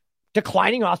wants it.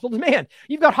 declining hospital demand.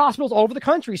 You've got hospitals all over the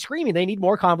country screaming they need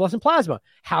more convalescent plasma.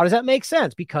 How does that make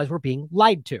sense? Because we're being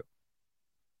lied to.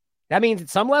 That means at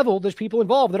some level, there's people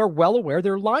involved that are well aware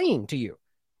they're lying to you.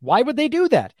 Why would they do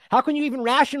that? How can you even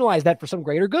rationalize that for some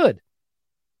greater good?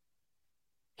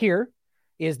 Here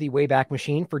is the Wayback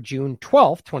Machine for June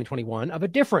 12th, 2021 of a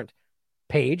different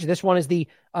page. This one is the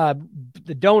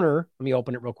donor. Let me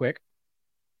open it real quick.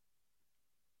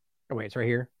 Oh, wait, it's right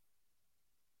here.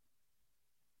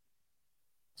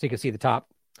 So you can see the top.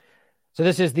 So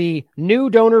this is the new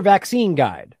donor vaccine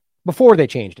guide before they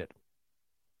changed it.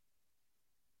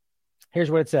 Here's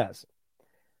what it says.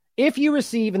 If you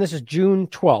receive, and this is June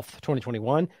 12th,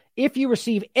 2021, if you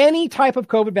receive any type of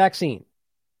COVID vaccine,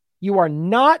 you are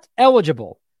not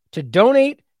eligible to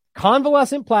donate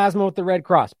convalescent plasma with the Red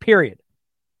Cross, period.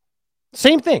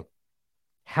 Same thing.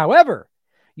 However,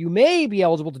 you may be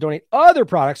eligible to donate other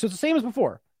products, so it's the same as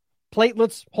before,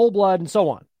 platelets, whole blood, and so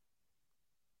on.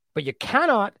 But you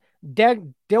cannot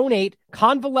donate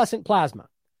convalescent plasma.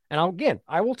 And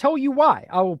I will tell you why.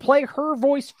 I will play her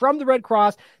voice from the Red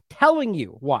Cross telling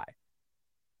you why.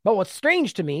 But what's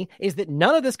strange to me is that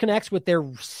none of this connects with their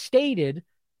stated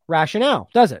rationale,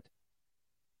 does it?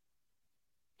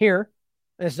 Here,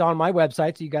 this is on my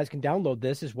website, so you guys can download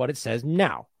this, is what it says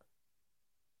now.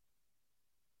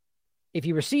 If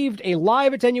you received a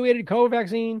live attenuated COVID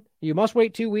vaccine, you must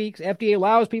wait 2 weeks. FDA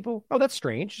allows people. Oh, that's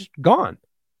strange. It's gone.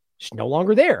 It's no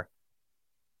longer there.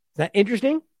 Is that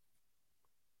interesting?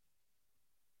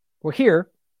 We're here.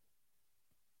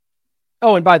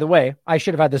 Oh, and by the way, I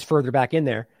should have had this further back in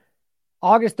there.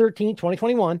 August 13,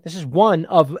 2021. This is one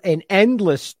of an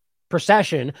endless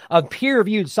procession of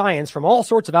peer-reviewed science from all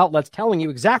sorts of outlets telling you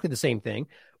exactly the same thing.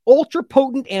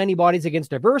 Ultra-potent antibodies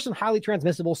against diverse and highly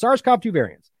transmissible SARS-CoV-2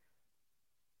 variants.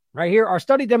 Right here, our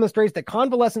study demonstrates that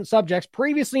convalescent subjects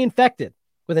previously infected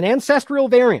with an ancestral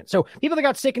variant, so people that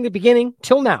got sick in the beginning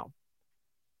till now,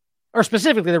 or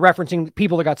specifically they're referencing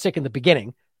people that got sick in the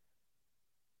beginning,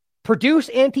 produce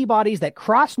antibodies that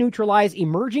cross-neutralize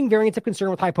emerging variants of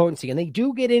concern with high potency, and they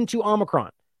do get into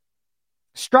Omicron.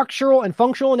 Structural and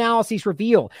functional analyses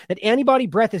reveal that antibody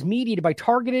breadth is mediated by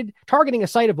targeting a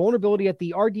site of vulnerability at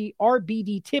the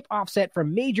RBD tip offset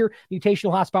from major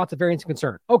mutational hotspots of variants of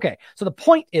concern. Okay, so the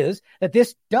point is that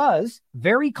this does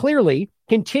very clearly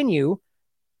continue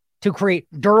to create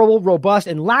durable, robust,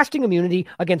 and lasting immunity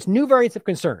against new variants of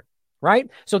concern, right?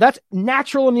 So that's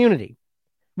natural immunity.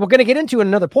 We're going to get into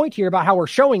another point here about how we're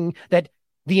showing that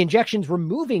the injection's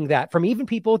removing that from even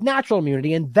people with natural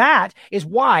immunity. And that is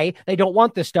why they don't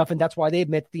want this stuff. And that's why they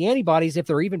admit the antibodies, if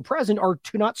they're even present, are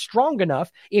not strong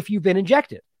enough if you've been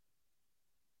injected.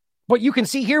 But you can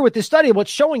see here with this study, what's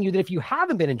showing you that if you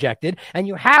haven't been injected and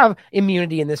you have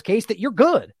immunity in this case, that you're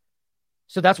good.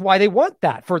 So that's why they want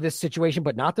that for this situation,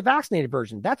 but not the vaccinated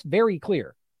version. That's very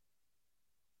clear.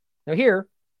 Now here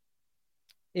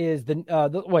is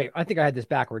wait, I think I had this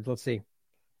backwards. Let's see.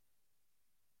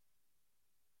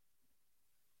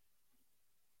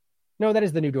 No, that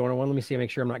is the new donor one. Let me see. Make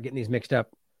sure I'm not getting these mixed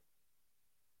up.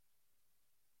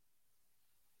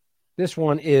 This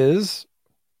one is,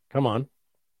 come on.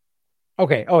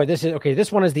 Okay. Oh, this is okay.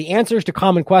 This one is the answers to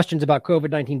common questions about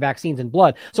COVID-19 vaccines and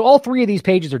blood. So all three of these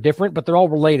pages are different, but they're all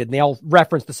related and they all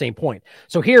reference the same point.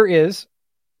 So here is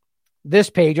this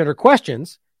page under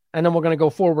questions, and then we're going to go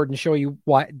forward and show you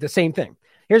why the same thing.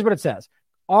 Here's what it says.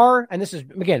 And this is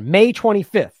again, May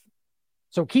 25th.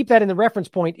 So keep that in the reference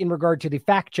point in regard to the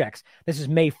fact checks. This is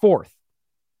May 4th.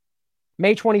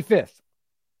 May 25th.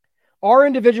 Are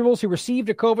individuals who received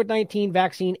a COVID-19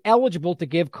 vaccine eligible to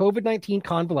give COVID-19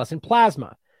 convalescent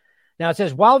plasma? Now it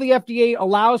says, while the FDA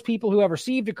allows people who have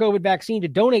received a COVID vaccine to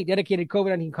donate dedicated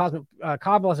COVID-19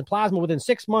 convalescent plasma within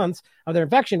 6 months of their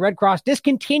infection, Red Cross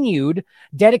discontinued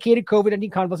dedicated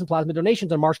COVID-19 convalescent plasma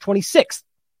donations on March 26th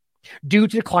due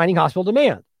to declining hospital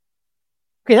demand.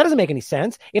 Okay, that doesn't make any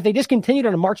sense. If they discontinued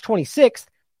on March 26th,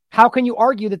 how can you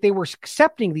argue that they were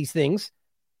accepting these things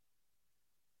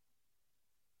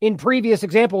in previous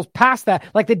examples past that?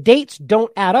 Like the dates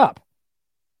don't add up.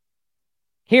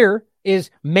 Here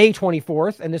is May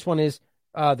 24th, and this one is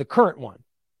the current one.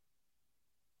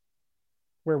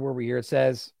 Where were we here? It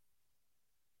says,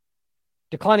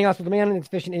 declining hospital demand and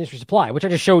insufficient industry supply, which I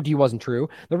just showed you wasn't true.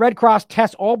 The Red Cross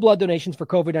tests all blood donations for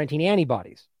COVID-19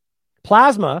 antibodies.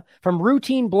 Plasma from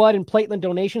routine blood and platelet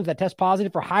donations that test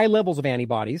positive for high levels of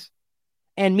antibodies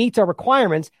and meets our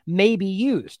requirements may be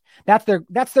used. That's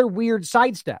their weird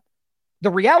sidestep.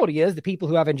 The reality is the people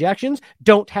who have injections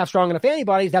don't have strong enough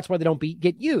antibodies. That's why they don't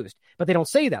get used. But they don't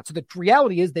say that. So the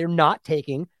reality is they're not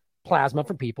taking plasma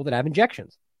from people that have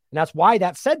injections. And that's why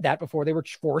that said that before they were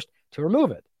forced to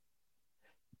remove it.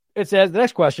 It says, the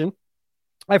next question,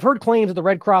 I've heard claims that the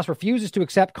Red Cross refuses to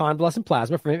accept convalescent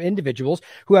plasma from individuals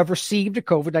who have received a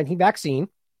COVID-19 vaccine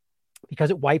because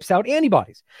it wipes out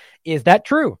antibodies. Is that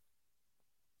true?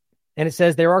 And it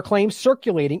says there are claims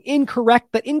circulating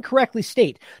that incorrectly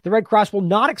state the Red Cross will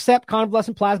not accept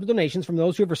convalescent plasma donations from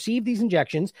those who have received these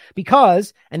injections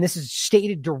because, and this is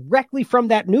stated directly from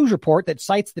that news report that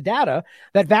cites the data,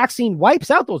 that vaccine wipes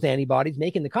out those antibodies,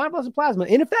 making the convalescent plasma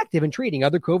ineffective in treating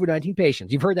other COVID-19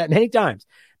 patients. You've heard that many times.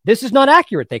 This is not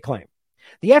accurate, they claim.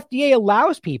 The FDA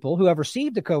allows people who have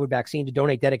received the COVID vaccine to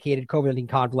donate dedicated COVID-19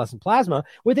 convalescent plasma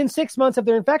within 6 months of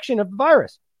their infection of the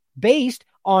virus, based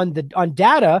on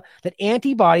data that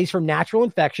antibodies from natural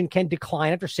infection can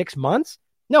decline after 6 months?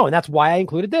 No, and that's why I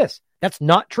included this. That's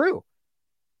not true.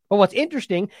 But what's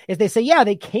interesting is they say, yeah,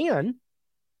 they can,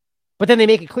 but then they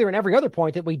make it clear in every other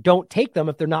point that we don't take them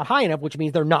if they're not high enough, which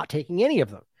means they're not taking any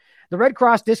of them. The Red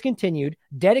Cross discontinued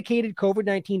dedicated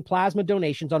COVID-19 plasma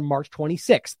donations on March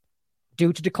 26th.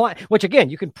 Due to decline, which again,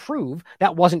 you can prove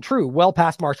that wasn't true well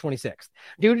past March 26th,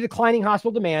 due to declining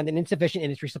hospital demand and insufficient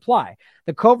industry supply.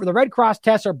 The Red Cross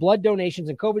tests are blood donations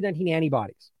and COVID-19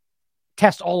 antibodies.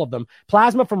 Test all of them.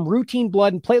 Plasma from routine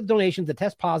blood and platelet donations that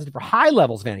test positive for high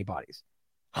levels of antibodies.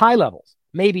 High levels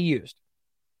may be used.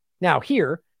 Now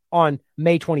here on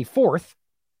May 24th,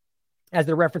 as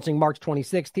they're referencing March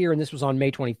 26th here, and this was on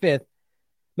May 25th,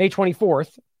 May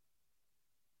 24th,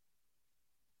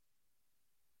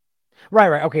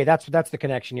 Right. Okay, that's the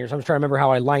connection here. So I'm just trying to remember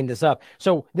how I lined this up.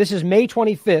 So this is May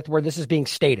 25th where this is being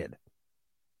stated.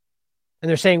 And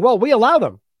they're saying, well, we allow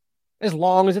them as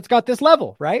long as it's got this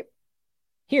level, right?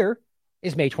 Here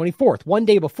is May 24th, one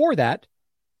day before that,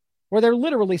 where they're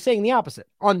literally saying the opposite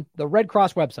on the Red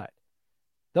Cross website.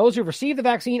 Those who've received the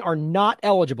vaccine are not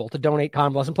eligible to donate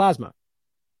convalescent plasma.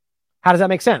 How does that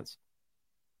make sense?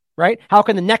 Right? How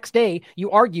can the next day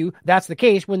you argue that's the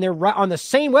case when they're on the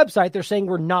same website, they're saying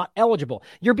we're not eligible?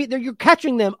 You're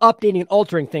catching them updating and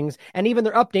altering things, and even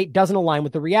their update doesn't align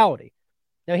with the reality.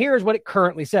 Now, here's what it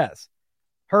currently says.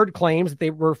 Heard claims that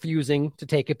they were refusing to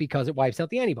take it because it wipes out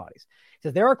the antibodies. It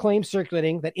says there are claims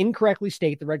circulating that incorrectly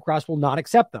state the Red Cross will not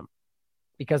accept them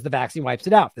because the vaccine wipes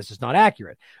it out. This is not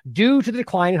accurate. Due to the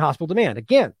decline in hospital demand.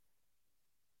 Again,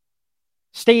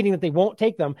 stating that they won't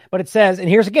take them, but it says, and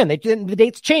here's again, the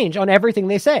dates change on everything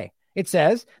they say. It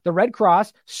says the Red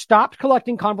Cross stopped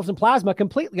collecting convalescent plasma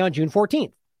completely on June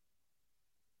 14th.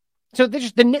 So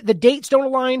the dates don't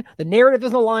align, the narrative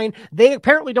doesn't align. They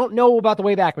apparently don't know about the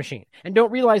Wayback Machine and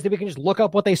don't realize that we can just look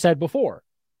up what they said before.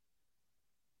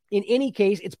 In any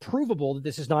case, it's provable that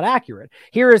this is not accurate.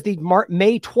 Here is the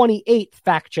May 28th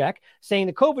fact check saying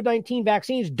the COVID-19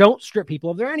 vaccines don't strip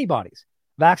people of their antibodies.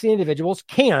 Vaccinated individuals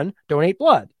can donate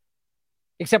blood.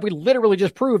 Except we literally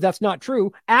just proved that's not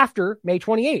true after May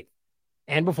 28th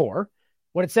and before.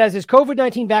 What it says is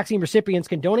COVID-19 vaccine recipients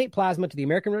can donate plasma to the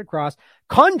American Red Cross,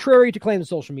 contrary to claims in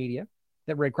social media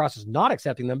that Red Cross is not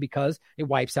accepting them because it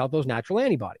wipes out those natural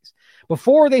antibodies.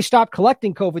 Before they stopped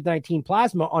collecting COVID-19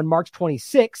 plasma on March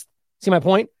 26th, see my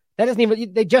point? That doesn't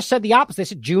even, they just said the opposite. They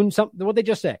said June something. What did they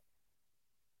just say?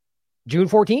 June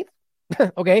 14th?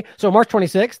 Okay, so March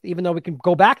 26th, even though we can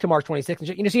go back to March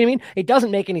 26th, you know, see what I mean? It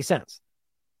doesn't make any sense.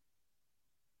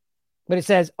 But it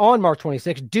says on March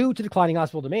 26th, due to declining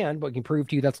hospital demand, but we can prove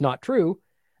to you that's not true,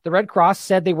 the Red Cross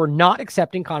said they were not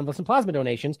accepting convalescent plasma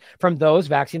donations from those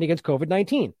vaccinated against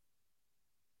COVID-19.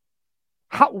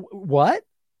 What?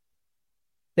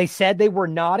 They said they were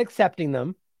not accepting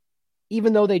them,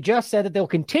 even though they just said that they'll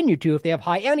continue to if they have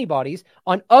high antibodies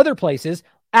on other places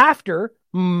after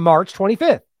March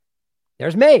 25th.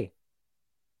 There's May.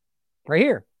 Right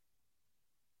here.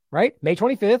 Right? May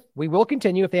 25th, we will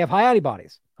continue if they have high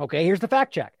antibodies. Okay, here's the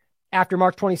fact check. After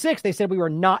March 26th, they said we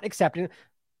were not accepting.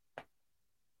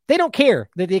 They don't care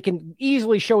that they can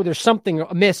easily show there's something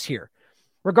amiss here.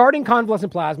 Regarding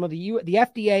convalescent plasma, the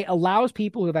FDA allows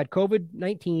people who have had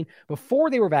COVID-19 before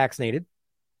they were vaccinated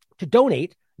to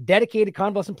donate dedicated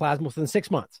convalescent plasma within 6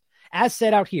 months. As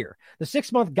set out here, the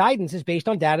 6-month guidance is based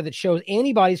on data that shows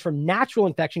antibodies from natural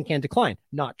infection can decline.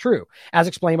 Not true. As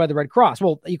explained by the Red Cross.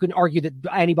 Well, you can argue that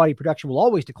antibody production will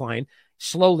always decline,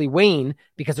 slowly wane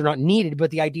because they're not needed,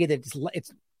 but the idea that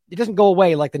it doesn't go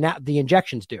away like the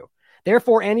injections do.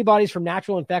 Therefore, antibodies from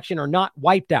natural infection are not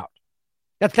wiped out.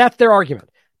 That's their argument.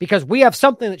 Because we have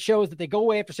something that shows that they go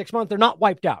away after 6 months, they're not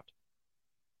wiped out.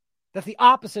 That's the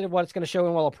opposite of what it's going to show,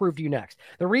 and what I'll prove to you next.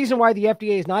 The reason why the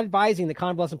FDA is not advising the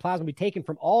convalescent plasma be taken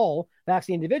from all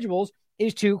vaccinated individuals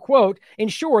is to, quote,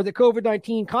 ensure that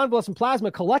COVID-19 convalescent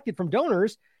plasma collected from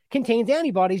donors contains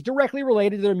antibodies directly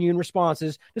related to their immune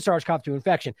responses to SARS-CoV-2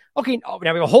 infection. Okay, now we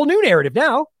have a whole new narrative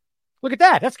now. Look at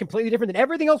that. That's completely different than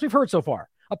everything else we've heard so far.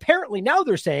 Apparently now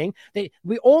they're saying that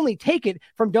we only take it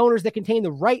from donors that contain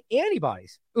the right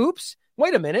antibodies. Oops.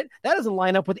 Wait a minute. That doesn't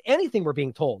line up with anything we're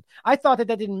being told. I thought that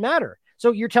didn't matter.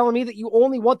 So you're telling me that you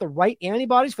only want the right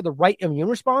antibodies for the right immune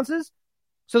responses?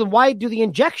 So then why do the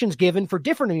injections given for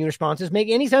different immune responses make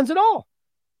any sense at all?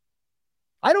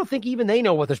 I don't think even they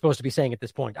know what they're supposed to be saying at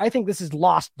this point. I think this has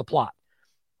lost the plot.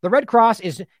 The Red Cross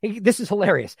this is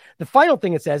hilarious. The final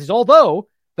thing it says is, although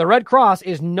the Red Cross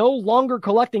is no longer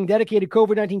collecting dedicated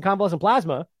COVID-19 convalescent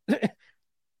plasma,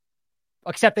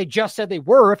 except they just said they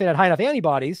were if they had high enough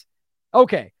antibodies.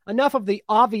 Okay, enough of the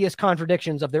obvious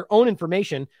contradictions of their own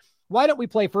information. Why don't we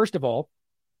play, first of all,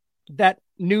 that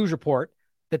news report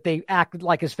that they acted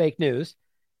like is fake news,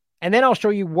 and then I'll show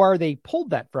you where they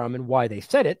pulled that from and why they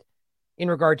said it in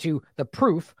regard to the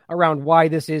proof around why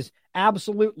this is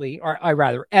absolutely, or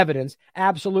rather evidence,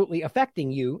 absolutely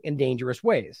affecting you in dangerous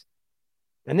ways.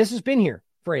 And this has been here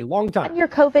for a long time. Your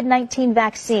COVID-19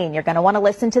 vaccine, you're going to want to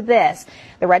listen to this.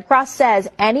 The Red Cross says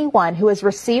anyone who has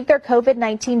received their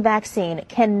COVID-19 vaccine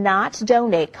cannot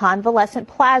donate convalescent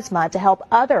plasma to help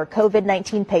other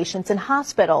COVID-19 patients in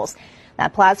hospitals.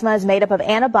 That plasma is made up of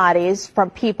antibodies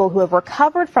from people who have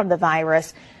recovered from the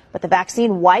virus, but the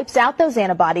vaccine wipes out those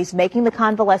antibodies, making the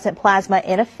convalescent plasma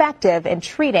ineffective in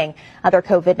treating other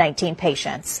COVID-19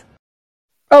 patients.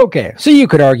 Okay, so you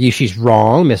could argue she's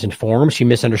wrong, misinformed, she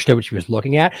misunderstood what she was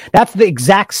looking at. That's the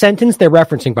exact sentence they're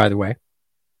referencing, by the way.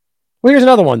 Well, here's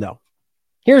another one, though.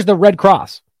 Here's the Red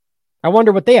Cross. I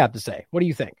wonder what they have to say. What do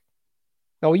you think?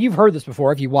 Oh, you've heard this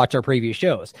before if you watch our previous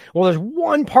shows. Well, there's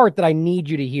one part that I need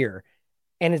you to hear,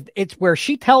 and it's where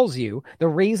she tells you the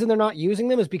reason they're not using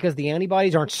them is because the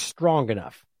antibodies aren't strong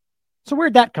enough. So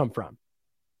where'd that come from?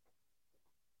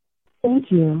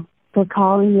 Thank you for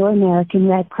calling your American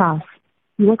Red Cross.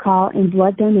 Your call and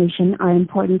blood donation are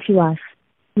important to us.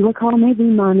 Your call may be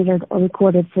monitored or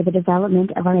recorded for the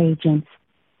development of our agents.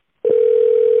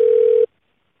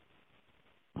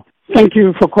 Thank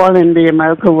you for calling the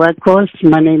American Red Cross.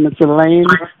 My name is Elaine.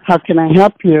 How can I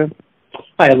help you?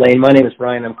 Hi, Elaine. My name is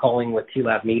Brian. I'm calling with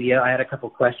TLAB Media. I had a couple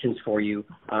questions for you.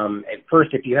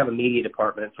 First, if you have a media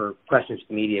department for questions to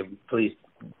the media, please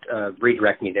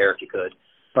redirect me there if you could.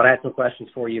 But I had some questions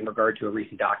for you in regard to a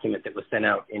recent document that was sent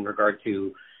out in regard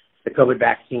to the COVID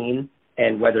vaccine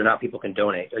and whether or not people can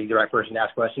donate. Are you the right person to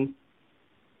ask questions?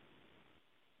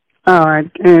 All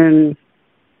right. And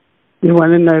you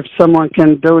want to know if someone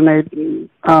can donate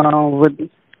with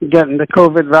getting the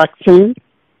COVID vaccine?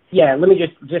 Yeah, let me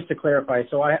just to clarify.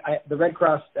 So the Red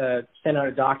Cross sent out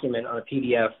a document on a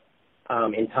PDF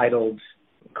entitled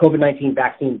COVID-19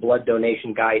 Vaccine Blood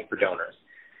Donation Guide for Donors.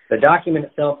 The document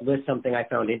itself lists something I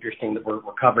found interesting that we're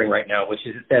covering right now, which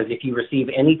is it says if you receive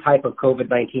any type of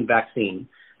COVID-19 vaccine,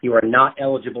 you are not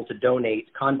eligible to donate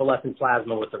convalescent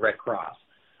plasma with the Red Cross.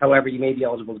 However, you may be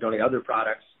eligible to donate other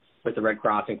products with the Red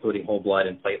Cross, including whole blood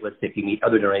and platelets, if you meet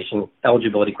other donation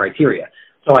eligibility criteria.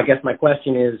 So I guess my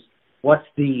question is, what's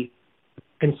the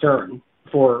concern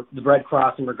for the Red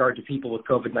Cross in regard to people with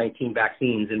COVID-19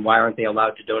 vaccines, and why aren't they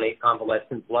allowed to donate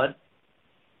convalescent blood?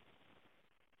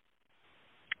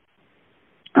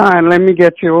 All right, let me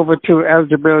get you over to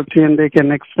eligibility, and they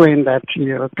can explain that to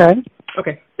you, okay?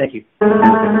 Okay, thank you.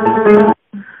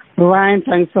 Ryan,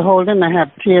 thanks for holding. I have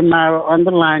Tia Mara on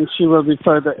the line. She will be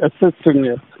further assisting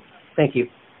you. Thank you.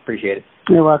 Appreciate it.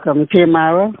 You're welcome. Tia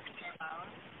Mara?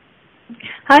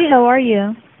 Hi, how are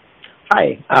you?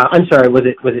 Hi. I'm sorry, was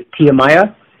it Tia Maya?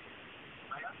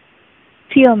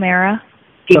 Tiomara.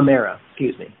 Tiomara,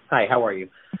 excuse me. Hi, how are you?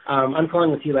 I'm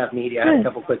calling with TLAB Media. I have a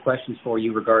couple quick questions for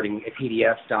you regarding a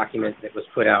PDF document that was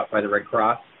put out by the Red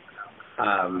Cross.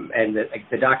 And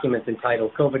the document's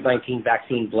entitled COVID-19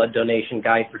 Vaccine Blood Donation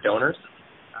Guide for Donors.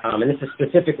 And this is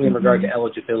specifically in regard to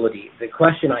eligibility. The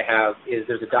question I have is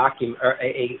there's a document or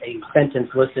a sentence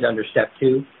listed under Step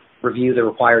 2, review the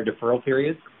required deferral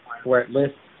periods, where it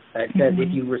lists, it says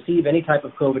if you receive any type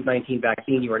of COVID-19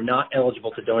 vaccine, you are not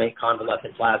eligible to donate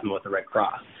convalescent plasma with the Red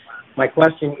Cross. My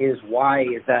question is, why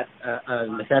is that a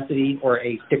necessity or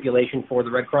a stipulation for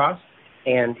the Red Cross?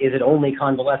 And is it only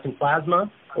convalescent plasma,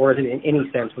 or is it in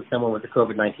any sense with someone with the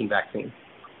COVID-19 vaccine?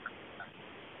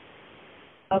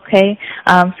 Okay,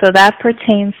 so that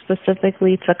pertains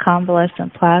specifically to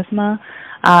convalescent plasma.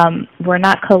 We're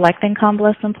not collecting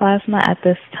convalescent plasma at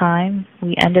this time.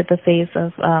 We ended the phase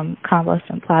of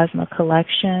convalescent plasma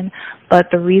collection, but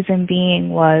the reason being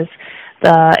was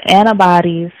the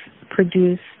antibodies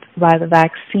produced by the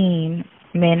vaccine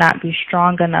may not be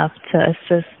strong enough to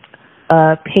assist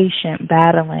a patient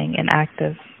battling an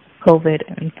active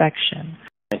COVID infection.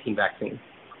 19 vaccine.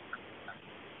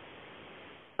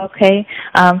 Okay,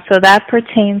 so that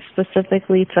pertains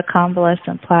specifically to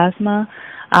convalescent plasma.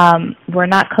 We're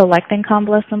not collecting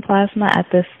convalescent plasma at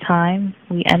this time.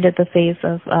 We ended the phase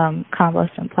of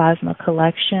convalescent plasma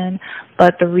collection,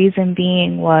 but the reason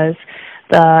being was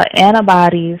the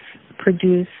antibodies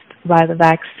produced by the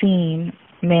vaccine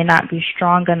may not be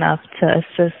strong enough to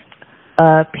assist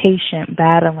a patient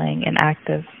battling an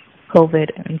active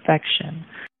COVID infection.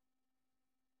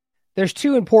 There's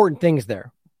two important things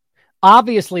there.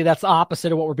 Obviously, that's the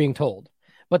opposite of what we're being told.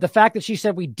 But the fact that she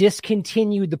said we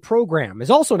discontinued the program is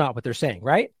also not what they're saying,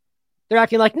 right? They're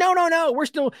acting like, no,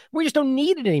 we just don't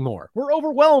need it anymore. We're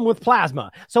overwhelmed with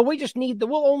plasma. So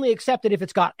we'll only accept it if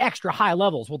it's got extra high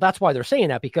levels. Well, that's why they're saying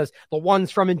that, because the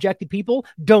ones from injected people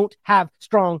don't have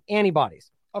strong antibodies,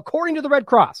 according to the Red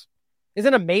Cross.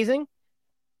 Isn't it amazing?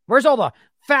 Where's all the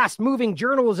fast-moving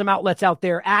journalism outlets out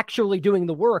there actually doing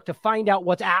the work to find out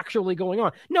what's actually going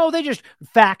on? No, they just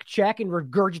fact-check and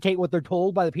regurgitate what they're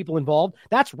told by the people involved.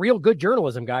 That's real good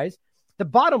journalism, guys. The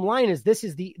bottom line is this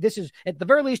is at the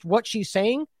very least what she's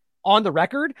saying on the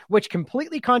record, which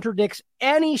completely contradicts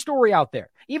any story out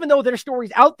there, even though their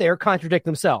stories out there contradict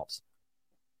themselves.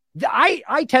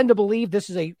 I tend to believe this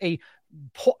is a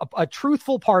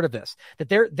truthful part of this,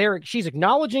 that she's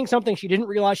acknowledging something she didn't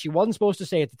realize she wasn't supposed to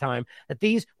say at the time, that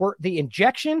the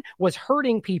injection was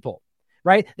hurting people,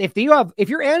 right? If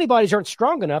your antibodies aren't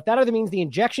strong enough, that either means the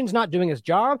injection's not doing its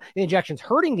job, the injection's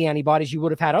hurting the antibodies you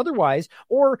would have had otherwise,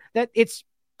 or that it's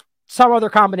some other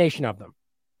combination of them.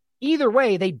 Either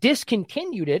way, they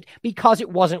discontinued it because it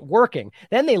wasn't working.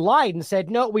 Then they lied and said,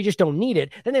 no, we just don't need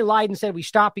it. Then they lied and said, we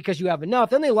stopped because you have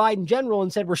enough. Then they lied in general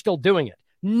and said, we're still doing it.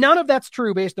 None of that's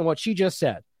true based on what she just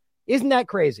said. Isn't that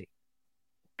crazy?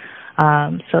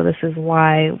 So this is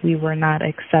why we were not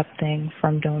accepting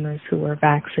from donors who were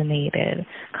vaccinated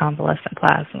convalescent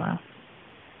plasma.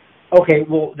 Okay,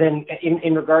 well then,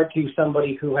 in regard to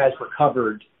somebody who has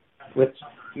recovered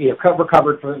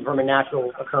from a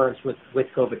natural occurrence with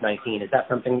COVID-19, is that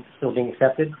something still being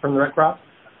accepted from the Red Cross?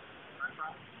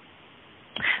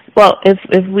 Well,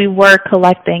 if we were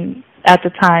collecting at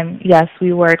the time, yes,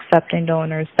 we were accepting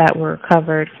donors that were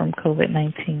recovered from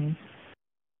COVID-19.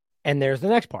 And there's the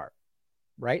next part,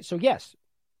 right? So yes,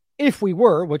 if we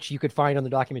were, which you could find on the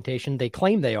documentation, they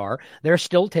claim they are, they're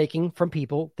still taking from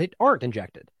people that aren't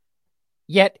injected.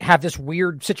 Yet have this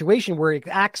weird situation where it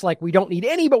acts like we don't need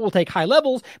any, but we'll take high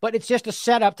levels, but it's just a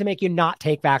setup to make you not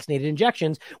take vaccinated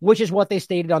injections, which is what they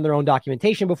stated on their own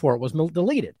documentation before it was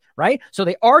deleted, right? So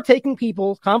they are taking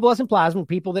people, convalescent plasma,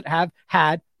 people that have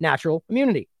had natural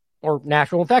immunity or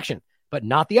natural infection, but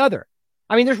not the other.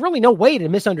 I mean, there's really no way to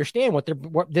misunderstand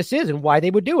what this is and why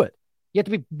they would do it. You have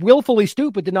to be willfully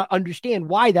stupid to not understand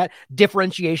why that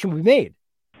differentiation would be made.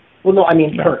 Well, no, I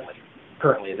mean,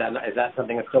 currently, is that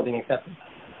something that's still being accepted?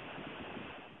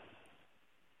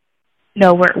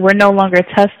 No, we're no longer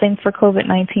testing for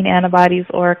COVID-19 antibodies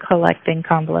or collecting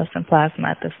convalescent plasma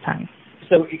at this time.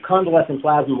 So convalescent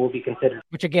plasma will be considered.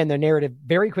 Which again, their narrative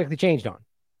very quickly changed on.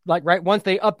 Like, right, once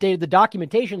they updated the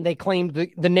documentation, they claimed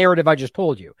the narrative I just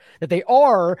told you, that they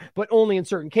are, but only in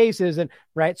certain cases. And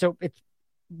right, so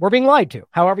we're being lied to,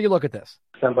 however you look at this.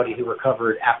 Somebody who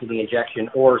recovered after the injection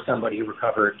or somebody who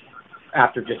recovered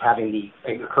after just having the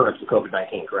occurrence of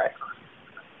COVID-19, correct?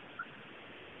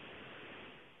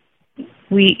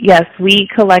 We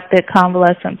collected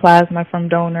convalescent plasma from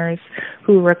donors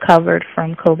who recovered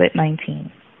from COVID-19.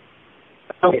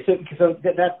 Okay,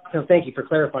 so thank you for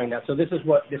clarifying that. So this is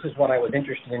what I was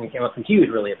interested in and was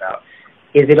confused really about.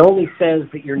 Is it only says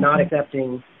that you're not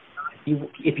accepting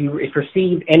if you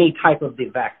receive any type of the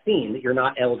vaccine that you're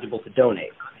not eligible to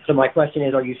donate. So my question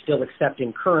is, are you still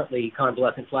accepting currently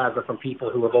convalescent plasma from people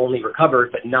who have only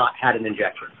recovered but not had an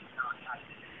injection?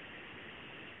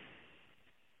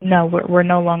 No, we're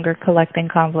no longer collecting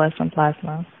convalescent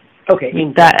plasma. Okay.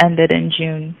 That ended in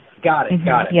June. Got it.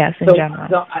 Yes, in general.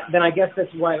 So then I guess that's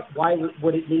why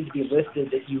would it need to be listed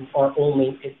that you are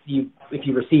only, if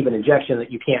you receive an injection,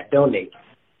 that you can't donate?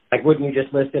 Like, wouldn't you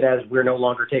just list it as we're no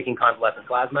longer taking convalescent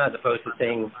plasma, as opposed to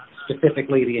saying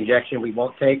specifically the injection we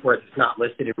won't take, where it's not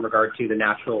listed in regard to the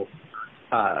natural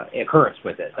occurrence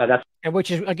with it? And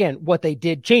which is, again, what they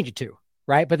did change it to,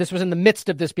 right? But this was in the midst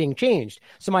of this being changed.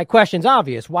 So my question's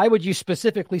obvious. Why would you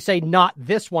specifically say not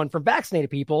this one from vaccinated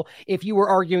people if you were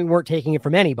arguing weren't taking it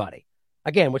from anybody?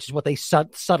 Again, which is what they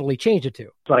subtly changed it to.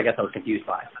 That's what I guess I was confused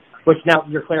by. Which now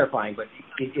you're clarifying, but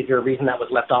is there a reason that was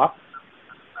left off?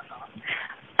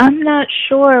 I'm not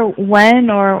sure when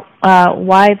or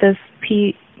why this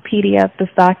PDF, this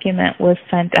document was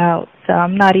sent out. So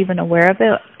I'm not even aware of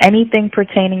it. Anything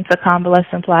pertaining to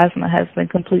convalescent plasma has been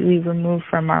completely removed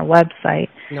from our website.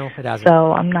 No, it hasn't.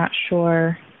 So I'm not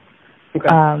sure.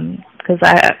 because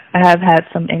I have had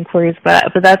some inquiries,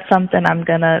 but that's something I'm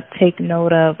going to take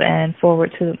note of and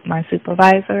forward to my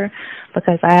supervisor,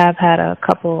 because I have had a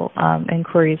couple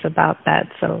inquiries about that.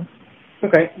 So,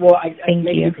 okay, well,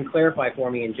 maybe you you can clarify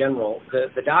for me in general.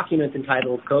 The document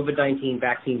entitled COVID-19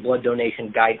 Vaccine Blood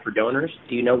Donation Guide for Donors,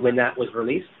 do you know when that was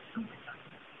released?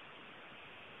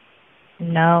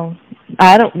 No,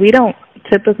 we don't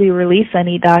typically release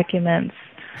any documents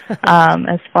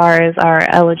as far as our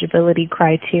eligibility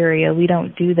criteria. We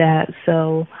don't do that.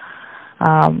 So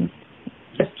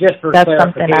just for that's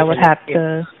something I would have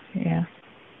to,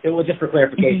 Well, just for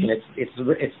clarification, it's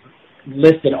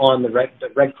listed on the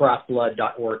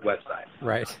redcrossblood.org website.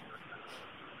 Right.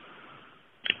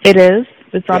 It is?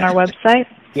 It's on our website?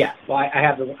 Yeah. Well, I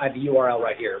have the URL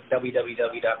right here,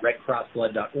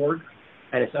 www.redcrossblood.org,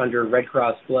 and it's under Red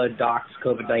Cross Blood Docs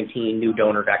COVID-19 New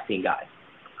Donor Vaccine Guide.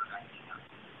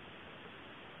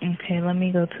 Okay, let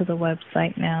me go to the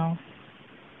website now.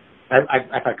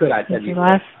 If I could, I'd send you.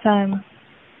 Last time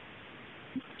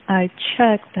I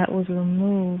checked, that was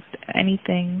removed.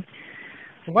 Anything?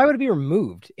 Why would it be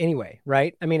removed anyway,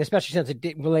 right? I mean, especially since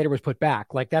it later was put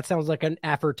back. Like, that sounds like an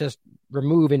effort to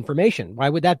remove information. Why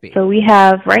would that be? So we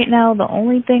have, right now, the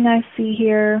only thing I see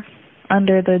here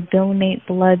under the Donate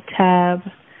Blood tab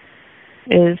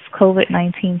is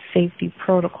COVID-19 safety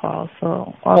protocol.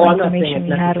 So all I'm not saying information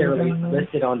it's we had was necessarily removed.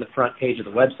 listed on the front page of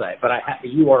the website, but the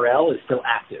URL is still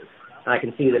active. And I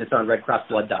can see that it's on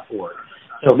redcrossblood.org.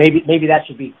 So maybe that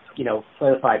should be,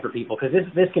 clarified for people, because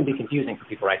this can be confusing for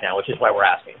people right now, which is why we're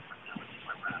asking.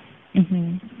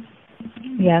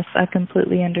 Yes, I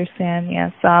completely understand.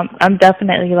 Yes, I'm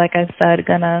definitely, like I said,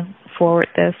 gonna forward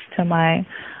this to my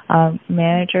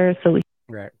manager so we.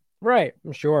 Right.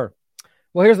 I'm sure.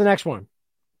 Well, here's the next one.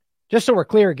 Just so we're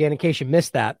clear again, in case you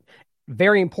missed that,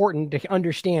 very important to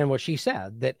understand what she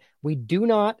said, that we do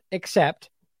not accept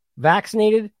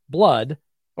vaccinated blood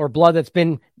or blood that's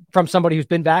been from somebody who's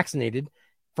been vaccinated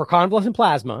for convalescent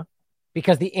plasma,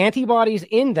 because the antibodies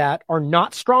in that are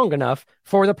not strong enough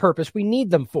for the purpose we need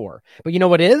them for. But you know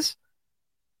what is?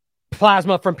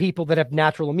 Plasma from people that have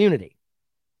natural immunity.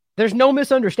 There's no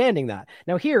misunderstanding that.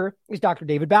 Now, here is Dr.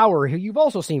 David Bauer, who you've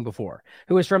also seen before,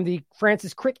 who is from the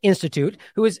Francis Crick Institute,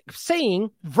 who is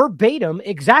saying verbatim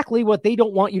exactly what they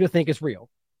don't want you to think is real.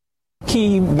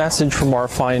 Key message from our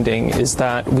finding is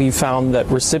that we found that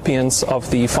recipients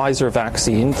of the Pfizer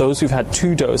vaccine, those who've had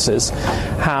 2 doses,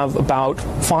 have about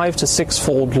 5 to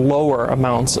 6-fold lower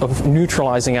amounts of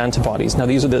neutralizing antibodies. Now,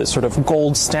 these are the sort of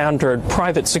gold standard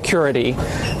private security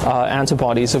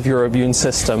antibodies of your immune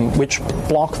system, which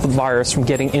block the virus from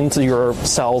getting into your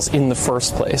cells in the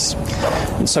first place.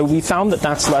 And so we found that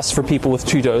that's less for people with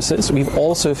 2 doses. We've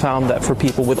also found that for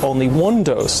people with only 1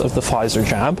 dose of the Pfizer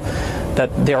jab,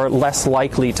 that they are less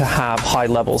likely to have high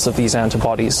levels of these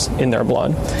antibodies in their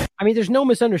blood. I mean, there's no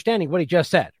misunderstanding what he just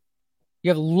said.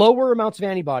 You have lower amounts of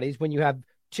antibodies when you have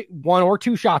 1 or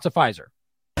 2 shots of Pfizer.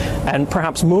 And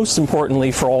perhaps most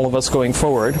importantly for all of us going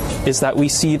forward is that we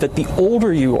see that the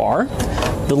older you are,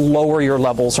 the lower your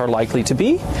levels are likely to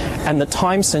be. And the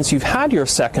time since you've had your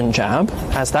second jab,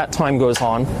 as that time goes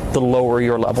on, the lower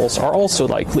your levels are also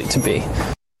likely to be.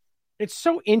 It's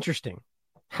so interesting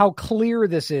how clear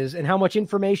this is and how much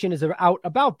information is out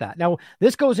about that. Now,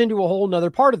 this goes into a whole nother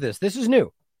part of this. This is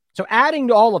new. So adding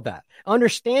to all of that,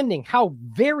 understanding how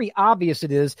very obvious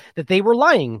it is that they were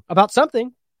lying about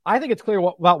something. I think it's clear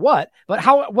about what,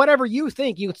 but whatever you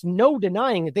think, it's no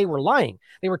denying that they were lying.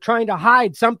 They were trying to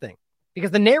hide something,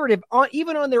 because the narrative,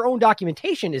 even on their own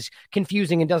documentation, is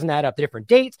confusing and doesn't add up. Different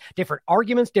dates, different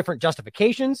arguments, different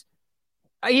justifications.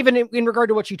 Even in regard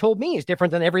to what she told me is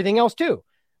different than everything else too.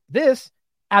 This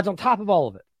adds on top of all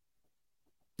of it.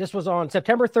 This was on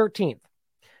September 13th.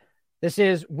 This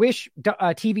is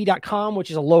wishtv.com,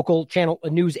 which is a local channel, a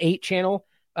News 8 channel.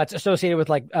 It's associated with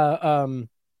like WD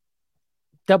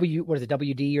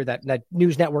or that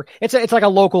news network. It's like a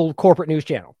local corporate news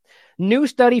channel. New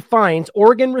study finds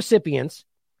Oregon recipients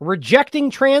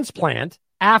rejecting transplant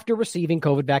after receiving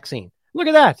COVID vaccine. Look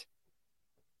at that.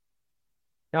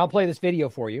 Now I'll play this video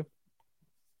for you.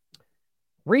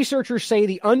 Researchers say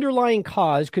the underlying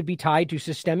cause could be tied to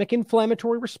systemic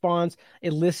inflammatory response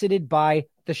elicited by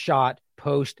the shot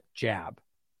post-jab.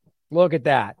 Look at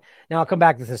that. Now, I'll come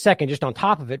back to this in a second. Just on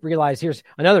top of it, realize here's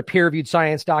another peer-reviewed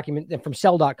science document from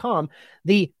Cell.com.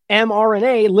 The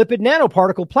mRNA lipid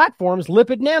nanoparticle platform's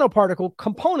lipid nanoparticle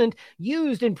component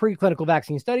used in preclinical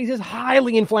vaccine studies is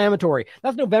highly inflammatory.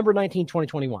 That's November 19,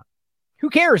 2021. Who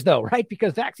cares, though, right?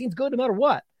 Because vaccine's good no matter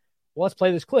what. Well, let's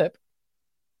play this clip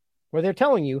where they're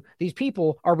telling you these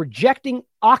people are rejecting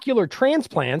ocular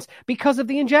transplants because of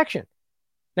the injection.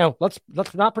 Now, let's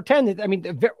not pretend that, I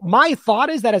mean, my thought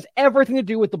is that has everything to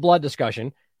do with the blood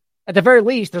discussion. At the very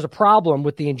least, there's a problem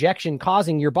with the injection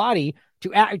causing your body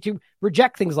to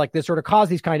reject things like this or to cause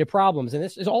these kind of problems. And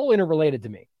this is all interrelated to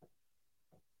me.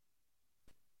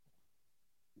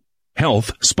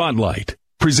 Health Spotlight,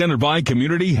 presented by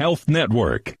Community Health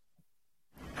Network.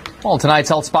 Well, tonight's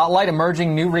Health Spotlight,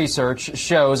 emerging new research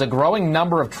shows a growing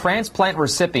number of transplant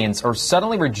recipients are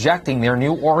suddenly rejecting their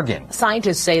new organ.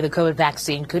 Scientists say the COVID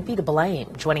vaccine could be to blame.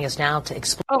 Joining us now to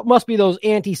explain. Oh, it must be those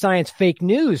anti-science fake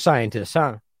news scientists,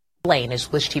 huh? Explain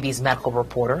is Wish TV's medical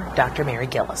reporter, Dr. Mary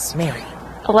Gillis. Mary.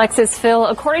 Alexis Phil,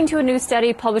 according to a new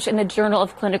study published in the Journal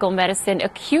of Clinical Medicine,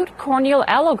 acute corneal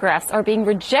allografts are being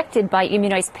rejected by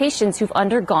immunized patients who've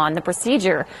undergone the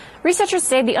procedure. Researchers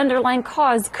say the underlying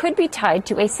cause could be tied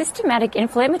to a systematic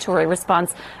inflammatory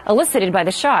response elicited by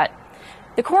the shot.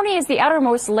 The cornea is the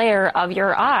outermost layer of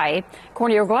your eye.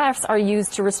 Corneal grafts are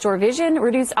used to restore vision,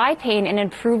 reduce eye pain, and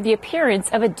improve the appearance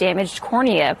of a damaged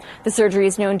cornea. The surgery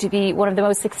is known to be one of the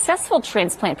most successful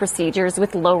transplant procedures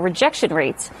with low rejection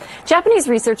rates. Japanese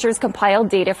researchers compiled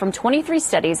data from 23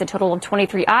 studies. A total of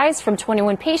 23 eyes from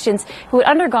 21 patients who had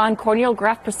undergone corneal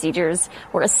graft procedures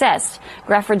were assessed.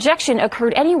 Graft rejection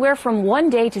occurred anywhere from 1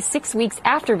 day to 6 weeks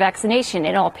after vaccination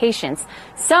in all patients.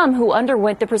 Some who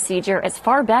underwent the procedure as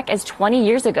far back as 20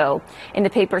 years ago. In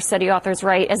the paper, study authors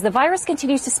write, as the virus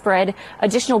continues to spread,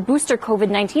 additional booster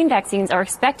COVID-19 vaccines are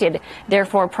expected.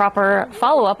 Therefore, proper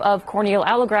follow-up of corneal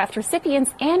allograft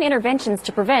recipients and interventions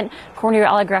to prevent corneal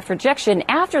allograft rejection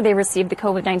after they receive the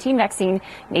COVID-19 vaccine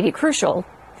may be crucial.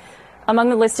 Among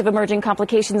the list of emerging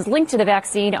complications linked to the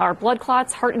vaccine are blood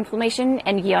clots, heart inflammation,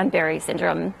 and Guillain-Barré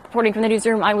syndrome. Reporting from the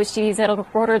newsroom, I'm Wish TV's medical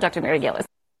reporter, Dr. Mary Gillis.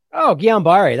 Oh,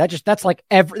 Guillain-Barré. That's like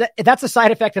that's a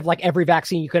side effect of like every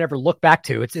vaccine you could ever look back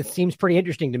to. It seems pretty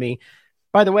interesting to me.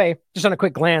 By the way, just on a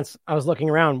quick glance, I was looking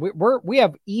around. We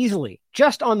have easily,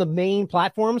 just on the main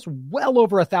platforms, well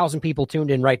over 1,000 people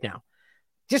tuned in right now.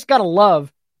 Just gotta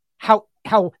love how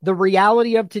the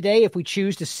reality of today, if we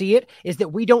choose to see it, is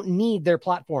that we don't need their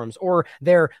platforms or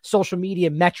their social media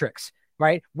metrics,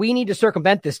 right? We need to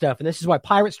circumvent this stuff, and this is why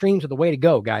pirate streams are the way to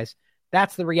go, guys.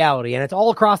 That's the reality, and it's all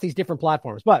across these different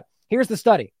platforms. But here's the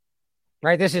study,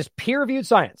 right? This is peer-reviewed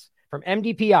science from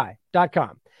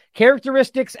mdpi.com.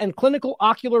 Characteristics and clinical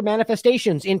ocular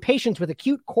manifestations in patients with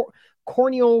acute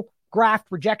corneal graft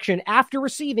rejection after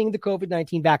receiving the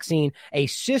COVID-19 vaccine, a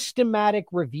systematic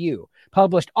review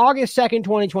published August 2nd,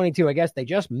 2022. I guess they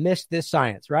just missed this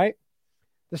science, right?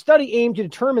 The study aimed to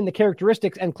determine the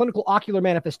characteristics and clinical ocular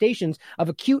manifestations of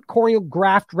acute corneal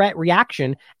graft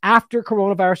reaction after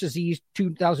coronavirus disease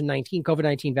 2019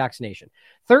 COVID-19 vaccination.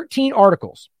 13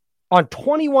 articles on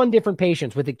 21 different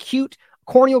patients with acute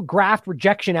corneal graft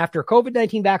rejection after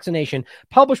COVID-19 vaccination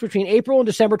published between April and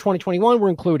December 2021 were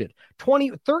included.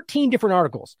 13 different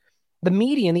articles. The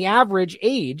median, the average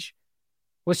age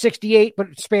was 68, but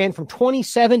it spanned from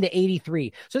 27 to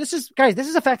 83. So this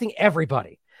is affecting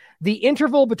everybody. The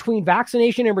interval between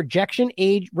vaccination and rejection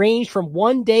age ranged from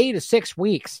 1 day to 6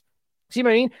 weeks. See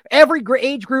what I mean? Every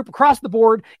age group across the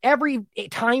board, every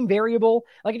time variable,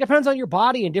 like it depends on your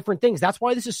body and different things. That's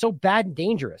why this is so bad and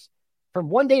dangerous. From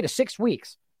 1 day to 6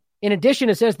 weeks. In addition,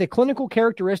 it says the clinical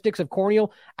characteristics of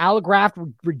corneal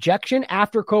allograft rejection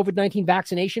after COVID-19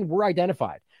 vaccination were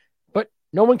identified. But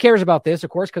no one cares about this, of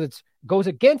course, because it goes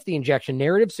against the injection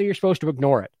narrative, so you're supposed to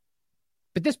ignore it.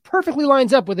 But this perfectly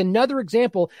lines up with another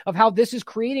example of how this is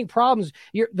creating problems,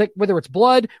 whether it's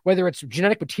blood, whether it's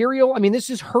genetic material. I mean, this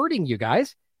is hurting you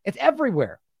guys. It's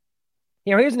everywhere.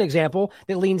 Here's an example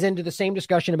that leans into the same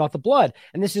discussion about the blood,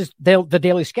 and this is the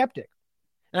Daily Skeptic.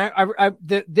 And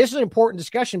this is an important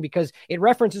discussion because it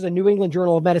references a New England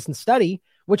Journal of Medicine study,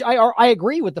 which I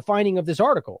agree with the finding of this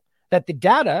article, that the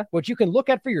data, which you can look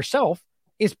at for yourself,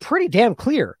 is pretty damn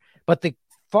clear. But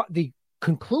the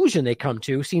conclusion they come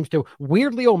to seems to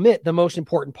weirdly omit the most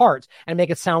important parts and make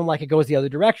it sound like it goes the other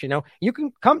direction. Now, you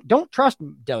can don't trust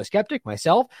Daily Skeptic,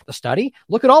 myself, the study.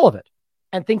 Look at all of it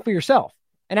and think for yourself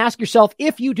and ask yourself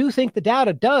if you do think the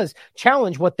data does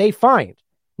challenge what they find.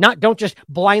 Don't just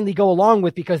blindly go along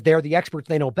with because they're the experts,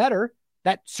 they know better.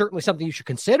 That's certainly something you should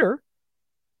consider.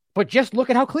 But just look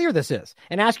at how clear this is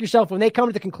and ask yourself when they come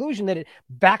to the conclusion that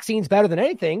vaccine's better than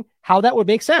anything, how that would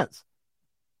make sense.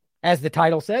 As the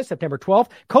title says, September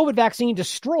 12th, COVID vaccine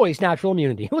destroys natural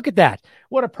immunity. Look at that.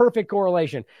 What a perfect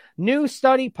correlation. New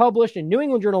study published in New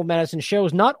England Journal of Medicine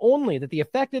shows not only that the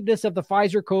effectiveness of the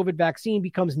Pfizer COVID vaccine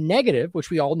becomes negative, which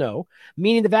we all know,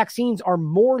 meaning the vaccines are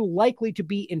more likely to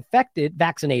be infected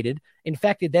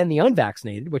than the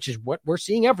unvaccinated, which is what we're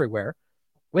seeing everywhere.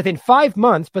 within 5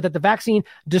 months, but that the vaccine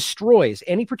destroys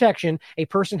any protection a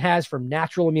person has from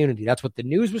natural immunity. That's what the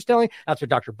news was telling. That's what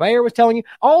Dr. Bayer was telling you.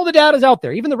 All the data is out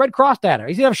there, even the Red Cross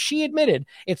data. She admitted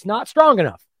it's not strong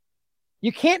enough.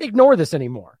 You can't ignore this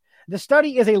anymore. The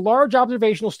study is a large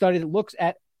observational study that looks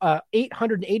at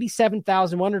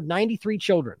 887,193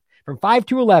 children from 5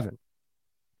 to 11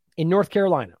 in North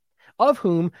Carolina, of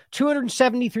whom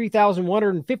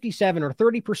 273,157 or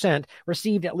 30%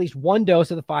 received at least one dose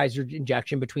of the Pfizer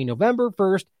injection between November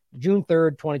 1st to June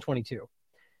 3rd, 2022.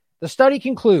 The study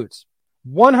concludes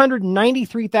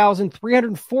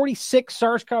 193,346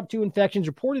 SARS-CoV-2 infections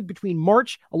reported between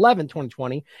March 11,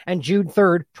 2020 and June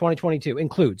 3rd, 2022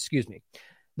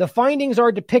 The findings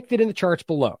are depicted in the charts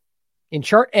below. In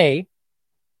chart A,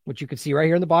 which you can see right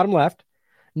here in the bottom left,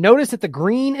 notice that the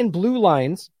green and blue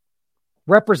lines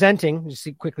representing, just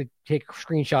quickly take a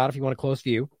screenshot if you want a close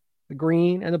view, the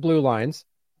green and the blue lines.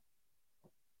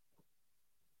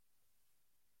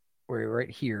 We're right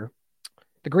here.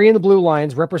 The green and the blue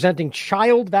lines representing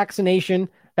children vaccinated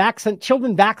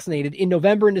in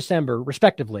November and December,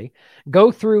 respectively,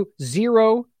 go through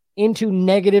 0 into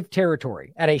negative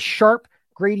territory at a sharp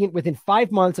gradient within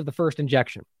 5 months of the first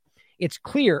injection. It's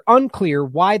unclear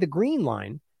why the green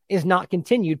line is not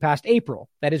continued past April.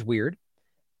 That is weird,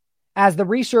 as the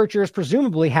researchers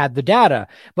presumably had the data.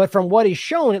 But from what is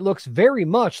shown, it looks very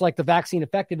much like the vaccine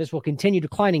effectiveness will continue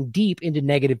declining deep into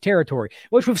negative territory,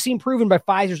 which we've seen proven by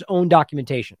Pfizer's own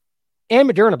documentation. And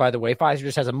Moderna, by the way. Pfizer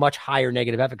just has a much higher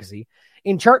negative efficacy.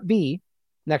 In chart B,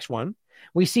 next one,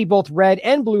 we see both red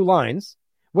and blue lines,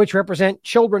 which represent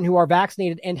children who are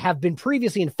vaccinated and have been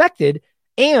previously infected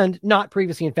and not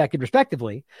previously infected,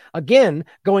 respectively, again,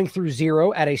 going through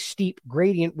 0 at a steep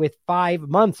gradient with 5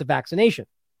 months of vaccination.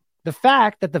 The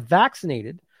fact that the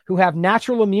vaccinated who have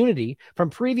natural immunity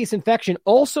from previous infection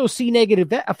also see negative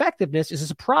effectiveness is a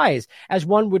surprise, as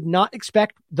one would not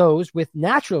expect those with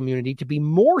natural immunity to be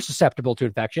more susceptible to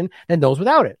infection than those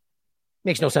without it.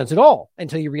 Makes no sense at all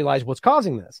until you realize what's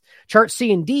causing this. Chart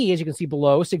C and D, as you can see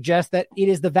below, suggest that it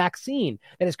is the vaccine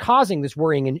that is causing this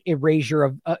worrying and erasure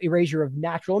of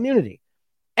natural immunity.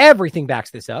 Everything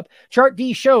backs this up. Chart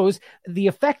D shows the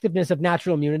effectiveness of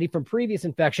natural immunity from previous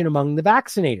infection among the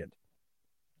vaccinated.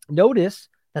 Notice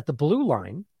that the blue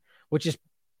line, which is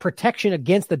protection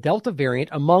against the Delta variant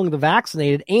among the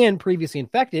vaccinated and previously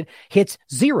infected, hits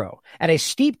 0 at a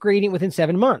steep gradient within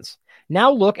 7 months.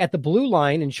 Now look at the blue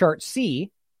line in chart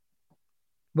C,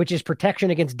 which is protection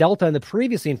against Delta in the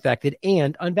previously infected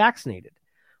and unvaccinated.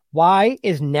 Why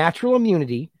is natural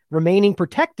immunity remaining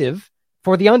protective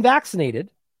for the unvaccinated,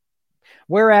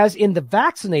 whereas in the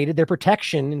vaccinated, their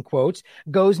protection, in quotes,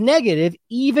 goes negative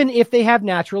even if they have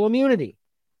natural immunity?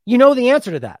 You know the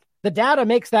answer to that. The data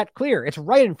makes that clear. It's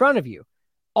right in front of you.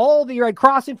 All the Red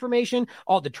Cross information,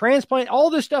 all the transplant, all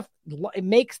this stuff, it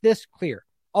makes this clear.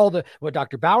 What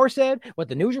Dr. Bauer said, what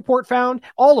the news report found,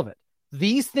 all of it.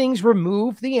 These things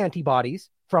remove the antibodies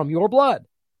from your blood.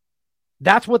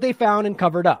 That's what they found and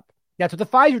covered up. That's what the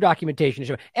Pfizer documentation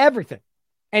shows. Everything.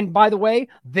 And by the way,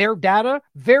 their data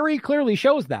very clearly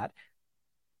shows that.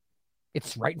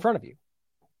 It's right in front of you.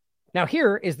 Now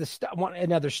here is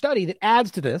another study that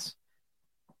adds to this.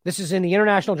 This is in the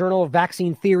International Journal of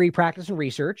Vaccine Theory, Practice, and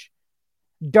Research.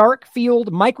 Dark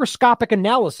field microscopic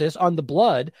analysis on the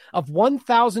blood of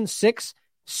 1,006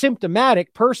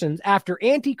 symptomatic persons after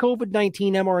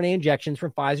anti-COVID-19 mRNA injections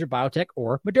from Pfizer, BioNTech,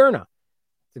 or Moderna.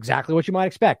 It's exactly what you might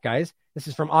expect, guys. This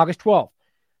is from August 12th.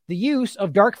 The use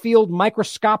of dark field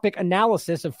microscopic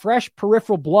analysis of fresh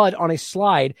peripheral blood on a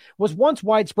slide was once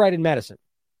widespread in medicine,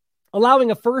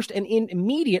 allowing a first and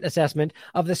immediate assessment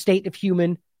of the state of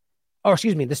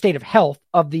the state of health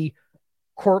of the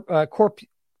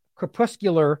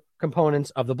corpuscular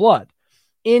components of the blood.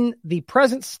 In the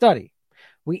present study,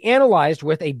 we analyzed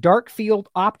with a dark field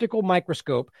optical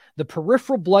microscope the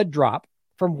peripheral blood drop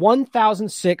from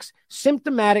 1,006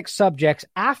 symptomatic subjects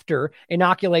after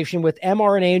inoculation with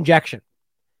mRNA injection,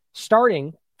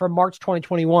 starting from March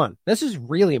 2021. This is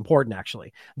really important,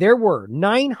 actually. There were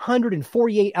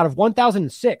 948 out of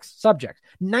 1,006 subjects,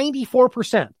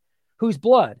 94%, whose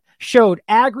blood showed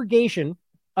aggregation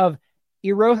of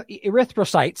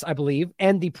erythrocytes, I believe,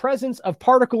 and the presence of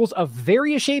particles of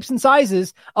various shapes and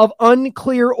sizes of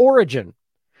unclear origin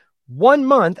 1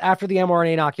 month after the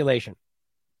mRNA inoculation.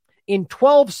 In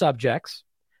 12 subjects,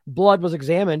 blood was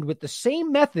examined with the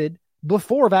same method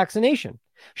before vaccination,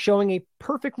 showing a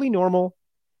perfectly normal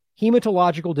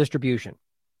hematological distribution.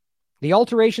 The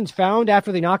alterations found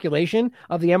after the inoculation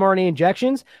of the mRNA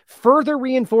injections further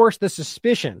reinforced the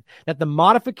suspicion that the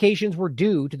modifications were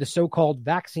due to the so-called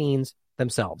vaccines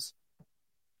themselves.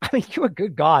 mean, you're a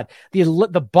good God.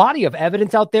 The body of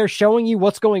evidence out there showing you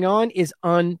what's going on is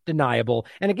undeniable.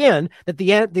 And again, that the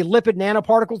lipid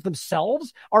nanoparticles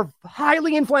themselves are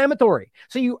highly inflammatory.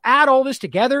 So you add all this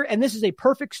together, and this is a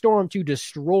perfect storm to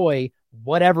destroy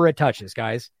whatever it touches,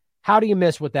 guys. How do you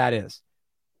miss what that is?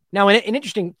 Now, an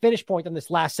interesting finish point on this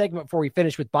last segment before we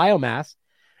finish with biomass,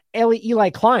 Eli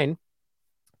Klein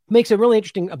makes a really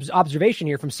interesting observation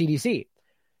here from CDC.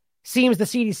 Seems the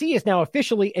CDC is now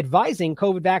officially advising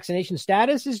COVID vaccination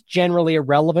status is generally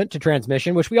irrelevant to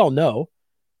transmission, which we all know.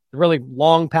 Really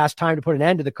long past time to put an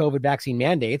end to the COVID vaccine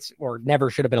mandates, or never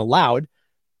should have been allowed.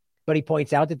 But he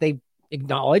points out that they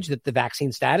acknowledge that the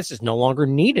vaccine status is no longer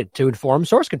needed to inform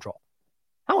source control.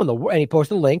 And he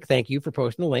posted a link. Thank you for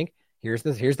posting the link. Here's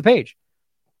the page.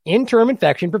 Interim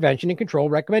infection prevention and control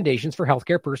recommendations for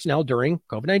healthcare personnel during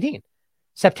COVID-19.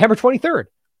 September 23rd.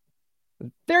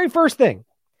 Very first thing.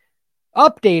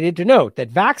 Updated to note that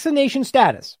vaccination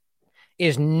status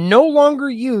is no longer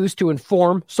used to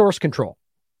inform source control,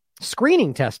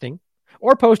 screening testing,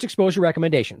 or post-exposure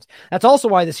recommendations. That's also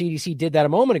why the CDC did that a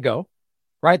moment ago,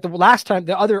 right? The last time,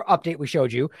 the other update we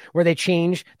showed you, where they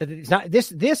changed that it's not this.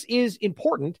 This is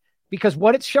important because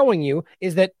what it's showing you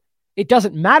is that it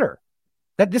doesn't matter.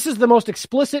 That this is the most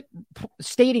explicit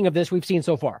stating of this we've seen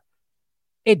so far.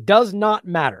 It does not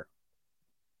matter.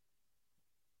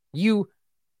 You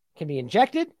can be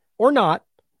injected or not,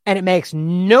 and it makes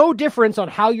no difference on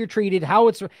how you're treated,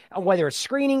 whether it's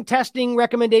screening, testing,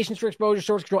 recommendations for exposure,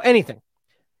 source control, anything.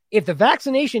 If the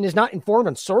vaccination is not informed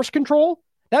on source control,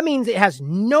 that means it has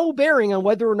no bearing on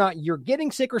whether or not you're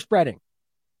getting sick or spreading,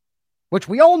 which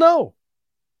we all know.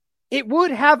 It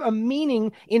would have a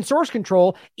meaning in source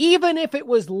control, even if it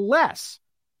was less.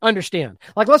 Understand?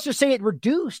 Like, let's just say it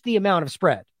reduced the amount of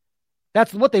spread.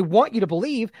 That's what they want you to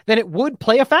believe, then it would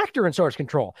play a factor in source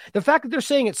control. The fact that they're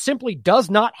saying it simply does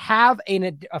not have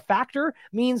a factor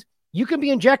means you can be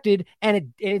injected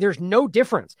and there's no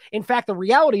difference. In fact, the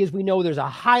reality is we know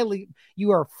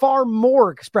you are far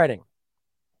more spreading.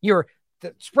 You're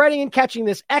spreading and catching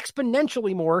this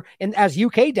exponentially more, and as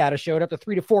UK data showed, up to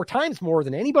 3 to 4 times more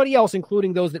than anybody else,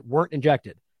 including those that weren't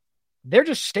injected. They're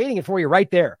just stating it for you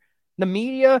right there. The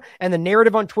media and the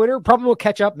narrative on Twitter probably will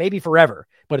catch up maybe forever,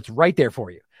 but it's right there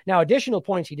for you. Now, additional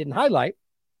points he didn't highlight.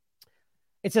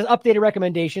 It says updated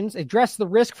recommendations address the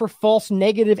risk for false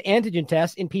negative antigen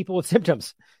tests in people with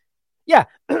symptoms. Yeah,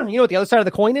 you know what the other side of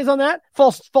the coin is on that?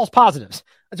 False positives.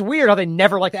 It's weird how they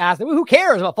never like to ask them. Who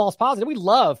cares about false positives? We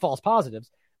love false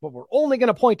positives, but we're only going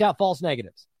to point out false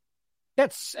negatives.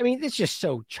 It's just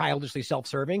so childishly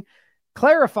self-serving.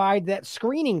 Clarified that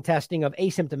screening testing of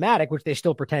asymptomatic, which they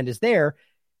still pretend is there,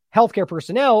 healthcare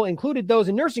personnel, included those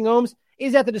in nursing homes,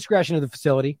 is at the discretion of the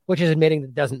facility, which is admitting that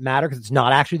it doesn't matter because it's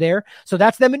not actually there. So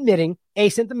that's them admitting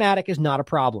asymptomatic is not a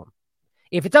problem.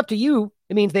 If it's up to you,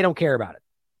 it means they don't care about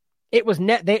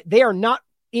it. They are not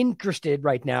interested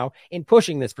right now in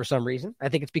pushing this for some reason. I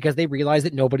think it's because they realize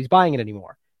that nobody's buying it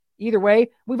anymore. Either way,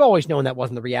 we've always known that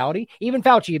wasn't the reality. Even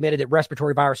Fauci admitted that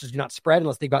respiratory viruses do not spread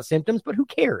unless they've got symptoms, but who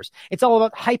cares? It's all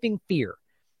about hyping fear.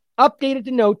 Updated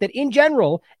to note that in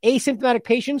general, asymptomatic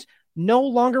patients no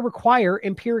longer require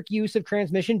empiric use of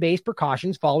transmission-based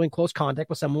precautions following close contact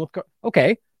with someone with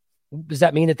okay. Does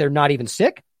that mean that they're not even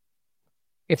sick?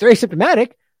 If they're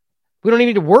asymptomatic, we don't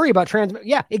even need to worry about transmission.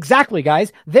 Yeah, exactly,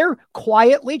 guys. They're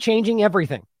quietly changing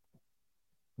everything.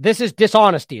 This is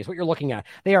dishonesty is what you're looking at.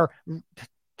 They are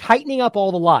tightening up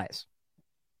all the lies.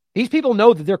 These people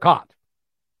know that they're caught.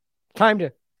 Time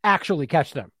to actually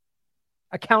catch them.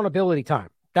 Accountability time.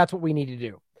 That's what we need to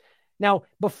do. Now,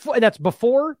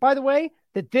 before, by the way,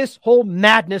 that this whole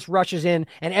madness rushes in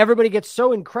and everybody gets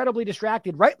so incredibly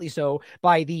distracted, rightly so,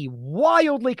 by the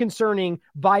wildly concerning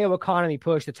bioeconomy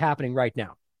push that's happening right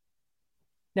now.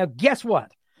 Now, guess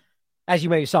what? As you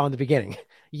maybe saw in the beginning,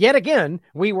 yet again,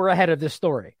 we were ahead of this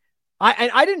story.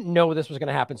 I didn't know this was going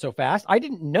to happen so fast. I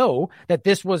didn't know that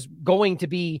this was going to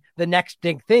be the next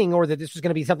big thing, or that this was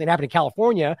going to be something that happened in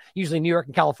California. Usually New York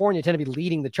and California tend to be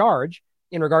leading the charge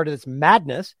in regard to this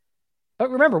madness.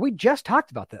 But remember, we just talked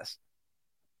about this.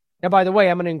 Now, by the way,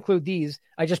 I'm going to include these.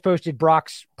 I just posted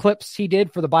Brock's clips he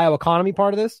did for the bioeconomy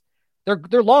part of this.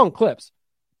 They're long clips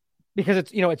because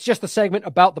it's just a segment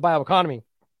about the bioeconomy.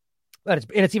 And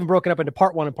it's even broken up into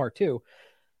part 1 and part 2.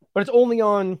 But it's only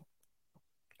on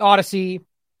Odyssey,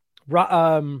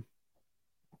 I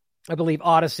believe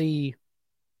Odyssey,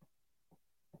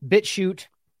 BitChute,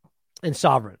 and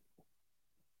Sovereign.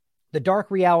 The Dark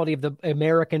Reality of the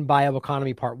American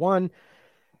Bioeconomy Part 1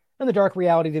 and The Dark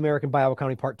Reality of the American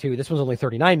Bioeconomy Part 2. This one's only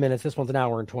 39 minutes. This one's an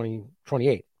hour and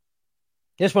 28.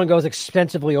 This one goes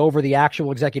extensively over the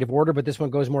actual executive order, but this one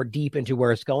goes more deep into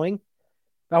where it's going.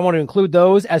 I want to include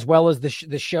those as well as the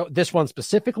show, this one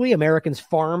specifically, Americans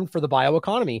Farmed for the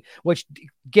Bioeconomy, which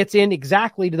gets in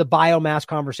exactly to the biomass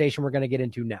conversation we're going to get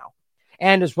into now.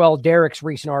 And as well, Derek's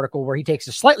recent article where he takes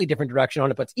a slightly different direction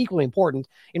on it, but it's equally important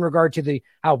in regard to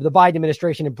how the Biden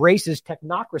administration embraces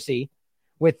technocracy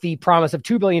with the promise of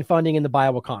 $2 billion funding in the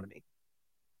bioeconomy.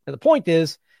 Now, the point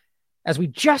is, as we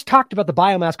just talked about the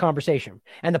biomass conversation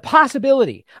and the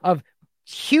possibility of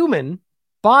human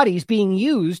bodies being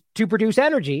used to produce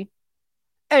energy.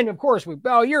 And of course,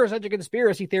 you're such a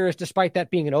conspiracy theorist, despite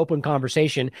that being an open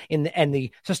conversation in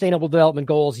the Sustainable Development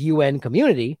Goals UN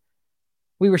community.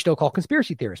 We were still called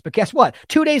conspiracy theorists. But guess what?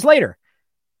 2 days later,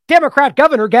 Democrat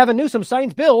Governor Gavin Newsom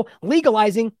signs bill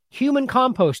legalizing human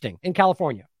composting in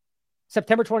California,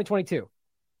 September 2022.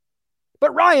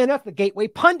 But Ryan, that's the gateway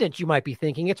pundit. You might be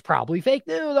thinking it's probably fake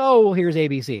news. Oh, here's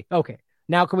ABC. Okay.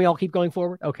 Now, can we all keep going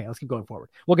forward? Okay, let's keep going forward.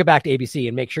 We'll get back to ABC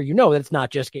and make sure you know that it's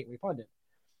not just Gateway Pundit.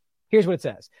 Here's what it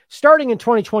says. Starting in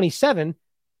 2027,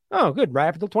 right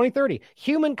up until 2030,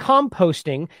 human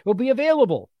composting will be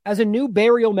available as a new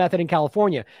burial method in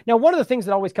California. Now, one of the things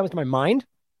that always comes to my mind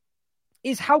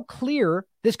is how clear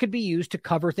this could be used to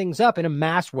cover things up in a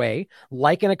mass way,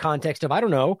 like in a context of, I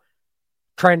don't know,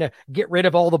 trying to get rid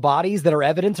of all the bodies that are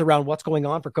evidence around what's going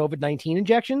on for COVID-19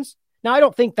 injections. Now, I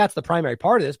don't think that's the primary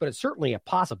part of this, but it's certainly a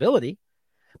possibility.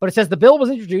 But it says the bill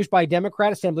was introduced by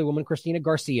Democrat Assemblywoman Cristina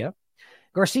Garcia.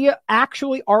 Garcia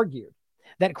actually argued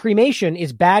that cremation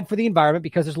is bad for the environment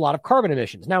because there's a lot of carbon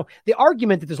emissions. Now, the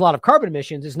argument that there's a lot of carbon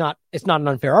emissions it's not an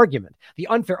unfair argument. The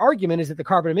unfair argument is that the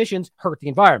carbon emissions hurt the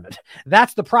environment.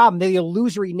 That's the problem, the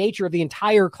illusory nature of the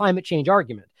entire climate change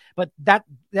argument. But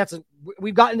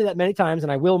we've gotten to that many times,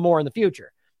 and I will more in the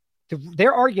future.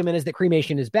 Their argument is that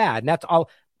cremation is bad, and that's all.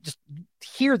 Just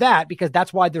hear that, because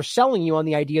that's why they're selling you on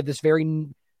the idea of this very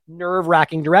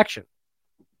nerve-wracking direction.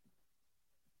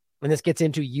 And this gets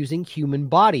into using human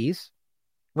bodies,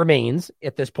 remains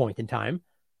at this point in time,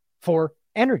 for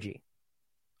energy,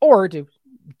 or to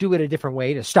do it a different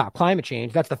way to stop climate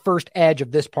change. That's the first edge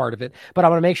of this part of it. But I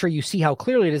want to make sure you see how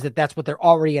clearly it is that that's what they're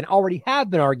already have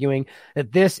been arguing,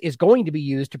 that this is going to be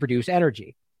used to produce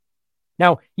energy.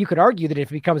 Now, you could argue that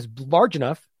if it becomes large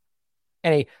enough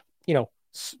and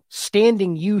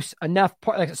standing use enough,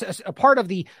 like a part of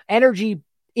the energy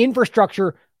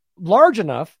infrastructure large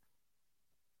enough,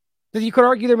 that you could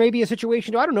argue there may be a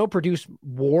situation to, produce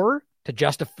war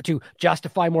to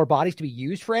justify more bodies to be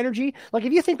used for energy. Like,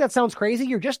 if you think that sounds crazy,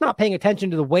 you're just not paying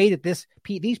attention to the way that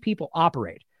these people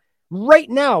operate. Right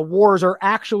now, wars are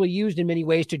actually used in many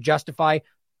ways to justify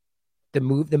the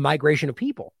migration of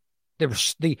people,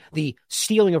 the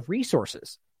stealing of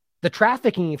resources, the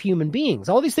trafficking of human beings.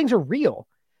 All these things are real.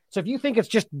 So if you think it's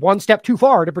just one step too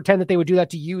far to pretend that they would do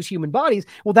that to use human bodies,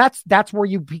 well, that's where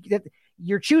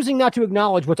you're choosing not to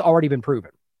acknowledge what's already been proven.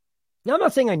 Now, I'm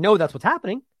not saying I know that's what's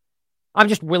happening. I'm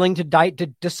just willing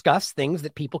to discuss things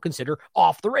that people consider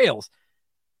off the rails.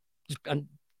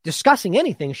 Discussing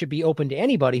anything should be open to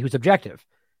anybody who's objective.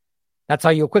 That's how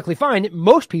you'll quickly find that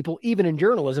most people, even in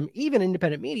journalism, even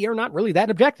independent media, are not really that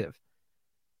objective.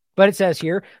 But it says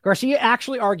here, Garcia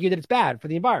actually argued that it's bad for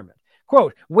the environment.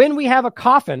 Quote, when we have a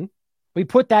coffin, we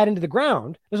put that into the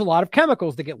ground. There's a lot of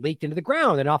chemicals that get leaked into the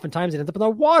ground, and oftentimes it ends up in the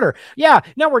water. Yeah,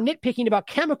 now we're nitpicking about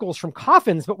chemicals from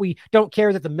coffins, but we don't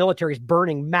care that the military is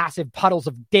burning massive puddles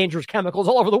of dangerous chemicals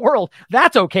all over the world.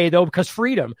 That's okay, though, because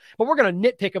freedom. But we're going to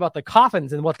nitpick about the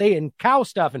coffins and and cow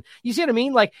stuff. And you see what I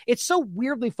mean? Like, it's so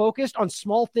weirdly focused on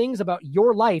small things about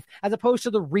your life as opposed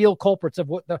to the real culprits of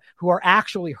who are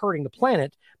actually hurting the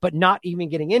planet, but not even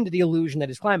getting into the illusion that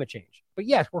is climate change. But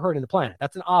yes, we're hurting the planet.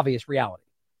 That's an obvious reality.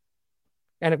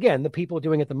 And again, the people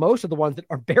doing it the most are the ones that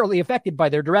are barely affected by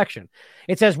their direction.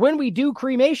 It says, when we do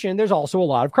cremation, there's also a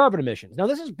lot of carbon emissions. Now,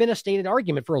 this has been a stated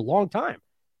argument for a long time.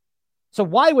 So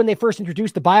why, when they first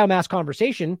introduced the biomass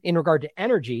conversation in regard to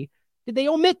energy, did they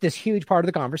omit this huge part of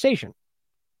the conversation?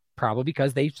 Probably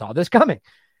because they saw this coming.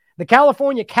 The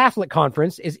California Catholic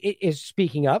Conference is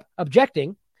speaking up,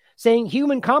 objecting, saying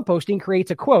human composting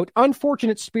creates a, quote,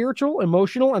 unfortunate spiritual,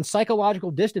 emotional, and psychological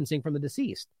distancing from the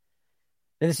deceased.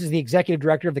 And this is the executive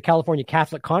director of the California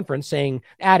Catholic Conference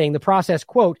adding the process,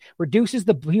 quote, reduces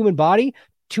the human body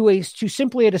to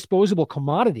simply a disposable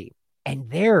commodity. And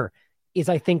there is,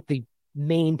 I think, the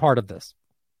main part of this.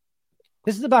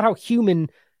 This is about how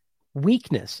human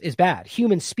weakness is bad.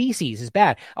 Human species is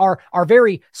bad. Our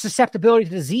very susceptibility to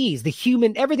disease,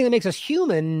 everything that makes us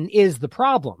human is the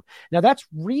problem. Now, that's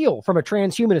real from a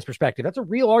transhumanist perspective. That's a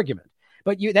real argument.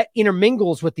 But that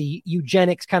intermingles with the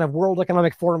eugenics kind of World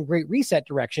Economic Forum Great Reset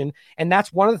direction. And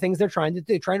that's one of the things they're trying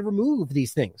to remove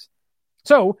these things.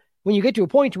 So when you get to a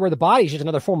point where the body is just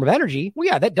another form of energy, well,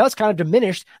 yeah, that does kind of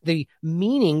diminish the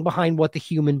meaning behind what the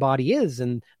human body is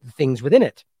and the things within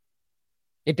it.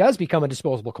 It does become a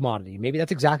disposable commodity. Maybe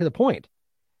that's exactly the point.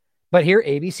 But here,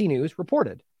 ABC News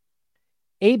reported.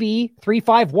 AB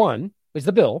 351 is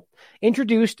the bill,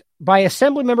 introduced by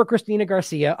Assemblymember Cristina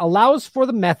Garcia, allows for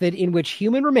the method in which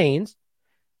human remains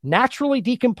naturally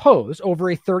decompose over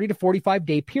a 30 to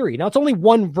 45-day period. Now, it's only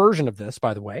one version of this,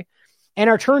 by the way, and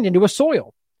are turned into a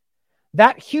soil.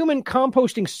 That human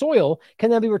composting soil can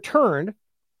then be returned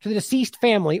to the deceased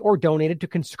family or donated to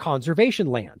conservation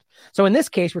land. So in this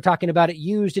case, we're talking about it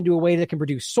used into a way that can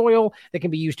produce soil, that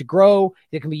can be used to grow,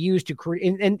 that can be used to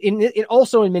create, and it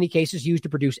also in many cases used to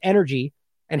produce energy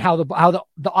and how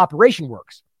the operation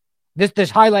works. This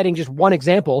highlighting just one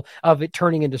example of it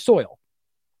turning into soil.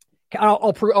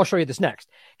 I'll show you this next.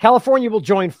 California will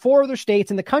join 4 other states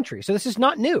in the country. So this is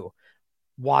not new.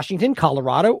 Washington,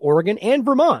 Colorado, Oregon, and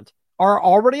Vermont are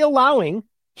already allowing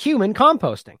human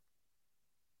composting.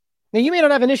 Now, you may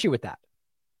not have an issue with that.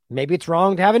 Maybe it's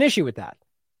wrong to have an issue with that.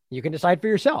 You can decide for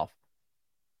yourself.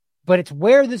 But it's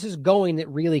where this is going that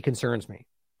really concerns me.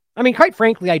 I mean, quite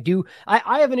frankly, I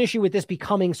have an issue with this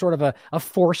becoming sort of a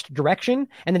forced direction.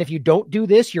 And then if you don't do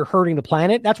this, you're hurting the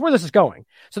planet. That's where this is going.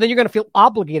 So then you're going to feel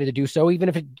obligated to do so, even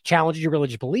if it challenges your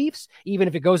religious beliefs, even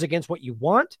if it goes against what you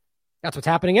want. That's what's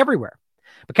happening everywhere.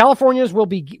 But Californians will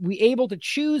be able to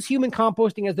choose human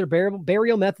composting as their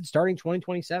burial method starting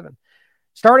 2027.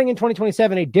 Starting in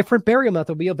 2027, a different burial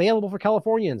method will be available for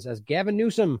Californians as Gavin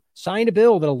Newsom signed a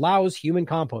bill that allows human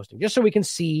composting, just so we can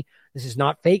see this is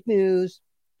not fake news.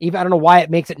 Even I don't know why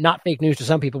it makes it not fake news to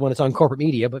some people when it's on corporate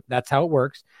media, but that's how it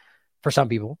works for some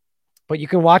people. But you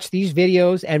can watch these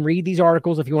videos and read these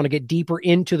articles if you want to get deeper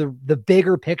into the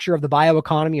bigger picture of the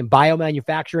bioeconomy and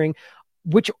biomanufacturing,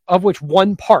 of which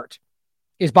one part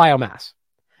is biomass.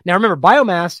 Now, remember,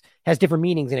 biomass has different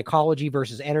meanings in ecology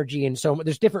versus energy, and so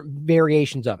there's different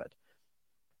variations of it.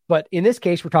 But in this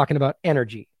case, we're talking about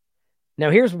energy.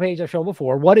 Now, here's the page I've shown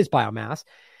before. What is biomass?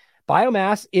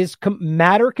 Biomass is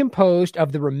matter composed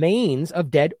of the remains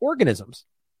of dead organisms,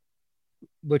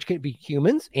 which could be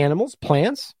humans, animals,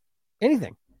 plants,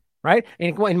 anything, right?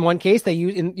 And in one case, they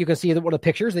use, you can see that one of the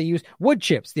pictures, they use wood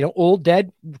chips, old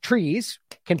dead trees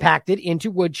compacted into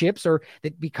wood chips, or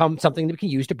that become something that we can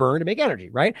use to burn to make energy,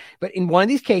 right? But in one of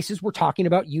these cases, we're talking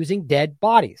about using dead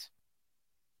bodies.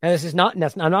 And this is not,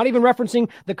 I'm not even referencing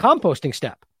the composting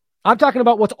step. I'm talking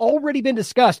about what's already been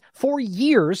discussed for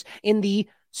years in the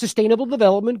Sustainable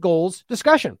Development Goals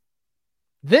discussion.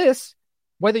 This,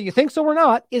 whether you think so or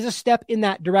not, is a step in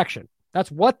that direction.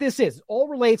 That's what this is. It all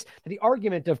relates to the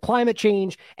argument of climate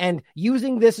change and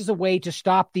using this as a way to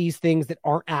stop these things that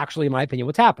aren't actually, in my opinion,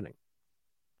 what's happening.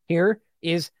 Here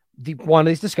is one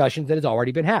of these discussions that has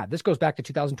already been had. This goes back to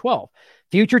 2012.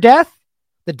 Future death,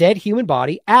 the dead human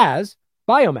body as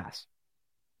biomass.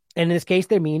 And in this case,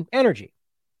 they mean energy.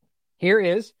 Here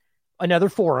is another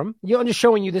forum. I'm just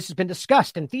showing you this has been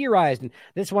discussed and theorized. And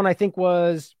this one, I think,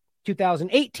 was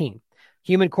 2018.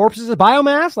 Human corpses as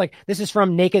biomass. Like, this is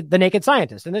from the Naked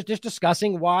Scientist. And they're just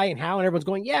discussing why and how, and everyone's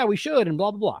going, yeah, we should, and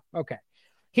blah, blah, blah. Okay.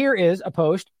 Here is a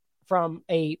post from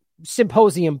a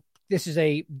symposium. This is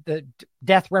the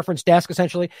death reference desk,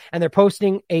 essentially. And they're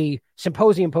posting a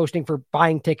symposium posting for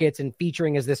buying tickets and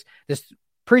featuring as this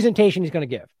presentation he's going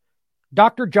to give.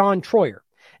 Dr. John Troyer,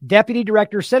 Deputy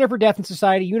Director, Center for Death and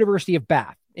Society, University of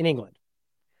Bath in England.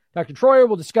 Dr. Troyer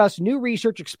will discuss new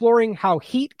research exploring how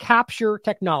heat capture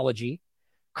technology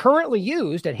currently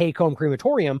used at Haycombe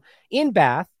Crematorium in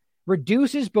Bath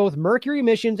reduces both mercury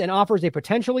emissions and offers a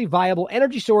potentially viable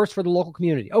energy source for the local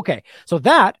community. Okay, so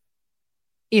that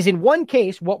is in one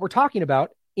case what we're talking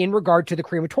about in regard to the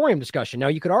crematorium discussion. Now,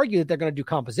 you could argue that they're going to do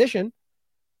composition,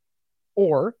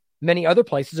 or many other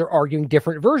places are arguing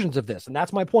different versions of this. And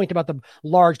that's my point about the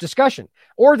large discussion.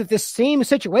 Or that this same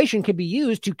situation can be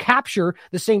used to capture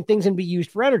the same things and be used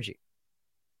for energy.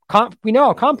 We know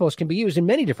how compost can be used in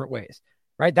many different ways,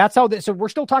 right? That's how so we're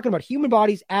still talking about human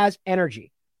bodies as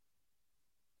energy.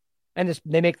 And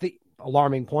they make the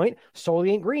alarming point,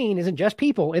 Soylent Green isn't just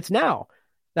people, it's now.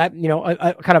 That,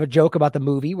 a kind of a joke about the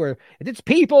movie where it's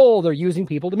people, they're using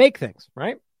people to make things,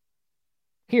 right?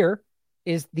 Here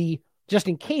is just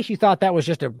in case you thought that was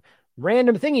just a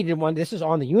random thing he did one, this is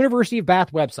on the University of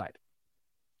Bath website.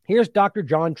 Here's Dr.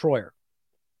 John Troyer.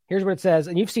 Here's what it says,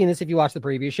 and you've seen this if you watched the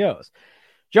previous shows.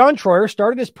 John Troyer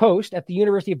started his post at the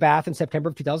University of Bath in September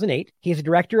of 2008. He is a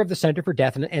director of the Center for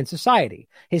Death and Society.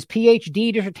 His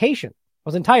PhD dissertation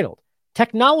was entitled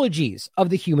Technologies of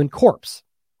the Human Corpse.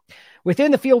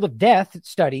 Within the field of death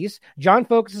studies, John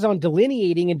focuses on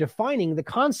delineating and defining the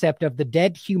concept of the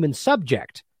dead human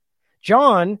subject,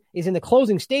 John is in the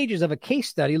closing stages of a case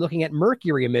study looking at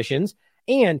mercury emissions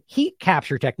and heat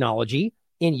capture technology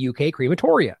in UK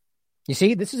crematoria. You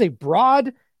see, this is a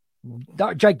broad,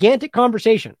 gigantic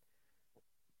conversation.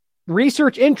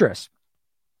 Research interests,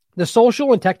 the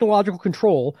social and technological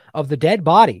control of the dead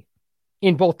body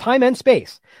in both time and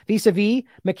space, vis-a-vis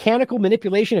mechanical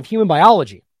manipulation of human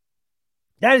biology.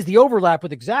 That is the overlap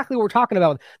with exactly what we're talking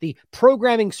about, the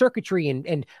programming circuitry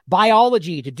and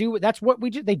biology to do. That's what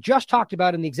they just talked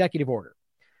about in the executive order.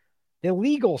 The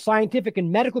legal, scientific,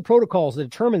 and medical protocols that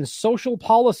determine social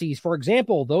policies, for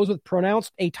example, those with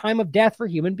pronounced a time of death for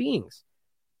human beings.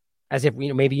 As if,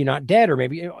 maybe you're not dead, or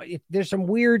maybe there's some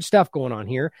weird stuff going on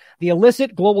here. The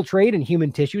illicit global trade in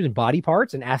human tissues and body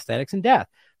parts and aesthetics and death.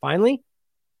 Finally,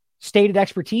 stated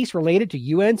expertise related to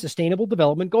UN Sustainable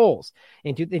Development Goals.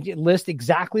 And to list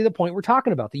exactly the point we're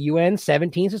talking about, the UN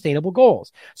 17 Sustainable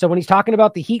Goals. So when he's talking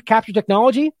about the heat capture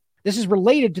technology, this is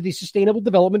related to the Sustainable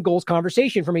Development Goals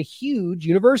conversation from a huge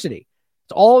university.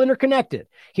 It's all interconnected.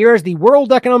 Here is the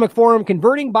World Economic Forum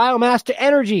Converting Biomass to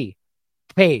Energy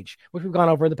page, which we've gone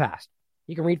over in the past.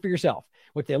 You can read for yourself.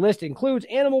 What they list includes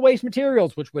animal waste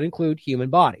materials, which would include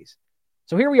human bodies.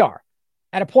 So here we are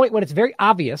at a point when it's very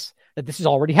obvious that this is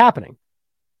already happening,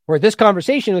 where this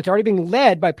conversation, that's already being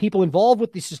led by people involved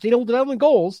with the Sustainable Development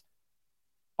Goals,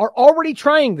 are already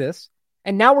trying this.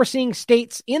 And now we're seeing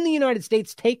states in the United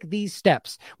States take these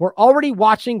steps. We're already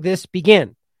watching this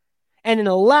begin. And in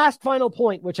the last final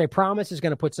point, which I promise is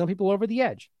going to put some people over the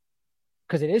edge,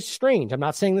 because it is strange. I'm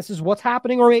not saying this is what's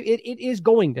happening, or it is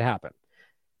going to happen.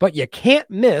 But you can't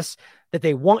miss that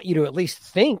they want you to at least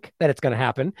think that it's going to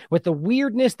happen with the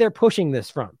weirdness they're pushing this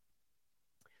from.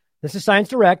 This is Science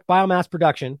Direct, biomass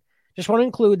production. Just want to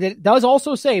include that it does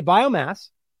also say biomass,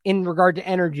 in regard to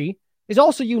energy, is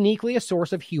also uniquely a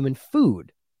source of human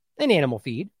food and animal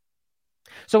feed.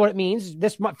 So what it means,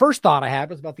 my first thought I had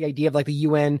was about the idea of like the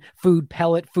UN food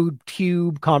pellet, food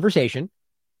tube conversation,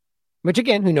 which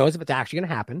again, who knows if it's actually going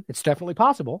to happen? It's definitely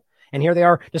possible. And here they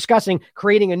are discussing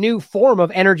creating a new form of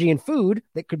energy and food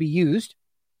that could be used.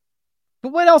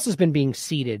 But what else has been being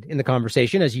seeded in the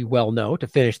conversation, as you well know, to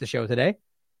finish the show today?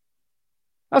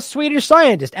 A Swedish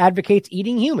scientist advocates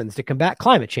eating humans to combat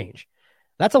climate change.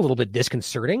 That's a little bit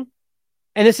disconcerting.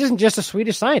 And this isn't just a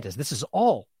Swedish scientist. This is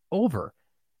all over.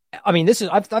 I mean,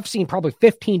 I've seen probably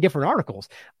 15 different articles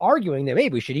arguing that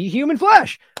maybe we should eat human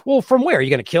flesh. Well, from where? Are you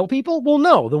going to kill people? Well,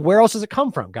 no. Then where else does it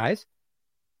come from, guys?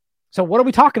 So what are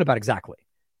we talking about exactly?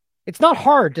 It's not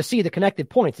hard to see the connected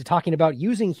points to talking about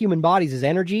using human bodies as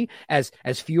energy, as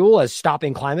fuel, as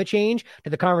stopping climate change, to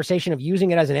the conversation of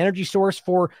using it as an energy source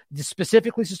for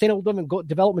specifically sustainable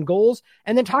development goals,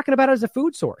 and then talking about it as a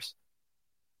food source.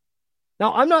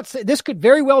 Now, I'm not saying this could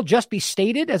very well just be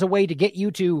stated as a way to get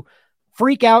you to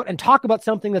freak out and talk about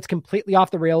something that's completely off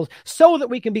the rails so that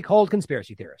we can be called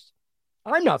conspiracy theorists.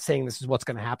 I'm not saying this is what's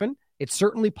going to happen. It's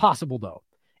certainly possible, though.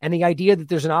 And the idea that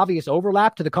there's an obvious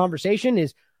overlap to the conversation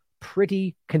is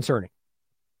pretty concerning.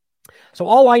 So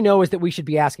all I know is that we should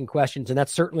be asking questions, and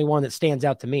that's certainly one that stands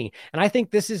out to me. And I think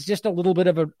this is just a little bit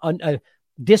of a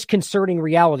disconcerting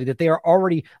reality that they are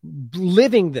already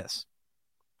living this.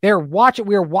 We are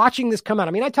watching this come out.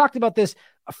 I mean, I talked about this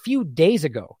a few days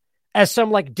ago as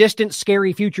some like distant,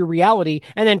 scary future reality.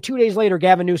 And then 2 days later,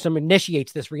 Gavin Newsom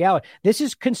initiates this reality. This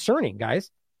is concerning,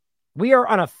 guys. We are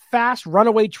on a fast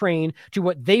runaway train to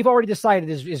what they've already decided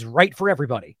is right for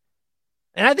everybody.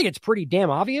 And I think it's pretty damn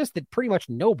obvious that pretty much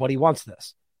nobody wants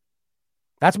this.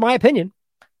 That's my opinion.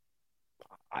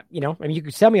 You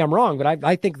can tell me I'm wrong, but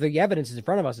I think the evidence is in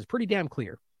front of us is pretty damn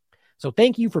clear. So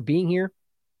thank you for being here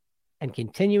and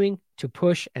continuing to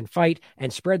push and fight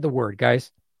and spread the word,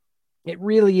 guys. It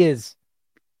really is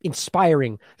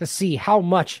inspiring to see how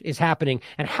much is happening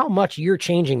and how much you're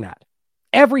changing that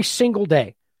every single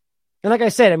day. And like I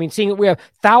said, I mean, seeing that we have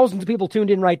thousands of people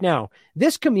tuned in right now,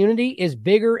 this community is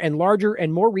bigger and larger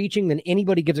and more reaching than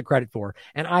anybody gives it credit for.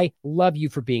 And I love you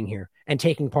for being here and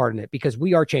taking part in it, because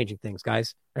we are changing things,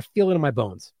 guys. I feel it in my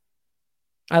bones.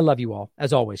 I love you all.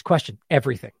 As always, question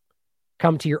everything.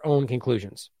 Come to your own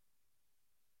conclusions.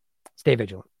 Stay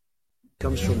vigilant.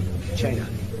 Comes from China.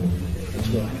 That's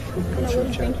right. Comes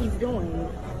from China. What do you think he's doing?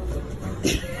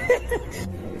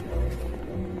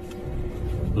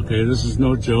 Okay, this is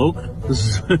no joke. This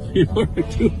is what people are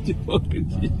doing.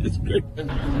 Fucking Jesus Christ.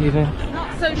 Even.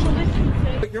 Not social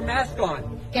distancing. Put your mask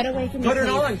on. Get away from Put it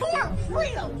on. For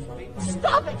freedom.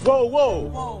 Stop it. Whoa, whoa.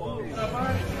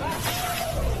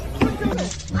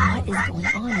 What is going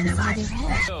on inside their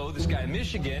head? So this guy in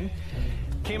Michigan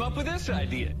came up with this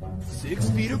idea. 6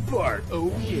 feet apart. Oh,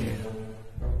 yeah.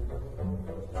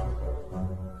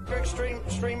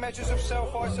 extreme measures of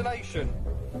self-isolation?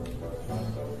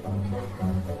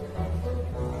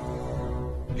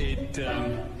 It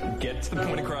gets the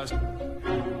point across.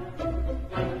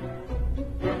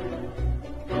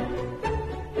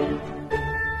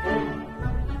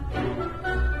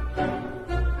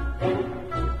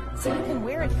 So you can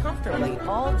wear it comfortably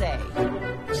all day.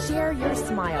 Share your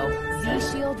smile.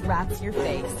 Z-Shield wraps your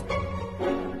face.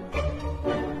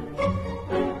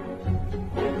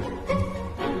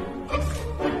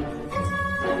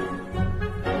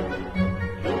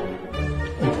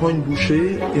 On prend une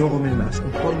bouchée et on remet le masque. On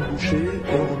prend une bouchée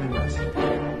et on remet le masque.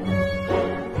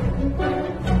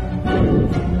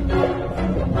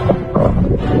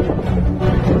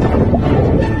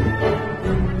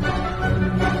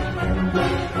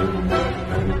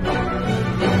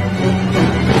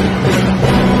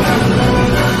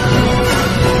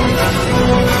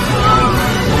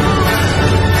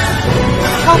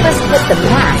 Help us put the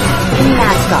mask in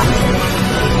mascot.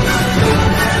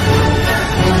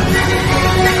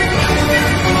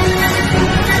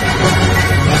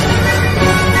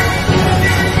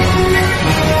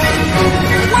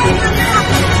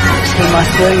 You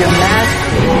must wear your mask.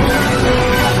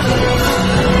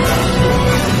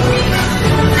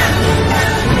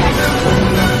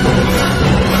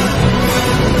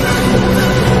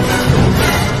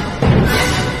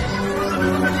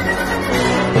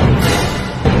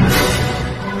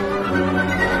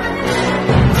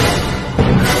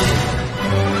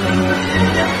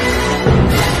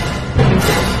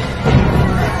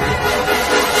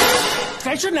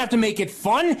 I shouldn't have to make it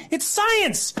fun. It's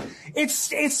science.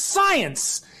 It's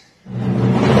science.